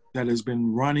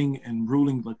been running and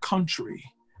ruling the country,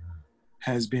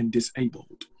 has been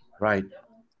disabled. Right.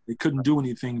 They couldn't do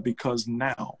anything because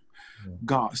now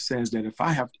God says that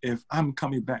if I'm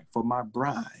coming back for my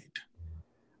bride,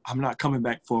 I'm not coming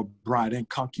back for bride and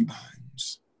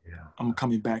concubines. I'm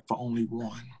coming back for only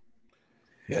one.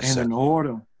 Yes, and sir.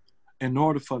 in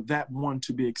order for that one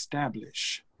to be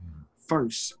established,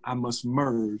 first I must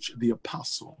merge the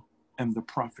apostle and the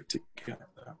prophet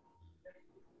together.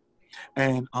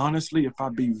 And honestly, if I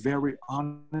be very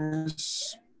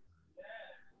honest,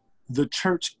 the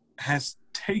church has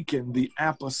taken the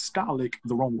apostolic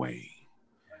the wrong way.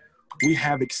 We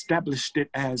have established it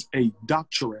as a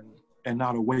doctrine and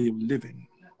not a way of living.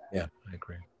 Yeah, I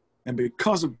agree. And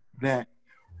because of that,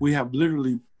 we have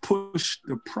literally pushed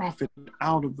the prophet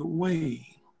out of the way.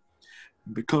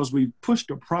 Because we pushed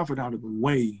the prophet out of the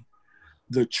way,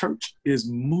 the church is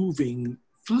moving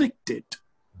afflicted.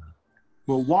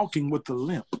 We're walking with a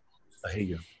limp. I hear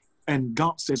you. And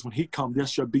God says when he comes, there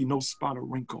shall be no spot or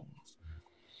wrinkle.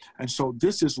 And so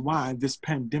this is why this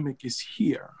pandemic is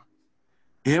here.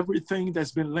 Everything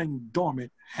that's been laying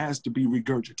dormant has to be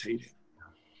regurgitated.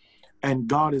 And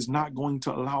God is not going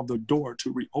to allow the door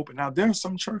to reopen. Now, there are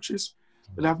some churches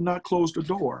that have not closed the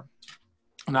door.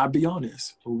 And I'll be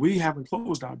honest, we haven't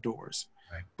closed our doors,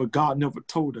 Right. but God never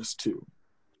told us to.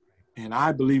 And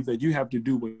I believe that you have to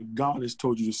do what God has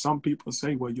told you to. Some people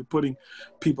say, well, you're putting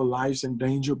people's lives in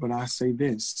danger. But I say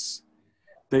this,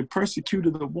 they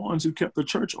persecuted the ones who kept the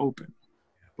church open.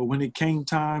 But when it came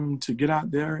time to get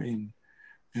out there and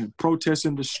protest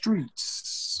in the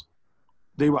streets,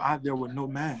 they were out there with no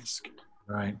mask.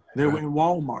 Right. They were in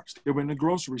Walmarts. They were in the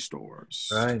grocery stores.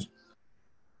 Right.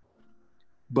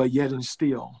 But yet and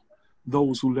still,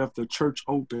 those who left the church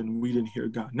open, we didn't hear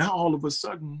God. Now all of a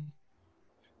sudden,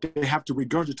 they have to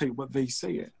regurgitate what they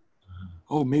said.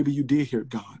 Oh, maybe you did hear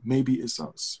God. Maybe it's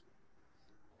us.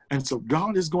 And so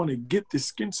God is going to get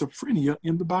this schizophrenia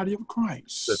in the body of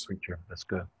Christ. Good preacher. That's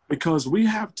good. Because we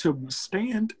have to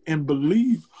stand and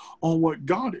believe on what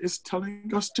God is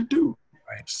telling us to do.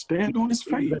 Right. Stand on his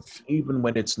faith. Even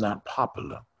when it's not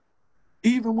popular.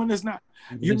 Even when it's not.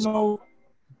 Even You know,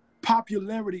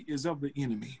 popularity is of the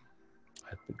enemy.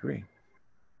 I agree.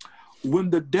 When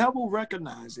the devil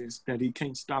recognizes that he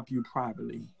can't stop you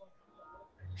privately,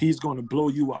 he's going to blow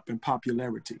you up in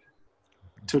popularity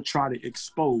to try to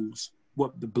expose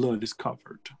what the blood is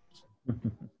covered.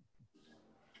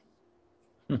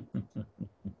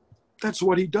 That's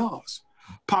what he does.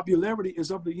 Popularity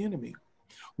is of the enemy.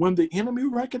 When the enemy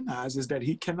recognizes that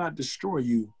he cannot destroy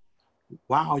you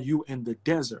while you in the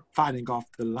desert fighting off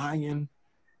the lion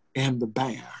and the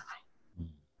bear,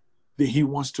 then he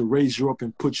wants to raise you up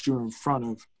and put you in front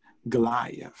of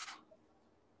Goliath,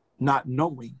 not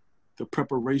knowing the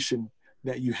preparation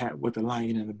that you had with the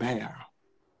lion and the bear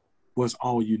was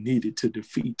all you needed to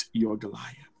defeat your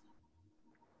Goliath.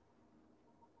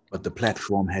 But the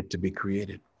platform had to be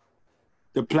created.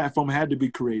 The platform had to be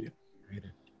created.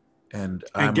 And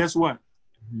guess what?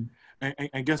 Mm-hmm.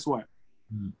 And guess what?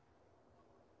 Mm-hmm.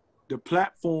 The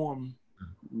platform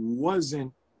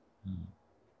wasn't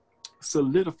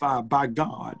solidified by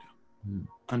God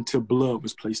until blood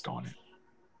was placed on it.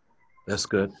 That's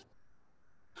good.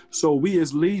 So we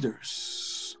as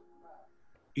leaders,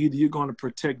 either you're going to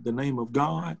protect the name of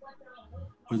God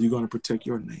or you're going to protect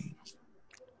your name.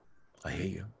 I hear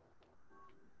you.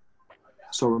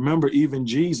 So remember, even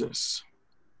Jesus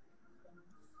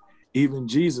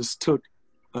took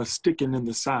a sticking in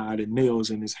the side and nails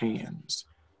in his hands,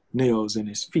 nails in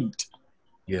his feet.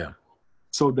 Yeah.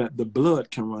 So that the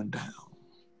blood can run down.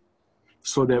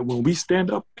 So that when we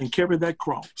stand up and carry that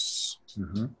cross,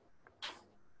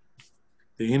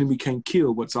 the enemy can't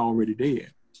kill what's already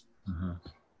dead.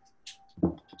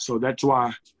 So that's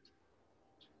why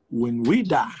when we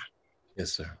die,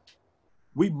 yes, sir,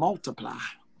 we multiply.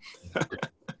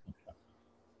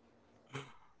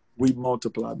 We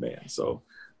multiply, man. So,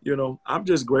 you know, I'm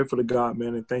just grateful to God,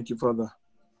 man, and thank you for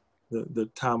the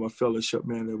time of fellowship,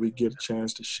 man, that we get a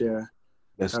chance to share.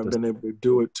 I've been able to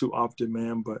do it too often,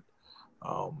 man, but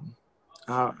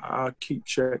I'll keep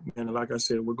check, man. And like I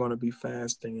said, we're going to be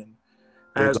fasting, and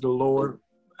as the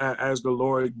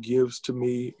Lord gives to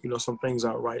me, you know, some things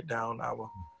I write down, I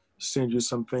will send you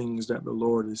some things that the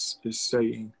Lord is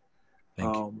saying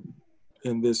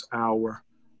in this hour,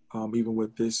 even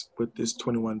with this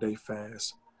 21-day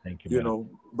fast. Thank you. You know,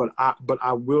 but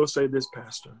I will say this,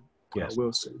 Pastor. Yes. I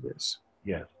will say this.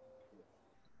 Yes.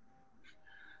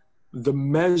 The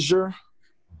measure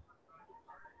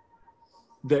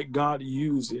that God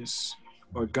uses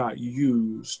or God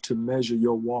used to measure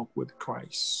your walk with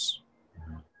Christ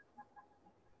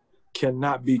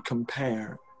cannot be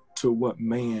compared to what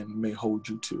man may hold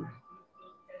you to.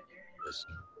 Yes,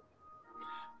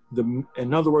 sir.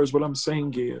 In other words, what I'm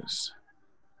saying is,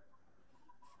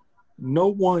 no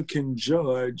one can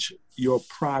judge your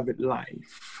private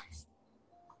life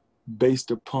based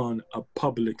upon a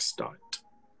public stunt.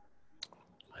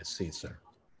 I see, sir.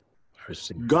 I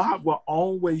see. God will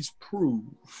always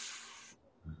prove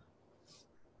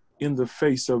in the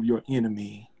face of your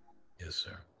enemy, yes,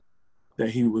 sir,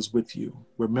 that he was with you.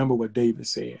 Remember what David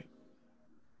said.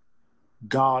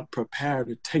 God prepared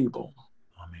a table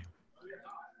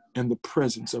in the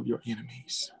presence of your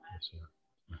enemies. Yes,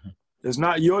 sir. It's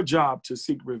not your job to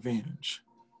seek revenge.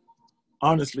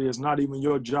 Honestly, it's not even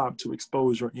your job to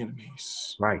expose your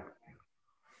enemies. Right.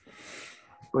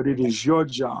 But it is your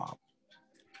job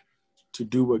to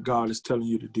do what God is telling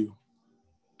you to do.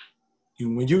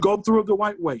 And when you go through the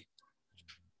right way,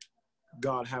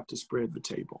 God have to spread the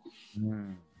table.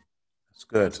 That's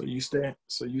good. So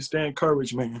you stay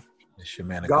encouraged, man. Yes, your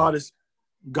man. God is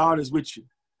with you.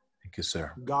 Thank you,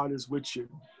 sir. God is with you.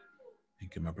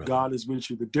 Thank you, my brother. God is with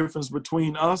you. The difference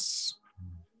between us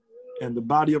and the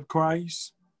body of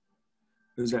Christ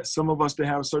is that some of us that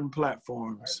have certain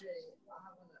platforms,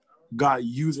 God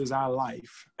uses our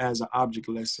life as an object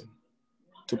lesson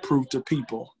to prove to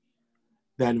people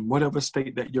that in whatever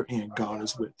state that you're in, God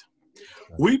is with.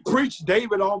 We preach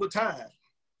David all the time.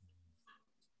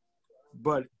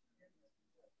 But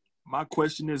my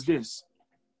question is this.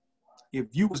 If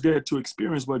you was there to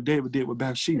experience what David did with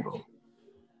Bathsheba,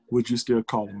 would you still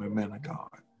call him a man of God?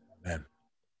 Amen.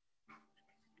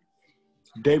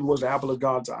 David was the apple of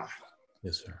God's eye.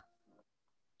 Yes, sir.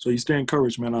 So you stay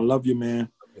encouraged, man. I love you, man.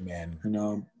 Amen.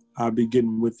 And I'll be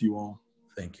getting with you all.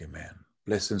 Thank you, man.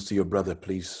 Blessings to your brother,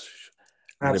 please.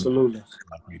 Absolutely.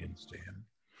 My greetings to him.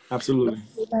 Absolutely.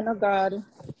 Man of God.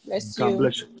 Bless God you.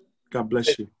 bless you. God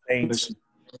bless you. Saints, Bless you.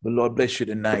 the Lord bless you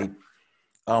tonight.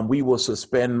 We will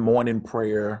suspend morning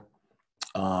prayer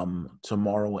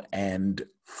tomorrow and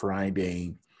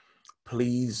Friday.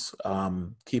 Please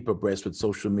keep abreast with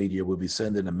social media. We'll be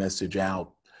sending a message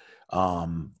out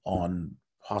on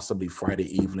possibly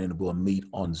Friday evening. We'll meet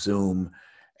on Zoom,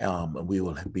 and we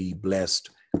will be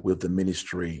blessed with the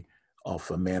ministry of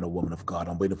a man or woman of God.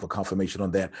 I'm waiting for confirmation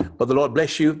on that. But the Lord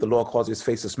bless you. The Lord cause his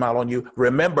face to smile on you.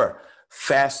 Remember,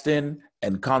 fasting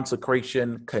and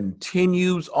consecration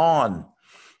continues on.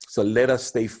 So let us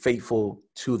stay faithful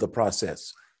to the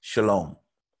process. Shalom.